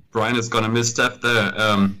that Brian is gonna miss Steph there.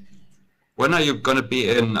 When are you gonna be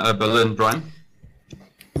in Berlin, Brian?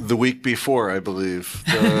 The week before, I believe.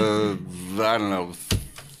 I don't know,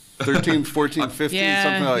 13, 14, 15,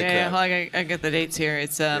 something like that. I get the dates here.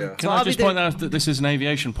 It's Can so I I'll just be point there. out that this is an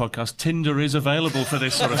aviation podcast? Tinder is available for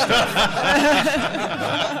this sort of stuff.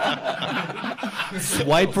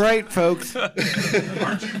 Swipe right, folks. Aren't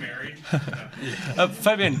you married?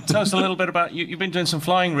 Fabian, tell us a little bit about you. You've been doing some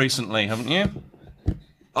flying recently, haven't you?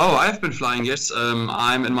 Oh, I've been flying, yes.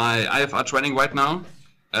 I'm in my IFR training right now.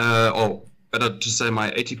 Or better to say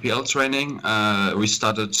my ATPL training. We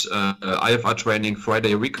started IFR training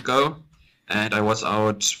Friday a week ago. And I was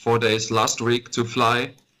out 4 days last week to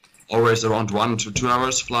fly. Always around 1 to 2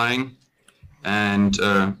 hours flying. And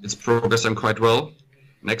it's progressing quite well.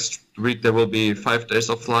 Next week there will be 5 days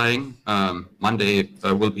of flying. Monday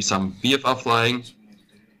will be some BFR flying.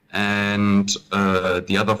 And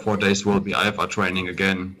the other 4 days will be IFR training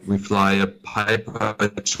again. We fly a Piper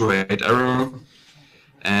 208 Arrow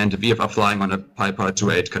and a BFR flying on a Piper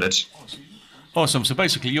 28 Cadet. Awesome. So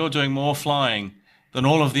basically, you're doing more flying than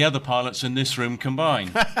all of the other pilots in this room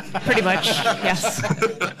combined. Pretty much, yes.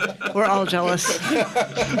 We're all jealous.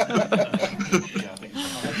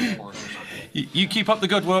 You keep up the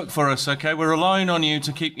good work for us, okay? We're relying on you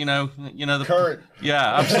to keep, the current.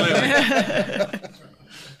 Yeah, absolutely.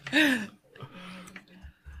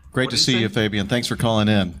 Great to see you, Fabian. Thanks for calling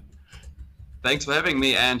in. Thanks for having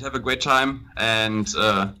me and have a great time. And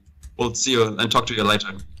we'll see you and talk to you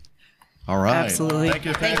later. All right. Absolutely. Thank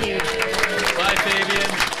you, Thank you. Bye, Fabian.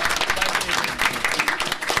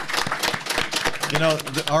 You know,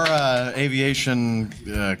 our aviation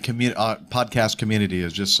podcast community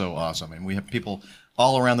is just so awesome. And we have people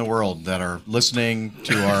all around the world that are listening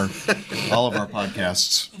to all of our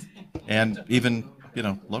podcasts, and even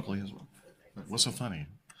locally as well. What's so funny?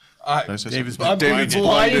 David's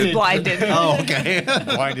blinded. Blinded. Oh, okay.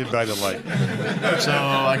 Blinded by the light. So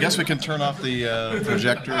I guess we can turn off the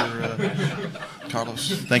projector,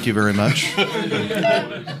 Carlos. Thank you very much.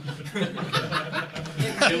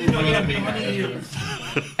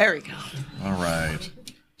 There we go. All right.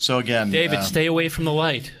 So again, David, stay away from the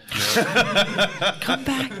light. Come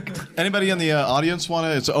back. Anybody in the audience want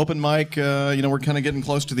to? It's open mic. We're kind of getting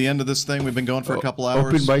close to the end of this thing. We've been going for a couple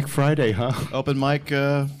hours. Open mic Friday, huh? Open mic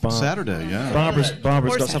Saturday. Yeah.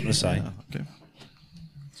 Barbara's got something to say. Okay.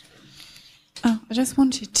 I just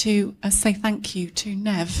wanted to say thank you to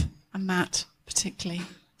Nev and Matt, particularly,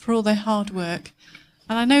 for all their hard work.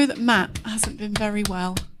 And I know that Matt hasn't been very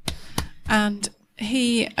well, and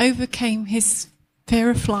he overcame his fear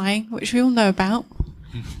of flying, which we all know about.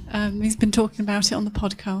 He's been talking about it on the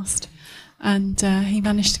podcast, and he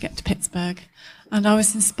managed to get to Pittsburgh. And I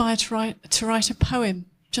was inspired to write a poem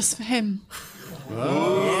just for him.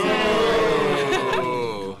 Oh.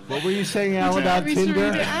 What were you saying, Al, about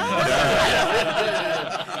Tinder?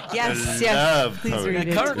 Yes. Please read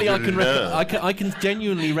it. Currently, I can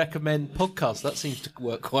genuinely recommend podcasts. That seems to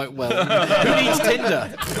work quite well. Who needs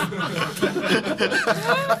Tinder?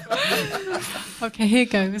 Okay, here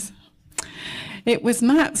goes. It was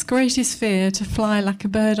Matt's greatest fear to fly like a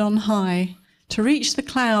bird on high, to reach the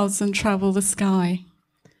clouds and travel the sky.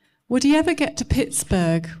 Would he ever get to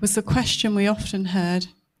Pittsburgh was the question we often heard.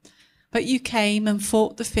 but you came and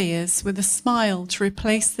fought the fears with a smile to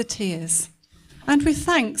replace the tears. And with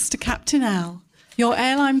thanks to Captain Al, your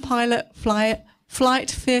airline pilot,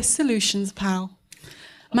 Flight Fierce Solutions pal.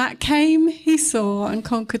 Matt came, he saw and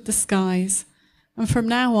conquered the skies, and from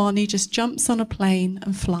now on he just jumps on a plane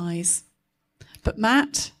and flies. But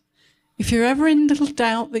Matt, if you're ever in little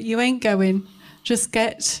doubt that you ain't going, just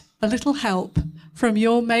get a little help from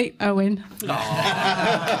your mate Owen.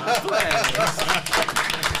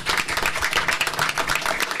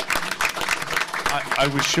 I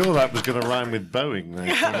was sure that was going to rhyme with Boeing. There.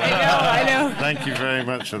 I know. Thank you very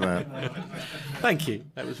much for that. Thank you.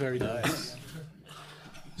 That was very nice.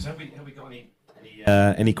 So have we got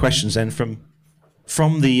any questions then from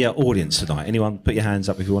the audience tonight? Anyone, put your hands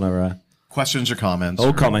up if you want to. Questions or comments?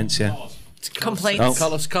 All comments, yeah. Complaints.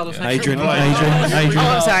 Oh. Carlos. Adrian. Oh,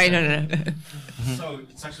 I'm sorry. No. So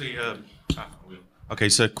it's actually. Okay,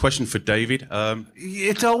 so question for David.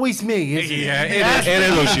 It's always me, isn't it? Yeah,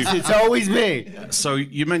 it is. It's always me. So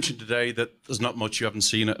you mentioned today that there's not much you haven't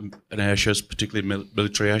seen at an air show, particularly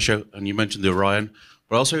military air show, and you mentioned the Orion.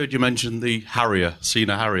 But I also heard you mention the Harrier, seen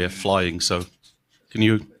a Harrier flying. So can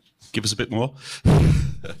you give us a bit more?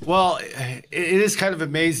 Well, it is kind of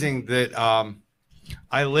amazing that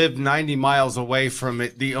I live 90 miles away from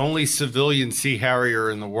it, the only civilian Sea Harrier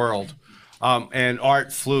in the world. And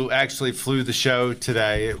Art actually flew the show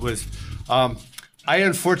today. It was, I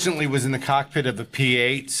unfortunately was in the cockpit of a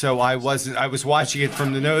P-8, so I was watching it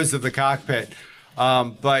from the nose of the cockpit.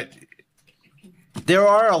 But there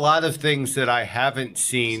are a lot of things that I haven't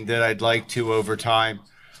seen that I'd like to over time.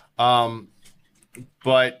 But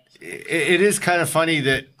it is kind of funny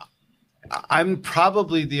that I'm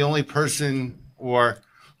probably the only person or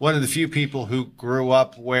one of the few people who grew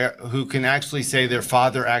up who can actually say their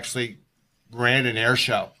father actually ran an air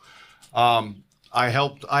show.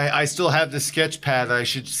 I still have the sketch pad. I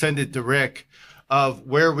should send it to Rick of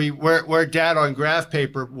where Dad on graph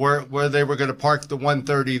paper where they were going to park the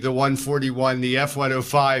 130, the 141, the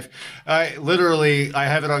F-105. Literally, I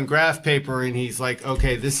have it on graph paper, and he's like,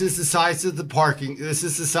 "Okay, this is the size of the parking. This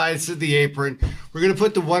is the size of the apron. We're going to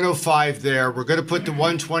put the 105 there. We're going to put the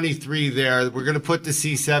 123 there. We're going to put the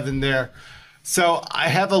C7 there." So I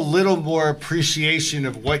have a little more appreciation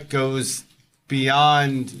of what goes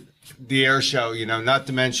beyond the air show, not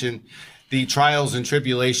to mention the trials and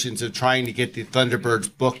tribulations of trying to get the Thunderbirds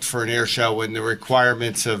booked for an air show and the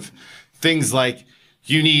requirements of things like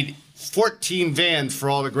you need 14 vans for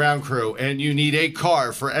all the ground crew and you need a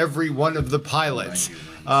car for every one of the pilots.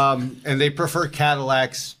 And they prefer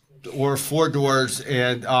Cadillacs or 4 doors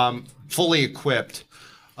and fully equipped.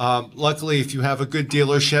 Luckily, if you have a good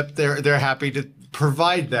dealership, they're happy to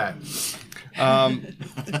provide that.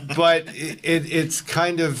 But it's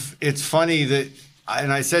funny that,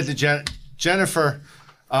 and I said to Jennifer,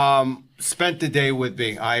 spent the day with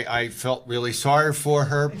me. I felt really sorry for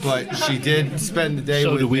her, but she did spend the day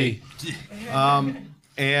with me.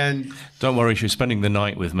 And don't worry, she's spending the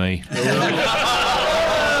night with me.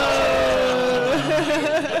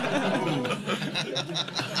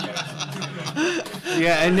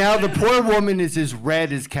 yeah, and now the poor woman is as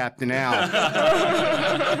red as Captain Al.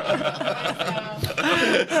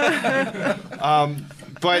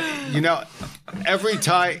 But every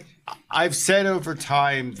time I've said over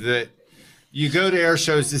time that you go to air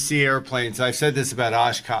shows to see airplanes. I've said this about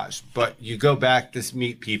Oshkosh, but you go back to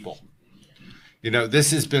meet people.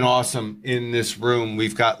 This has been awesome in this room.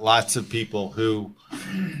 We've got lots of people who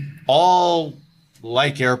all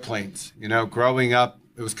like airplanes. Growing up,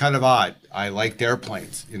 it was kind of odd. I liked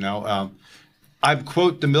airplanes. I'm,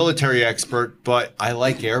 quote, the military expert, but I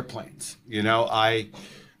like airplanes.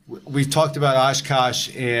 We've talked about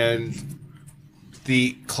Oshkosh, and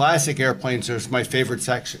the classic airplanes are my favorite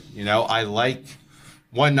section. I like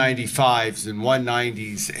 195s and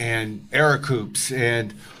 190s and Aerocoups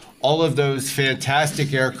and all of those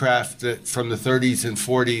fantastic aircraft from the 30s and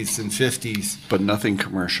 40s and 50s. But nothing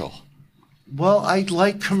commercial. Well, I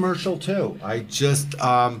like commercial too. I just,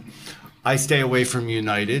 I stay away from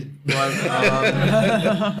United. But,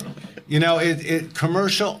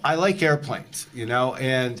 commercial, I like airplanes,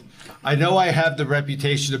 and I know I have the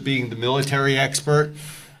reputation of being the military expert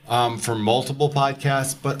for multiple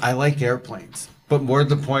podcasts, but I like airplanes. But more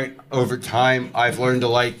to the point, over time, I've learned to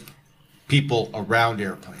like people around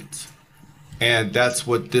airplanes. And that's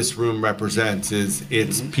what this room represents,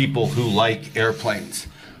 it's people who like airplanes.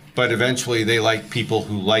 But eventually they like people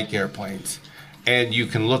who like airplanes. And you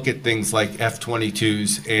can look at things like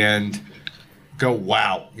F-22s and go,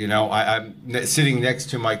 wow. I'm sitting next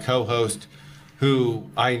to my co-host who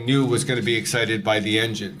I knew was going to be excited by the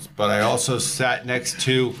engines. But I also sat next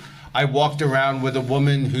to I walked around with a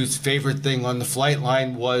woman whose favorite thing on the flight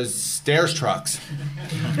line was stairs trucks.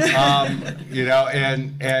 You know,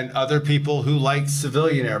 and other people who like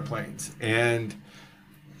civilian airplanes. And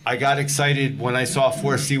I got excited when I saw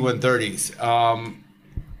 4 C-130s.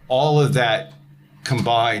 All of that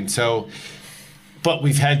combined. So, but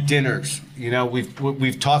we've had dinners. You know,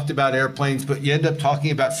 we've talked about airplanes, but you end up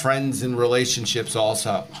talking about friends and relationships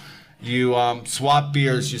also. You swap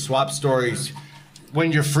beers, you swap stories.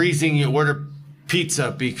 When you're freezing, you order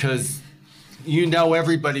pizza because you know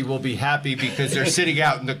everybody will be happy because they're sitting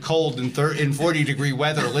out in the cold in 40-degree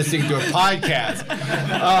weather listening to a podcast.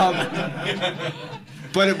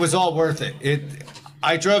 But it was all worth it.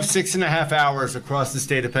 I drove 6.5 hours across the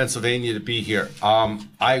state of Pennsylvania to be here.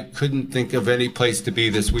 I couldn't think of any place to be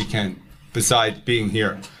this weekend besides being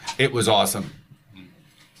here. It was awesome.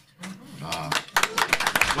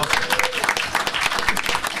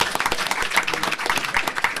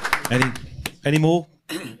 Any more?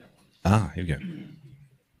 Here we go.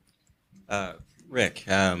 Rick,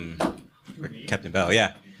 Captain Bell,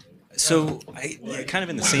 yeah. So, kind of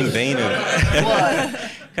in the same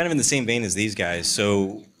vein as these guys.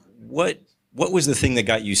 So, what was the thing that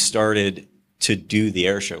got you started to do the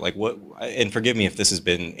air show? Like, what? And forgive me if this has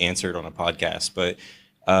been answered on a podcast, but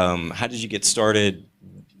how did you get started?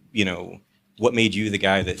 You know, what made you the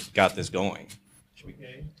guy that got this going?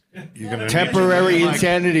 Temporary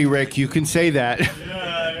insanity, Rick. You can say that.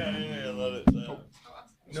 I love it.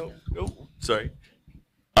 No, sorry.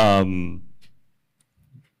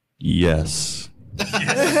 Yes.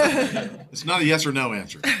 It's not a yes or no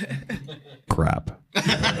answer. Crap.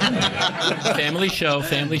 Family show.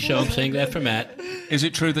 I'm saying that for Matt. Is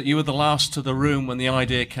it true that you were the last to the room when the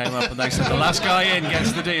idea came up and they said the last guy in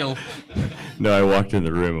gets the deal? No, I walked in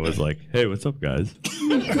the room and was like, hey, what's up, guys?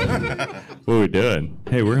 What are we doing?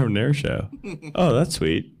 Hey, we're having an air show. Oh, that's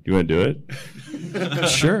sweet. You want to do it?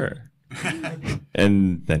 Sure.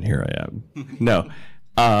 And then here I am. No.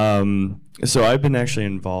 So I've been actually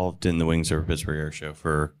involved in the Wings Over Pittsburgh Air Show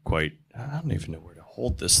for I don't even know where to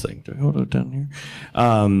hold this thing. Do I hold it down here?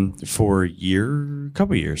 For a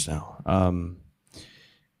couple years now.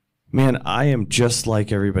 Man, I am just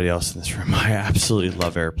like everybody else in this room. I absolutely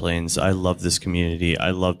love airplanes. I love this community.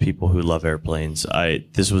 I love people who love airplanes.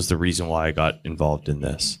 This was the reason why I got involved in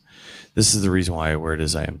this. This is the reason why I wear it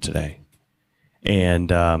as I am today. And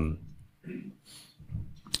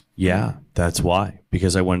yeah, that's why.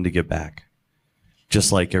 Because I wanted to give back.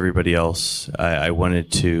 Just like everybody else, I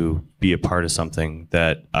wanted to be a part of something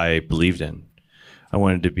that I believed in. I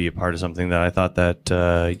wanted to be a part of something that I thought that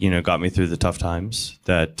got me through the tough times,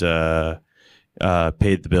 that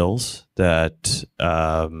paid the bills, that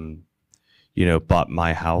bought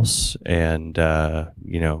my house, and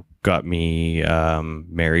got me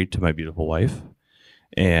married to my beautiful wife,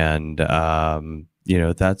 and that's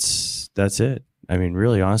it. I mean,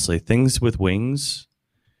 really, honestly, things with wings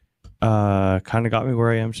kind of got me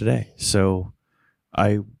where I am today. So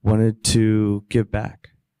I wanted to give back.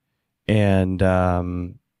 And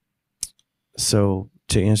so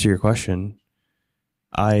to answer your question,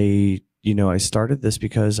 I started this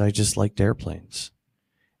because I just liked airplanes.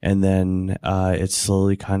 And then it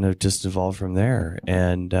slowly kind of just evolved from there.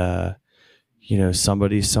 And,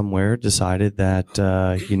 somebody somewhere decided that,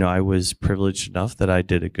 I was privileged enough that I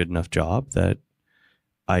did a good enough job that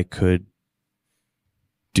I could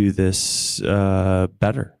do this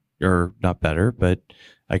better. Or not better, but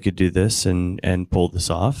I could do this and pull this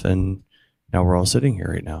off, and now we're all sitting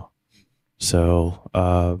here right now. So,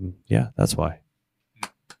 yeah, that's why.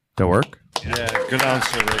 That work? Yeah, good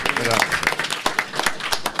answer, Rick. Good answer.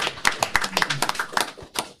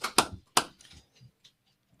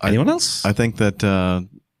 Anyone else? I think that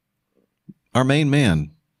our main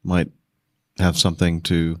man might have something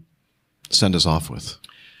to send us off with.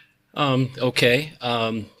 Okay.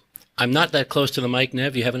 I'm not that close to the mic,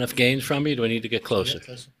 Nev. You have enough gains from me? Do I need to get closer?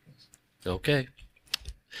 Okay.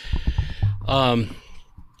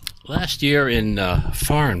 Last year in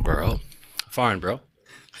Farnborough. Can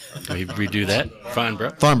we redo that?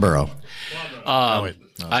 Farnborough.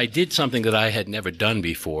 I did something that I had never done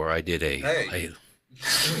before. I did a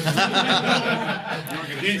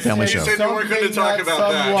family show. You said you weren't going to talk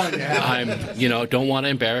about that. I'm, don't want to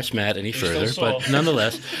embarrass Matt any further, but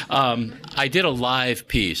nonetheless, I did a live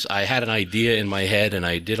piece. I had an idea in my head, and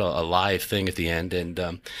I did a live thing at the end. And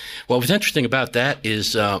what was interesting about that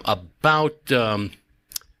is I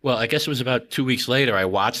guess it was about 2 weeks later, I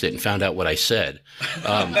watched it and found out what I said.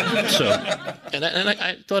 And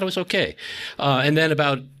I thought it was okay. And then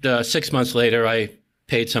about 6 months later, I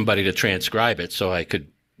paid somebody to transcribe it so I could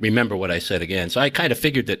remember what I said again. So I kind of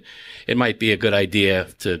figured that it might be a good idea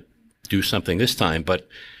to do something this time, but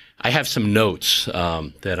I have some notes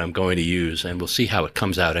that I'm going to use, and we'll see how it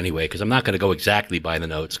comes out anyway, because I'm not going to go exactly by the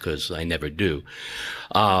notes, because I never do.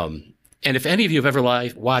 And if any of you have ever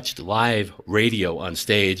watched live radio on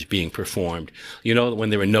stage being performed, you know,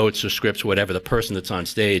 when there are notes or scripts or whatever, the person that's on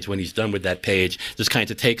stage, when he's done with that page, just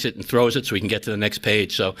kind of takes it and throws it so he can get to the next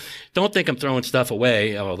page. So don't think I'm throwing stuff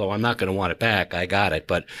away, although I'm not going to want it back. I got it.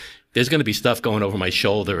 But there's going to be stuff going over my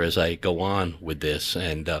shoulder as I go on with this.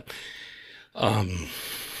 And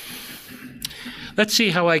let's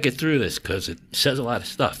see how I get through this, because it says a lot of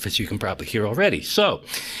stuff, as you can probably hear already. So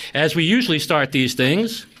as we usually start these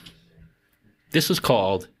things, this is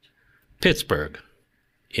called Pittsburgh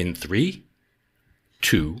in 3,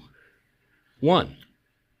 2, 1.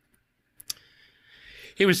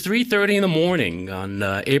 It was 3:30 in the morning on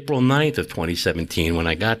April 9th of 2017 when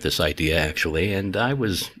I got this idea, actually, and I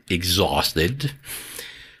was exhausted.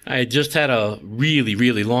 I had just had a really,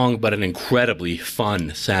 really long but an incredibly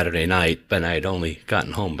fun Saturday night, but I had only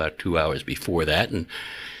gotten home about 2 hours before that, and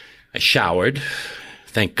I showered.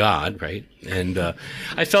 Thank God, right? And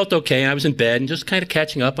I felt okay. I was in bed and just kind of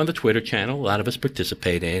catching up on the Twitter channel. A lot of us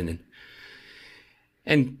participate in.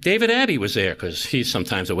 And David Abbey was there, because he's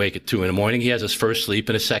sometimes awake at 2 in the morning. He has his first sleep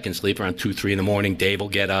and his second sleep around 2, 3 in the morning. Dave will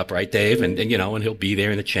get up, right, Dave? And you know, and he'll be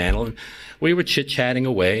there in the channel. And we were chit-chatting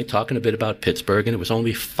away, talking a bit about Pittsburgh, and it was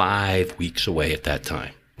only 5 weeks away at that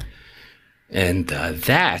time. And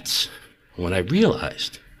that's when I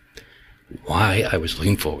realized why I was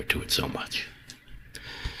looking forward to it so much.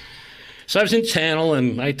 So I was in channel,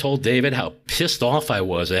 and I told David how pissed off I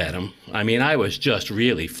was at him. I mean, I was just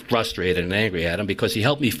really frustrated and angry at him, because he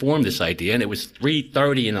helped me form this idea, and it was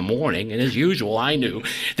 3:30 in the morning, and as usual, I knew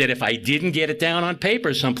that if I didn't get it down on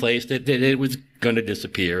paper someplace, that it was going to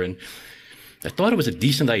disappear. And I thought it was a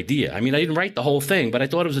decent idea. I mean, I didn't write the whole thing, but I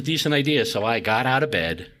thought it was a decent idea, so I got out of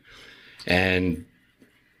bed and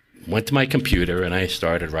went to my computer, and I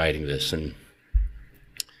started writing this. And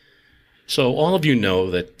so all of you know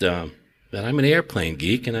that I'm an airplane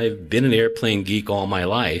geek, and I've been an airplane geek all my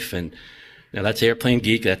life. And now that's airplane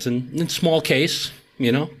geek. That's in small case,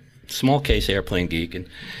 you know, small case airplane geek.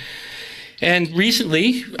 And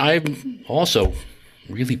recently, I'm also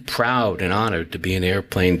really proud and honored to be an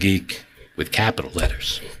airplane geek with capital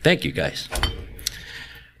letters. Thank you, guys.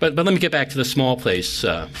 But let me get back to the small case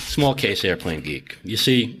airplane geek. You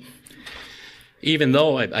see, even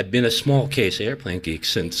though I've been a small case airplane geek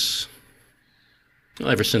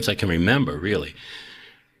ever since I can remember, really,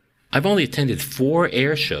 I've only attended 4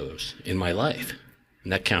 air shows in my life,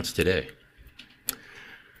 and that counts today.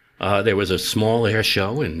 There was a small air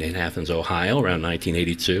show in Athens, Ohio, around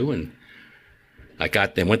 1982, and I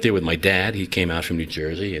went there with my dad. He came out from New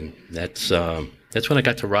Jersey, and that's when I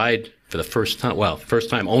got to ride for the first time. Well, first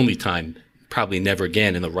time, only time, probably never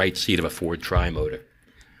again, in the right seat of a Ford Tri-Motor.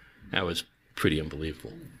 That was pretty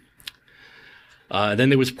unbelievable. Then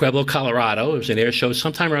there was Pueblo, Colorado. It was an air show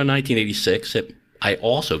sometime around 1986 that I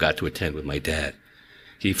also got to attend with my dad.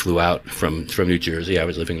 He flew out from New Jersey. I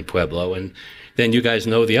was living in Pueblo. And then you guys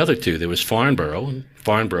know the other two. There was Farnborough.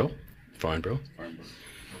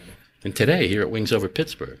 And today, here at Wings Over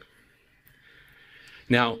Pittsburgh.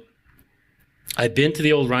 Now, I've been to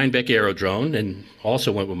the old Rhinebeck Aerodrome and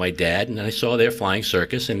also went with my dad, and I saw their flying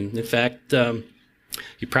circus. And in fact,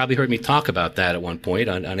 you probably heard me talk about that at one point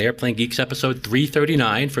on Airplane Geeks episode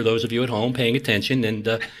 339, for those of you at home paying attention.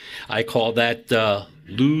 And I called that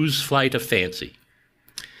Lou's Flight of Fancy.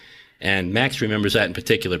 And Max remembers that in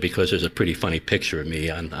particular because there's a pretty funny picture of me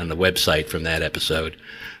on the website from that episode.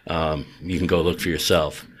 You can go look for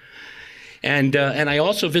yourself. And I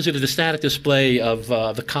also visited a static display of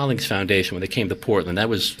the Collings Foundation when they came to Portland. That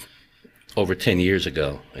was over 10 years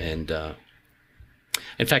ago. And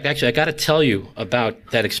in fact, actually, I got to tell you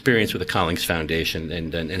about that experience with the Collings Foundation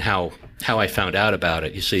and how I found out about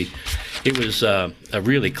it. You see, it was a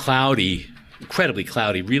really cloudy, incredibly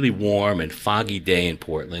cloudy, really warm and foggy day in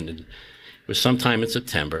Portland. And it was sometime in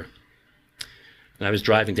September. And I was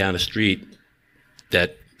driving down the street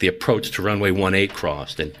that the approach to runway 18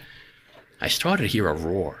 crossed, and I started to hear a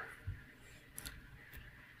roar.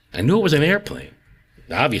 I knew it was an airplane.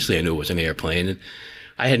 Obviously, I knew it was an airplane. And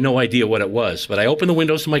I had no idea what it was, but I opened the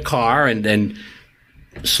windows to my car and then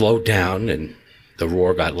slowed down, and the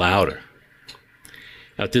roar got louder.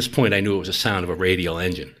 Now, at this point, I knew it was the sound of a radial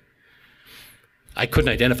engine. I couldn't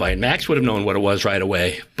identify it. Max would have known what it was right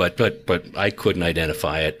away, but I couldn't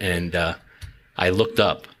identify it. And I looked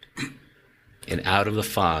up, and out of the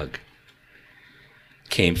fog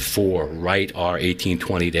came 4 Wright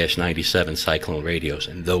R1820-97 Cyclone radios,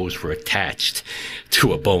 and those were attached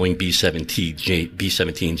to a Boeing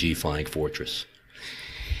B-17G Flying Fortress.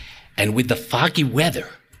 And with the foggy weather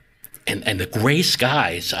and the gray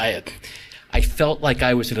skies, I felt like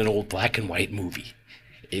I was in an old black and white movie.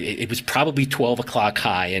 It was probably 12 o'clock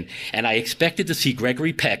high, and I expected to see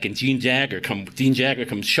Gregory Peck and Dean Jagger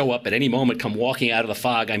come show up at any moment, come walking out of the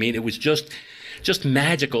fog. I mean, it was just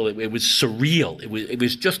magical. It was surreal. It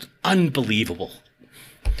was just unbelievable.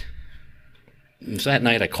 And so that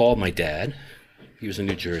night I called my dad. He was in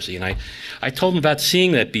New Jersey, and I told him about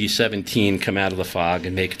seeing that B-17 come out of the fog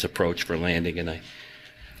and make its approach for landing, and I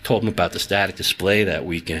told him about the static display that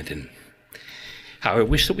weekend and how I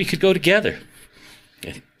wish that we could go together.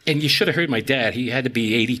 And you should have heard my dad. He had to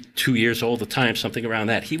be 82 years old at the time, something around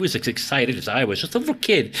that. He was as excited as I was, just a little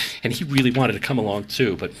kid, and he really wanted to come along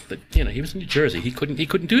too. But you know, he was in New Jersey. He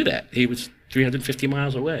couldn't do that. He was 350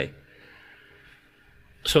 miles away.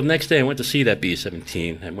 So the next day I went to see that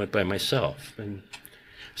B-17. I went by myself. And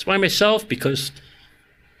I was by myself because,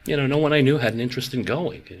 you know, no one I knew had an interest in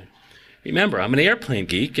going. Remember, I'm an airplane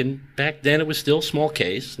geek, and back then it was still small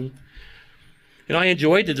case. And you know, I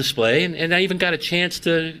enjoyed the display, and I even got a chance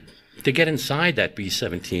to get inside that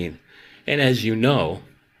B-17. And as you know,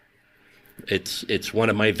 it's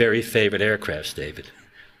one of my very favorite aircrafts, David.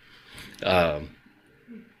 But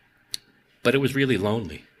it was really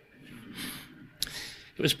lonely.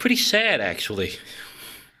 It was pretty sad, actually.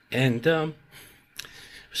 And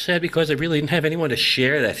sad because I really didn't have anyone to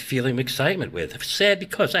share that feeling of excitement with. It was sad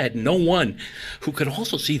because I had no one who could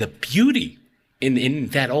also see the beauty in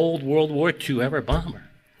that old World War II era bomber.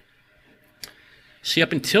 See,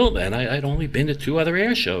 up until then, I'd only been to 2 other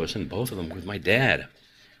air shows, and both of them with my dad,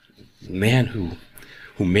 the man who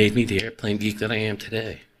made me the airplane geek that I am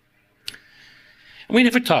today. And we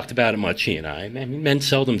never talked about it much, he and I. I mean, men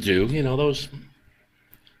seldom do, you know,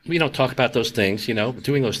 we don't talk about those things, you know,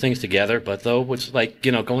 doing those things together, but though it's like,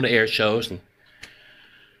 you know, going to air shows and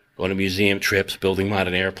going to museum trips, building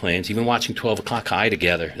modern airplanes, even watching 12 O'Clock High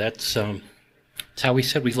together. That's how we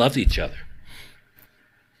said we loved each other.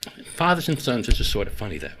 Fathers and sons are just sort of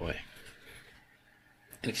funny that way.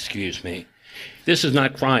 And excuse me. This is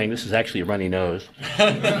not crying. This is actually a runny nose.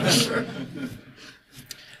 The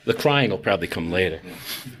crying will probably come later.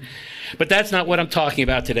 But that's not what I'm talking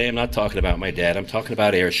about today. I'm not talking about my dad. I'm talking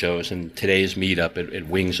about air shows and today's meetup at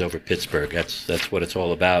Wings over Pittsburgh. That's what it's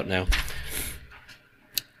all about now. Do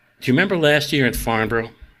you remember last year in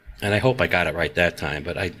Farnborough? And I hope I got it right that time,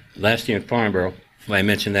 but last year in Farnborough, when I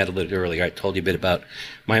mentioned that a little earlier, I told you a bit about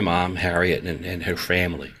my mom, Harriet, and her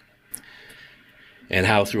family. And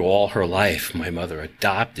how through all her life, my mother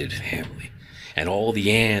adopted family. And all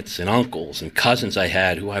the aunts and uncles and cousins I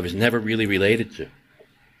had who I was never really related to.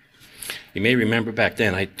 You may remember back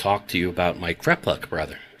then I talked to you about my Krepluk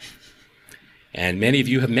brother. And many of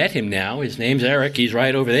you have met him now. His name's Eric. He's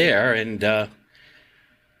right over there. And,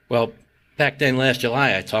 well, back then last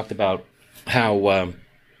July I talked about how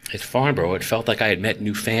at Farnborough it felt like I had met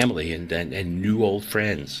new family and new old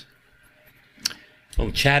friends.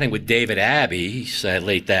 Well, chatting with David Abbey, he said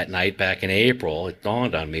late that night back in April, it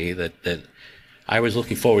dawned on me that I was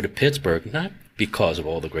looking forward to Pittsburgh, not because of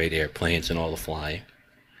all the great airplanes and all the flying.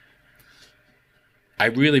 I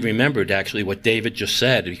really remembered actually what David just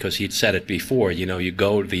said, because he'd said it before. You know, you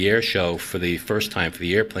go to the air show for the first time for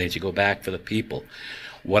the airplanes, you go back for the people.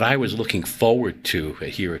 What I was looking forward to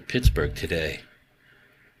here at Pittsburgh today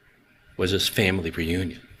was this family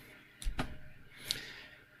reunion.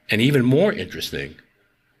 And even more interesting,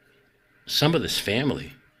 some of this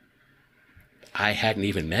family I hadn't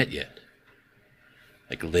even met yet.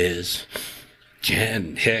 Like Liz,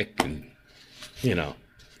 Jen, Hick, and, you know,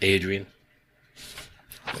 Adrian.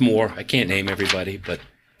 More. I can't name everybody, but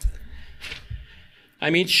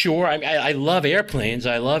I mean, sure, I love airplanes,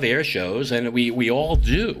 I love air shows, and we all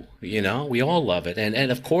do, you know, we all love it.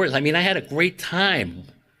 And of course, I mean, I had a great time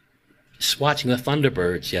just watching the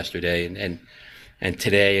Thunderbirds yesterday and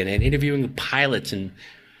today, and interviewing the pilots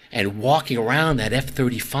and walking around that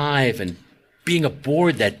F-35 and being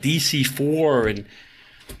aboard that DC-4.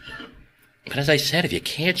 But as I said, if you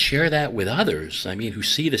can't share that with others, I mean, who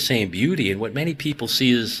see the same beauty, and what many people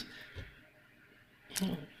see is,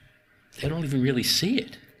 well, they don't even really see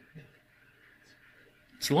it.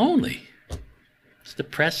 It's lonely. It's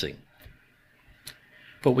depressing.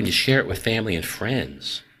 But when you share it with family and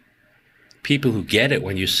friends, people who get it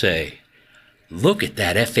when you say, look at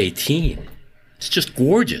that F-18. It's just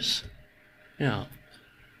gorgeous. You know,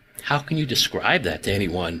 how can you describe that to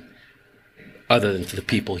anyone other than to the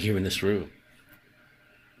people here in this room?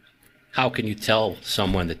 How can you tell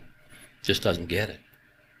someone that just doesn't get it?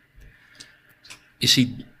 You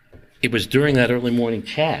see, it was during that early morning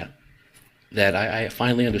chat that I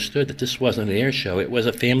finally understood that this wasn't an air show. It was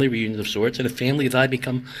a family reunion of sorts, and a family that I've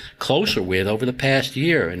become closer with over the past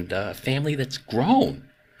year, and a family that's grown.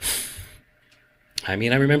 I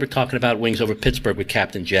mean, I remember talking about Wings Over Pittsburgh with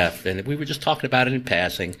Captain Jeff, and we were just talking about it in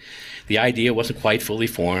passing. The idea wasn't quite fully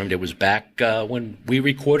formed. It was back when we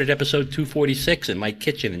recorded episode 246 in my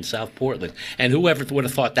kitchen in South Portland. And whoever would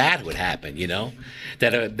have thought that would happen, you know?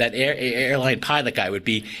 That airline pilot guy would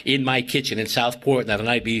be in my kitchen in South Portland, and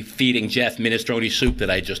I'd be feeding Jeff minestrone soup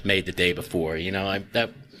that I just made the day before. You know,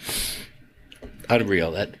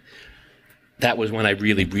 unreal. That was when I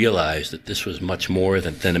really realized that this was much more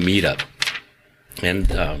than a meetup.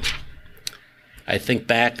 And I think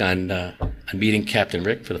back on meeting Captain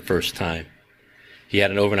Rick for the first time. He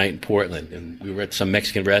had an overnight in Portland, and we were at some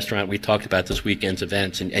Mexican restaurant. We talked about this weekend's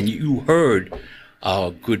events, and you heard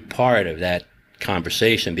a good part of that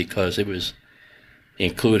conversation because it was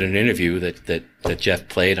included in an interview that Jeff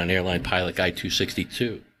played on Airline Pilot Guide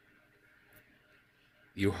 262.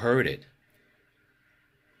 You heard it,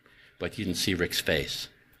 but you didn't see Rick's face.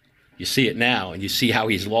 You see it now, and you see how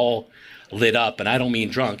he's all lit up, and I don't mean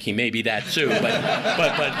drunk. He may be that too,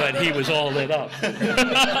 but he was all lit up.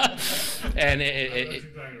 And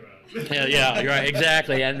yeah, you're right,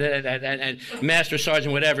 exactly. And Master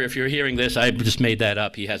Sergeant, whatever. If you're hearing this, I just made that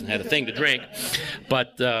up. He hasn't had a thing to drink,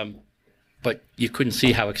 but you couldn't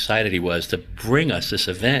see how excited he was to bring us this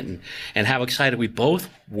event, and how excited we both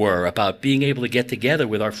were about being able to get together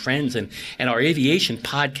with our friends and our aviation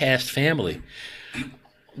podcast family.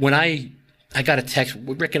 When I got a text,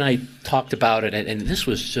 Rick and I talked about it, and this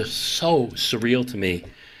was just so surreal to me.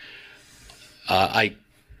 I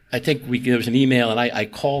think there was an email, and I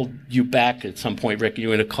called you back at some point, Rick, you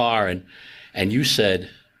were in a car, and you said,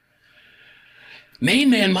 "Main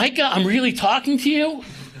man Micah, I'm really talking to you?"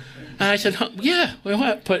 And I said, "Yeah,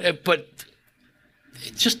 but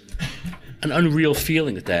it's just an unreal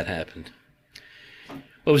feeling that happened."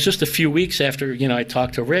 Well, it was just a few weeks after, I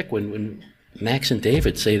talked to Rick when Max and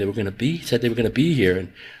David said they were going to be here,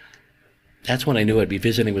 and that's when I knew I'd be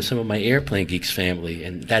visiting with some of my Airplane Geeks family,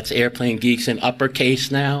 and that's Airplane Geeks in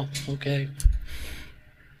uppercase now, okay?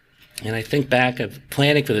 And I think back of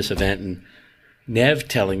planning for this event, and Nev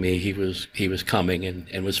telling me he was coming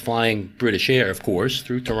and was flying British Air, of course,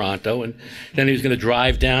 through Toronto, and then he was going to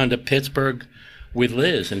drive down to Pittsburgh with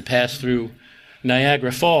Liz and pass through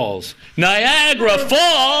Niagara Falls. Niagara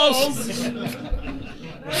Falls!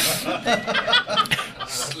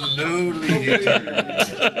 Slowly.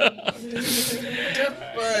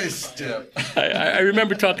 Step by step. I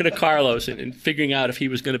remember talking to Carlos and figuring out if he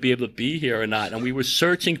was going to be able to be here or not. And we were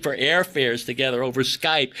searching for airfares together over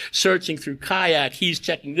Skype, searching through Kayak. He's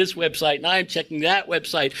checking this website and I'm checking that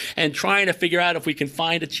website and trying to figure out if we can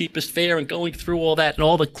find the cheapest fare and going through all that and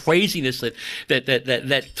all the craziness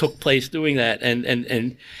that took place doing that.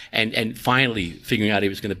 And finally figuring out he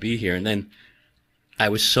was going to be here. And then I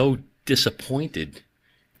was so disappointed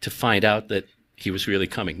to find out that he was really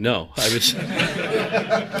coming. No,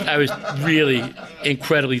 I was really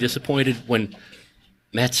incredibly disappointed when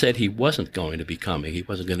Matt said he wasn't going to be coming. He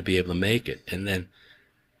wasn't going to be able to make it. And then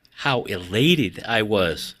how elated I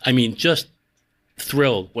was. I mean, just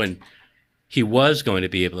thrilled when he was going to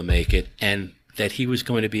be able to make it and that he was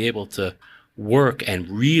going to be able to work and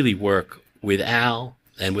really work with Al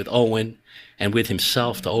and with Owen and with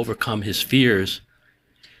himself to overcome his fears,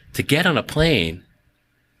 to get on a plane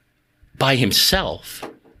by himself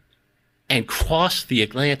and cross the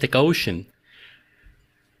Atlantic Ocean,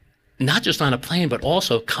 not just on a plane, but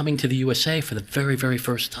also coming to the USA for the very, very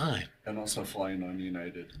first time. And also flying on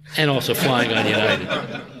United.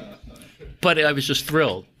 But I was just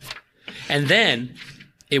thrilled. And then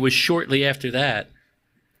it was shortly after that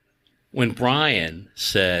when Brian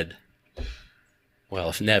said, well,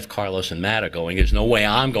 if Nev, Carlos, and Matt are going, there's no way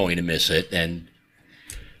I'm going to miss it. And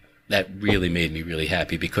that really made me really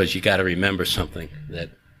happy, because you got to remember something, that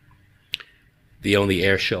the only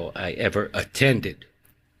air show I ever attended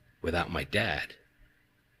without my dad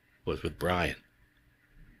was with Brian.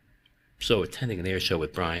 So attending an air show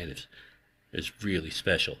with Brian is really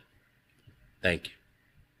special. Thank you.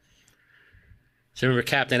 So I remember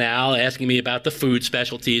Captain Al asking me about the food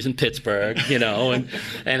specialties in Pittsburgh,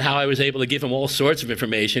 and how I was able to give him all sorts of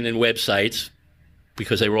information and websites,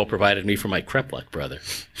 because they were all provided me from my Kreplach brother.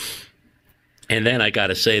 And then I got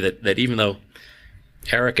to say that even though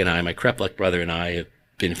Eric and I, my Kreplach brother and I, have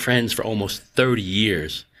been friends for almost 30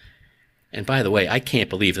 years, and by the way, I can't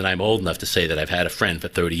believe that I'm old enough to say that I've had a friend for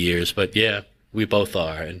 30 years, but yeah, we both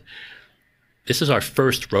are. And this is our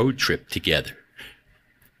first road trip together.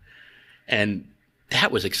 And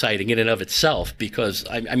that was exciting in and of itself, because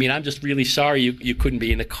I mean, I'm just really sorry you couldn't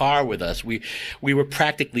be in the car with us. We were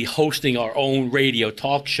practically hosting our own radio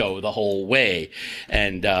talk show the whole way,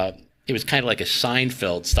 and it was kind of like a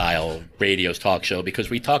Seinfeld style radio talk show, because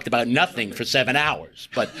we talked about nothing for 7 hours,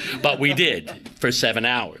 but we did for 7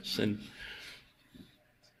 hours. And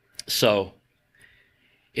so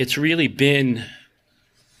it's really been,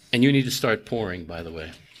 and you need to start pouring, by the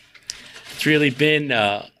way. It's really been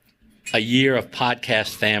a year of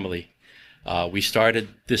podcast family. We started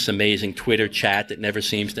this amazing Twitter chat that never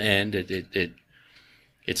seems to end.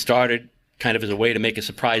 It started kind of as a way to make a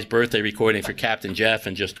surprise birthday recording for Captain Jeff,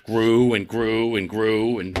 and just grew and grew and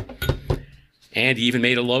grew, and he even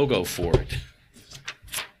made a logo for it.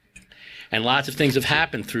 And lots of things have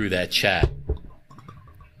happened through that chat.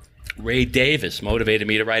 Ray Davis motivated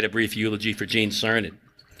me to write a brief eulogy for Gene Cernan.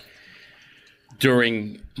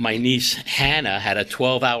 During my niece Hannah had a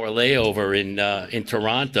 12-hour layover in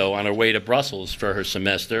Toronto on her way to Brussels for her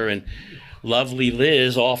semester, and lovely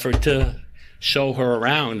Liz offered to show her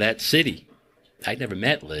around that city. I'd never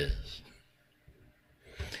met Liz.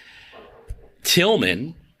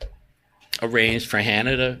 Tillman arranged for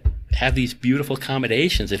Hannah to have these beautiful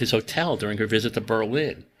accommodations at his hotel during her visit to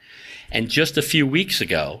Berlin. And just a few weeks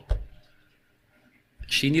ago,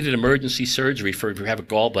 she needed emergency surgery to have a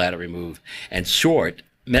gallbladder removed. And Short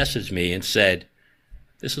messaged me and said,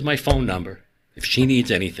 "This is my phone number. If she needs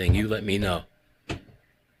anything, you let me know." And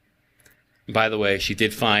by the way, she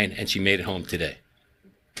did fine, and she made it home today.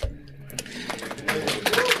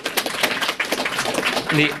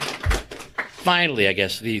 And finally, I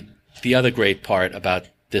guess, the other great part about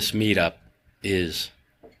this meetup is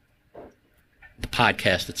the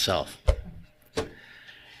podcast itself.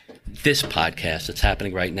 This podcast that's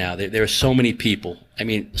happening right now, there are so many people. I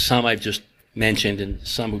mean, some I've just mentioned and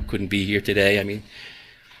some who couldn't be here today. I mean,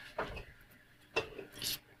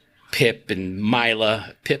 Pip and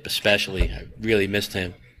Mila, Pip especially, I really missed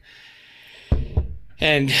him.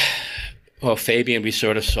 And, well, Fabian we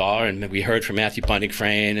sort of saw, and we heard from Matthew Bunting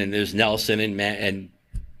Frayne, and there's Nelson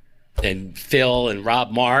and Phil, and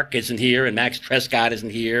Rob Mark isn't here, and Max Trescott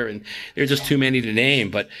isn't here, and there are just too many to name,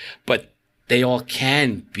 but they all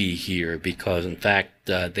can be here because, in fact,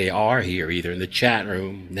 they are here either in the chat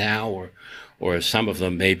room now, or some of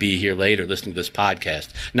them may be here later listening to this podcast.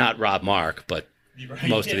 Not Rob Mark, but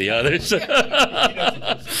most of the others.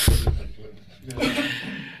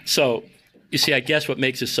 So, you see, I guess what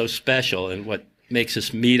makes this so special and what makes this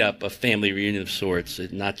meetup a family reunion of sorts,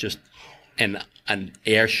 not just an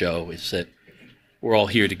air show, is that we're all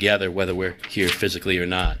here together, whether we're here physically or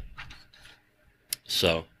not.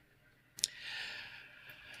 So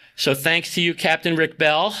thanks to you, Captain Rick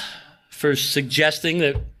Bell, for suggesting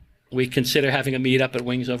that we consider having a meetup at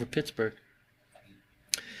Wings Over Pittsburgh.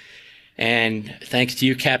 And thanks to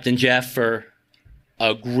you, Captain Jeff, for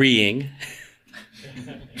agreeing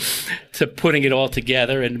to putting it all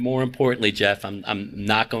together. And more importantly, Jeff, I'm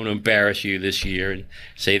not going to embarrass you this year and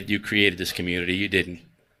say that you created this community. You didn't.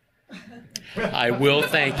 I will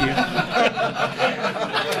thank you.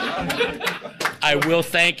 I will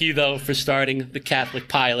thank you, though, for starting the Catholic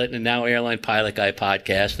Pilot and now Airline Pilot Guy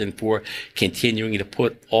podcast, and for continuing to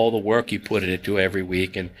put all the work you put into every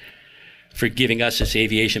week, and for giving us this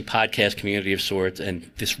aviation podcast community of sorts and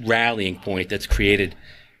this rallying point that's created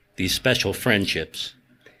these special friendships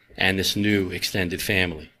and this new extended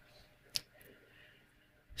family.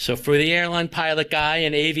 So for the Airline Pilot Guy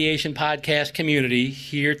and aviation podcast community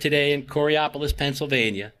here today in Coraopolis,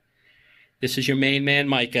 Pennsylvania, this is your main man,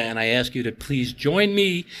 Micah, and I ask you to please join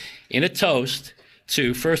me in a toast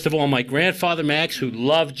to, first of all, my grandfather, Max, who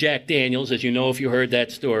loved Jack Daniels, as you know if you heard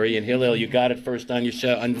that story, and Hillel, you got it first on your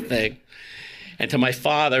show, on the thing. And to my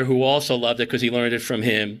father, who also loved it because he learned it from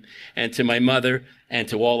him, and to my mother, and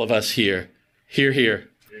to all of us here. Hear, hear.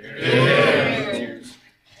 Hear.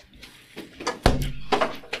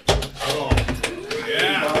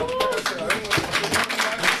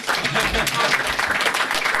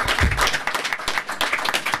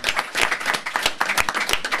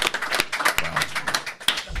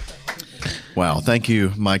 Wow, thank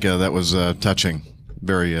you, Micah. That was touching,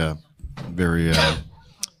 very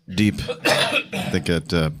deep. I think it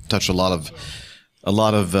touched a lot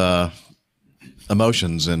of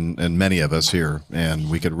emotions in many of us here,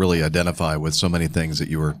 and we could really identify with so many things that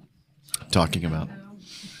you were talking about.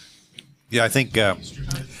 Yeah, I think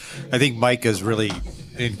Micah's really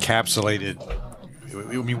encapsulated.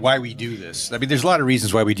 I mean, why we do this. I mean, there's a lot of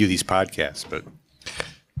reasons why we do these podcasts, but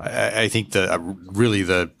I think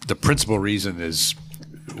the principal reason is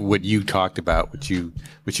what you talked about, what you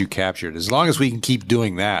captured. As long as we can keep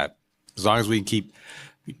doing that, as long as we can keep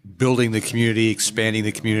building the community, expanding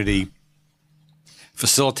the community,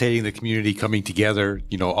 facilitating the community coming together,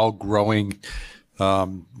 all growing,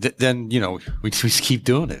 then, we just keep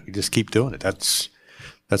doing it. We just keep doing it. That's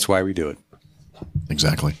why we do it.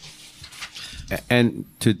 Exactly. And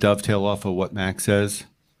to dovetail off of what Max says,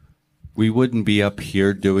 we wouldn't be up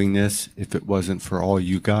here doing this if it wasn't for all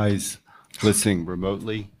you guys listening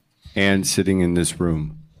remotely and sitting in this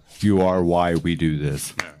room. You are why we do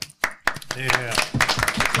this. Yeah.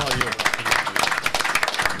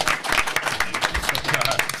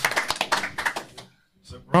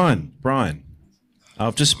 Brian,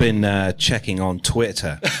 I've just been checking on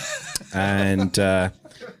Twitter, and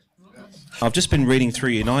I've just been reading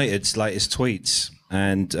through United's latest tweets,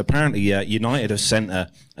 and apparently United have sent a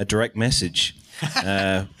direct message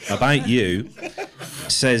about you. It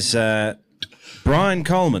says, Brian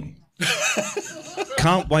Coleman,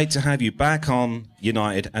 can't wait to have you back on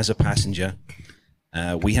United as a passenger.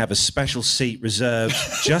 We have a special seat reserved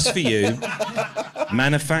just for you,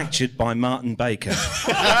 manufactured by Martin Baker.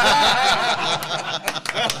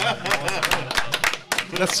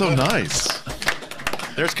 That's so nice.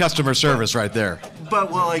 There's customer service right there.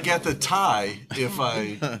 But will I get the tie if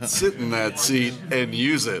I sit in that seat and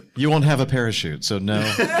use it? You won't have a parachute, so no,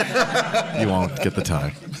 you won't get the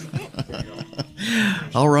tie.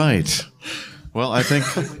 All right. Well, I think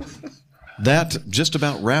that just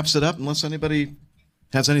about wraps it up, unless anybody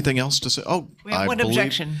has anything else to say. Oh, We have one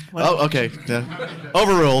objection. Okay.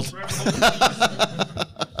 Overruled.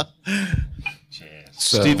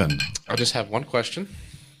 So, Stephen. I just have one question.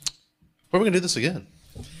 When are we going to do this again?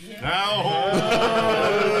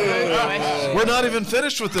 We're not even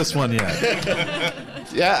finished with this one yet.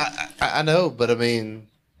 Yeah, I know, but I mean,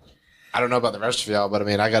 I don't know about the rest of y'all, but I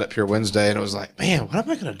mean, I got up here Wednesday and it was like, man, what am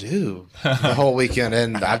I going to do the whole weekend?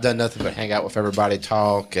 And I've done nothing but hang out with everybody,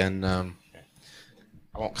 talk, and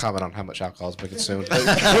I won't comment on how much alcohol has been consumed.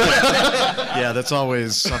 Yeah, that's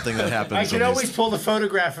always something that happens. I can always pull the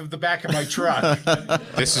photograph of the back of my truck.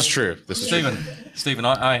 This is true. This is Stephen,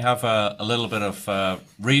 I have a little bit of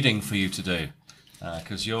reading for you to do,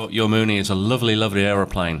 because your Mooney is a lovely, lovely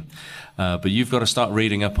aeroplane. But you've got to start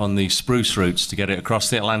reading up on the spruce roots to get it across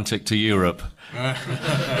the Atlantic to Europe.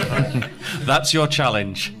 That's your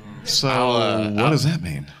challenge. So what does that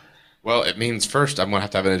mean? Well, it means first I'm going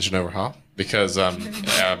to have an engine overhaul because I'm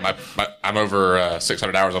over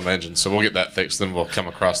 600 hours on the engine. So we'll get that fixed. Then we'll come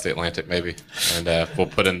across the Atlantic maybe. And we'll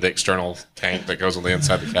put in the external tank that goes on the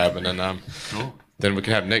inside of the cabin. And then we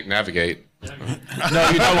can have Nick navigate. No,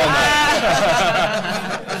 you don't want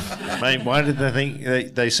that. Mate, why did they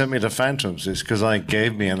think they sent me to Phantoms? It's because I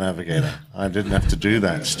gave me a navigator. I didn't have to do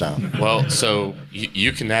that stuff. Well, so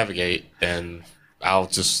you can navigate, and I'll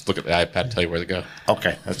just look at the iPad and tell you where to go.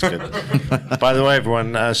 Okay, that's good. By the way,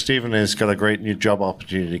 everyone, Stephen has got a great new job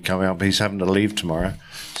opportunity coming up. He's having to leave tomorrow.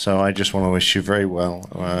 So I just want to wish you very well,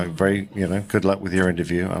 good luck with your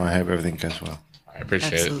interview, and I hope everything goes well. I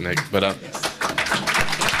appreciate it, Nick. But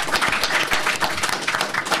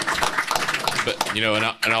in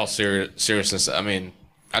all seriousness, I mean,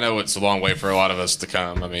 I know it's a long way for a lot of us to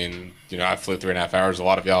come. I mean, I flew 3.5 hours. A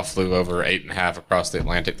lot of y'all flew over 8.5 across the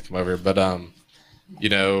Atlantic to come over here. But,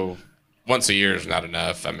 once a year is not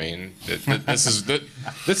enough. I mean, this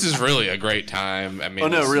is really a great time. I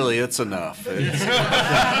mean, really, it's enough.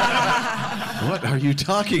 What are you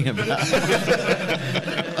talking about?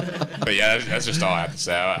 But yeah, that's just all I have to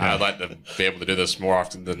say. I'd like to be able to do this more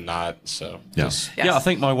often than not. So yes. Yeah, I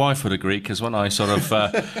think my wife would agree, because when I sort of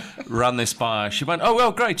ran this by her, she went, "Oh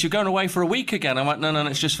well, great, you're going away for a week again." I went, "No,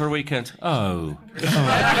 it's just for a weekend." Oh.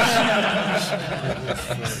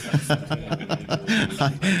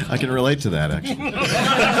 I can relate to that, actually.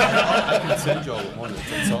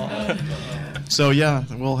 So yeah,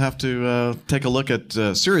 we'll have to take a look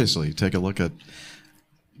at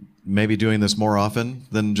maybe doing this more often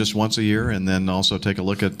than just once a year, and then also take a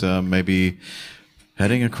look at maybe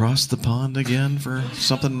heading across the pond again for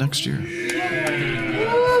something next year.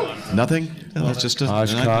 Nothing? That's just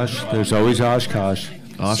Oshkosh. There's always Oshkosh.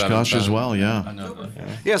 Oshkosh as well, yeah.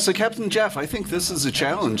 Yeah, so Captain Jeff, I think this is a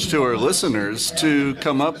challenge to our listeners to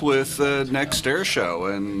come up with the next air show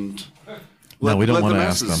and No, we don't want to the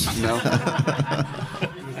ask masses them. know.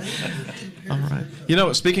 All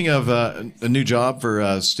right. Speaking of a new job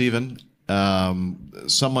for Stephen,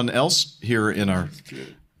 someone else here in our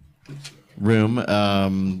room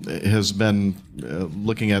has been,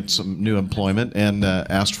 looking at some new employment and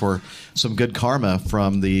asked for some good karma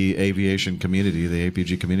from the aviation community, the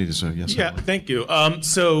APG community. So yes. Yeah, thank you.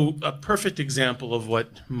 So a perfect example of what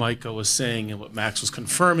Micah was saying and what Max was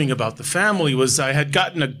confirming about the family was I had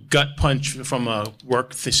gotten a gut punch from a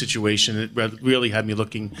work situation. It really had me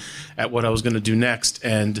looking at what I was going to do next.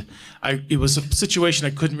 And it was a situation I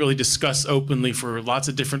couldn't really discuss openly for lots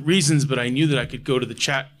of different reasons, but I knew that I could go to the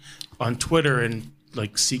chat on Twitter and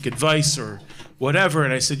like seek advice or whatever.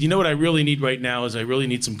 And I said, you know what I really need right now is I really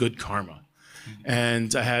need some good karma.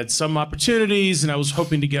 And I had some opportunities and I was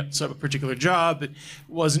hoping to get a particular job. It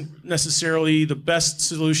wasn't necessarily the best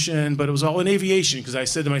solution, but it was all in aviation because I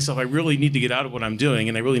said to myself, I really need to get out of what I'm doing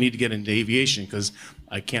and I really need to get into aviation because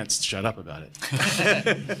I can't shut up about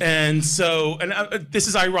it. And so, this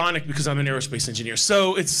is ironic because I'm an aerospace engineer.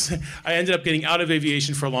 So I ended up getting out of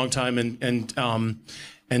aviation for a long time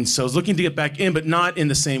and so I was looking to get back in, but not in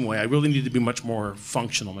the same way. I really needed to be much more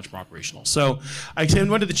functional, much more operational. So I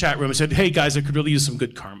went to the chat room and said, hey guys, I could really use some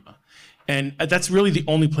good karma. And that's really the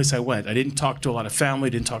only place I went. I didn't talk to a lot of family,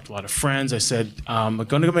 didn't talk to a lot of friends. I said, I'm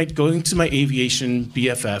going to my aviation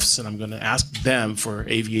BFFs and I'm going to ask them for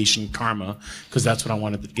aviation karma because that's what I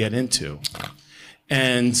wanted to get into.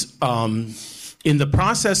 And in the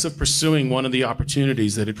process of pursuing one of the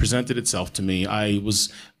opportunities that had presented itself to me, I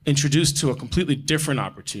was introduced to a completely different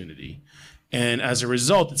opportunity. And as a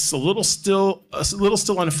result, it's a little still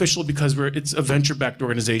unofficial because it's a venture-backed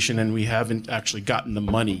organization and we haven't actually gotten the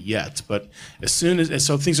money yet. But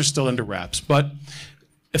so things are still under wraps. But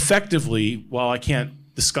effectively, while I can't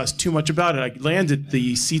discuss too much about it, I landed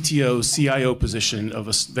the CTO, CIO position of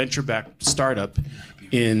a venture-backed startup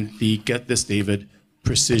in the, get this, David,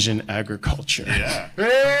 precision agriculture. Yeah.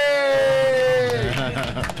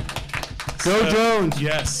 Go drones!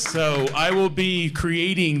 Yes, so I will be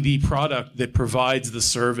creating the product that provides the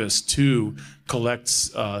service to collect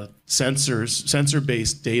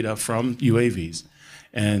sensor-based data from UAVs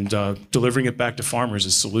and delivering it back to farmers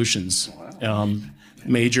as solutions.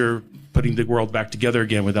 Putting the world back together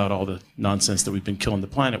again without all the nonsense that we've been killing the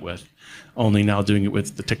planet with. Only now doing it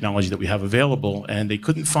with the technology that we have available. And they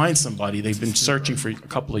couldn't find somebody. They've been searching for a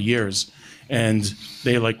couple of years. And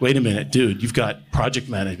they're like, wait a minute, dude, you've got project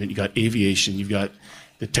management, you've got aviation, you've got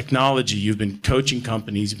the technology, you've been coaching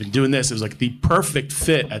companies, you've been doing this. It was like the perfect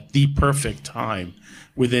fit at the perfect time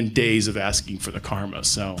within days of asking for the karma.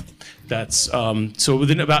 So that's, so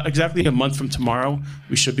within about exactly a month from tomorrow,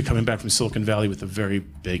 we should be coming back from Silicon Valley with a very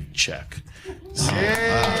big check. So,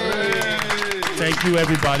 thank you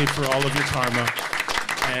everybody for all of your karma.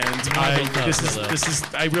 And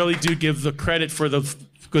I really do give the credit for the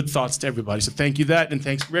good thoughts to everybody. So thank you and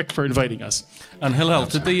thanks Rick for inviting us. And Hillel,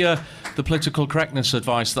 did the political correctness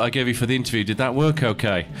advice that I gave you for the interview, did that work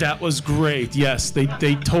okay? That was great, yes. They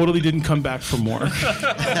totally didn't come back for more.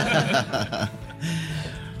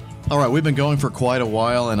 All right, we've been going for quite a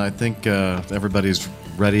while, and I think everybody's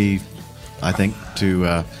ready, I think,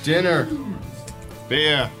 to... Dinner.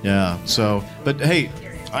 Beer. Yeah, so, but hey,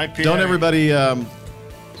 IPA. Don't everybody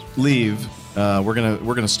leave. We're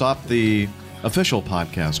gonna stop the official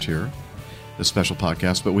podcast here, the special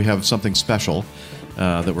podcast, but we have something special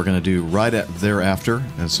that we're going to do right thereafter.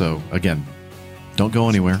 And so, again, don't go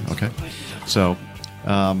anywhere, okay? So,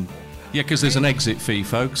 yeah, because there's an exit fee,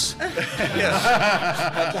 folks.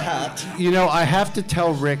 You know, I have to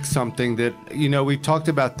tell Rick something that, you know, we've talked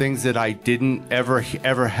about things that I didn't ever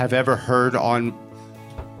heard on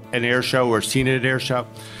an air show or seen at an air show.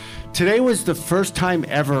 Today was the first time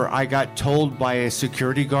ever I got told by a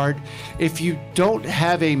security guard, if you don't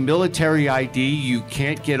have a military ID, you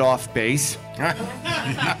can't get off base.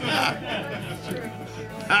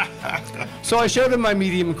 So I showed him my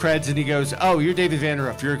medium creds and he goes, oh, you're David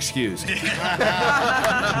Vanderuff, you're excused.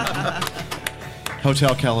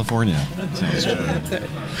 Hotel California. Sounds good.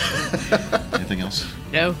 Anything else?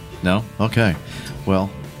 No. No? Okay. Well,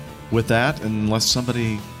 with that, unless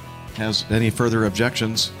somebody has any further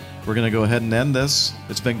objections, we're going to go ahead and end this.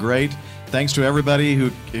 It's been great. Thanks to everybody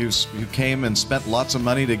who came and spent lots of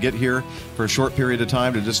money to get here for a short period of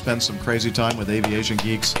time to just spend some crazy time with aviation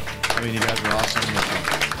geeks. I mean, you guys are awesome.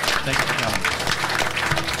 Thank you for coming.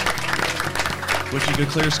 Wishing you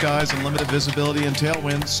clear skies and limited visibility and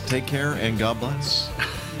tailwinds. Take care and God bless.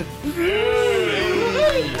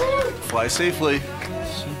 Fly safely.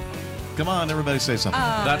 Come on, everybody say something.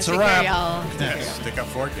 That's a wrap. Stick up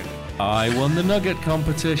forking. I won the nugget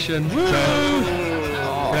competition.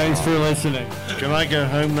 Thanks for listening. Can I go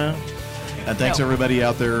home now? And thanks everybody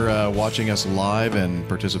out there watching us live and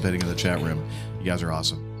participating in the chat room. You guys are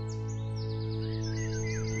awesome.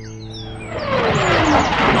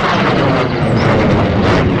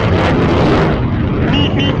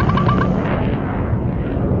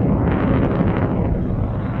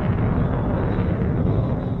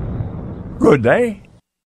 Good day.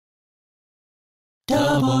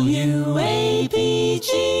 WAPG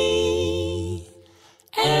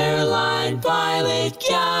Airline Pilot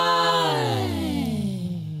Guide.